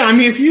 Yeah, I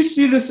mean, if you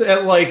see this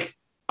at like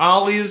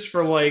Ollie's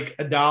for like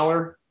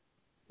 $1,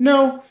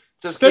 no,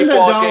 Just spend keep that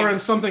walking. dollar on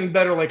something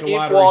better, like a Keep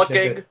lottery walking.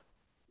 ticket.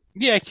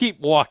 Yeah, keep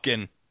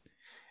walking.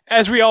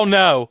 As we all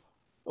know,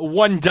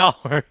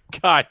 $1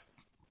 got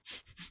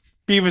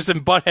Beavis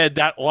and Butthead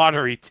that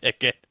lottery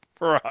ticket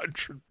for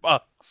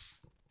 $100.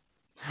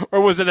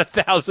 Or was it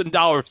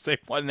 $1,000 they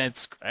won that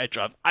scratch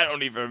off? I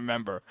don't even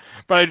remember.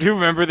 But I do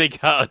remember they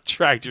got a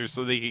tractor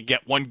so they could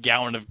get 1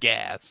 gallon of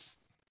gas.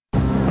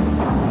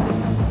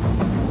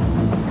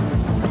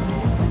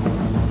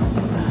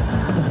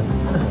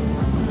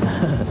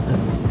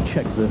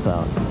 Check this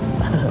out.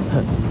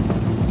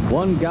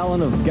 1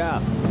 gallon of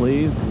gas,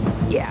 please.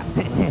 Yeah,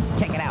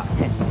 check it out.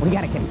 We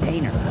got a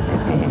container.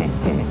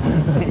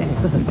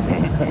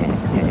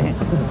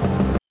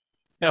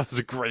 That was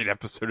a great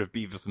episode of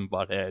Beavis and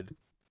Butthead.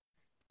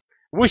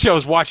 Wish I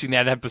was watching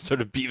that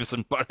episode of Beavis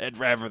and Butthead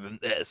rather than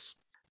this.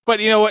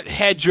 But you know what?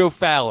 Had Joe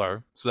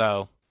Fowler,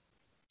 so.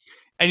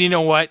 And you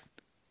know what?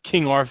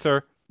 King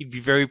Arthur, he'd be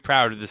very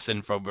proud of this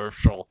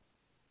infomercial.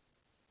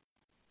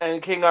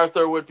 And King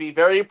Arthur would be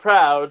very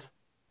proud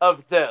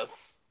of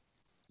this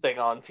thing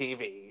on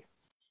TV.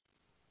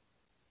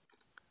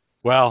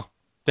 Well,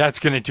 that's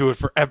going to do it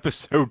for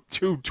episode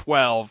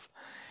 212.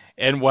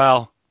 And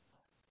well,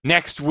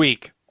 next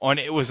week on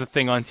It Was a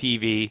Thing on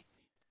TV,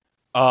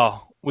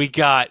 we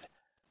got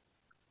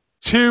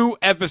 2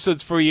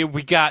 episodes for you.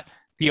 We got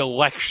the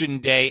Election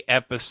Day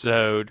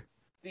episode.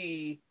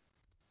 The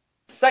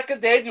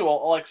second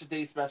annual Election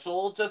Day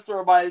special, just a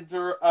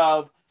reminder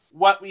of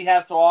what we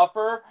have to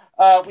offer.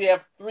 We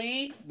have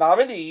 3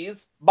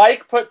 nominees.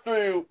 Mike put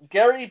through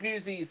Gary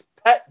Busey's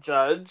Pet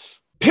Judge.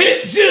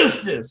 Pet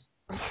Justice!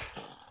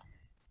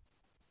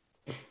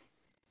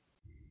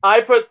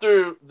 I put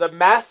through The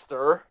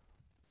Master.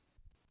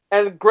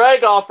 And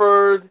Greg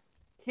offered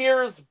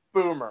Here's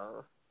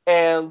Boomer.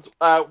 And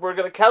we're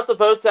going to count the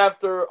votes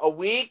after a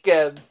week,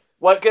 and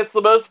what gets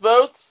the most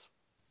votes,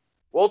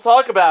 we'll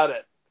talk about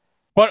it.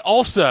 But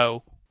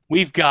also,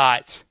 we've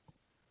got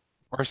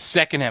our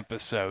second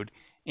episode,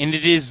 and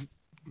it is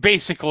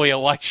basically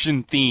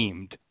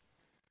election-themed.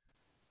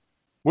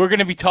 We're going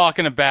to be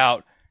talking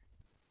about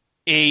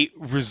a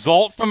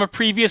result from a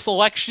previous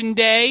election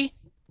day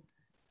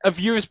of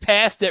years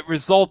past that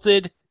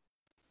resulted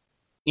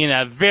in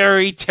a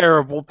very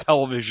terrible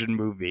television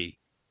movie.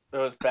 It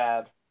was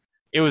bad.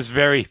 It was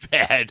very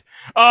bad.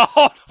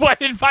 Oh, what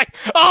did my...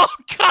 Oh,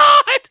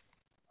 God!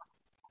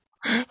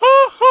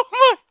 Oh,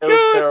 my God! It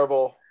was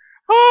terrible.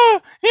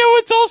 Oh, you know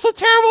what's also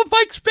terrible?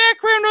 Mike's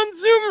background on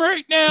Zoom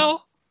right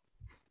now.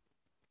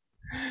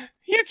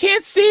 You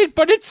can't see it,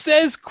 but it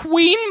says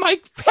Queen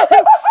Mike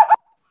Pence.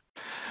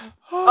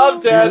 I'm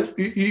dead.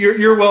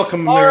 You're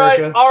welcome,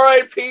 America.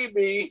 R.I.P.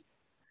 me.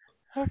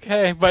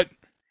 Okay, but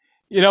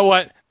you know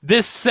what?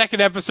 This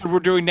second episode we're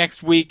doing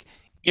next week,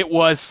 it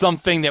was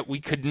something that we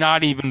could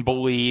not even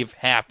believe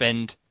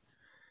happened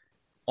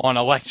on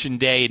Election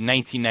Day in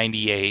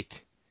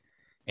 1998.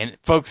 And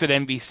folks at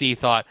NBC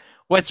thought,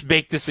 let's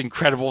make this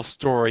incredible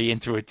story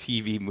into a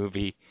TV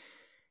movie.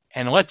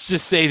 And let's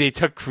just say they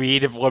took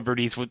creative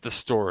liberties with the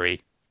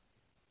story.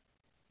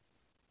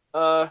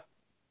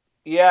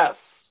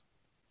 Yes.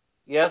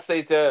 Yes,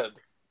 they did.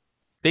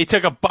 They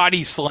took a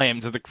body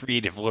slam to the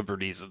creative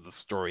liberties of the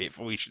story, if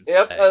we should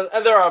Yep, say.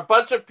 and there are a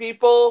bunch of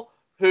people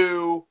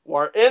who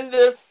were in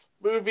this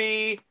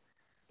movie,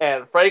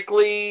 and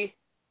frankly,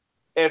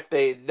 if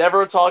they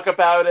never talk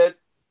about it,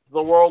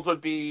 the world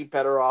would be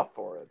better off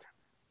for it.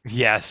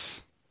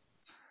 Yes.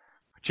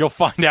 But you'll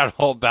find out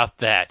all about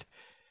that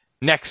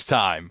next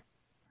time,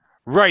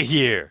 right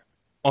here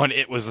on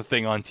It Was a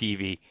Thing on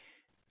TV.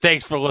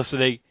 Thanks for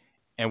listening,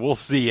 and we'll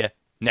see you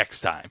next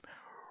time.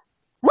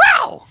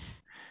 Wow!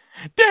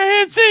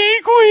 Dancing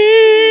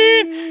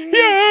Queen,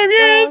 young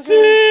and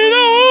sin,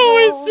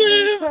 always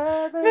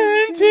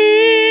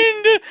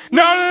 17.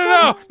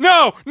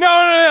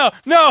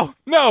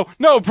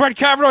 No, Brett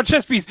Kavanaugh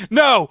chess piece.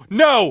 No.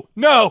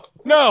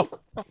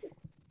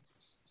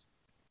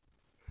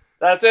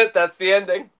 That's it. That's the ending.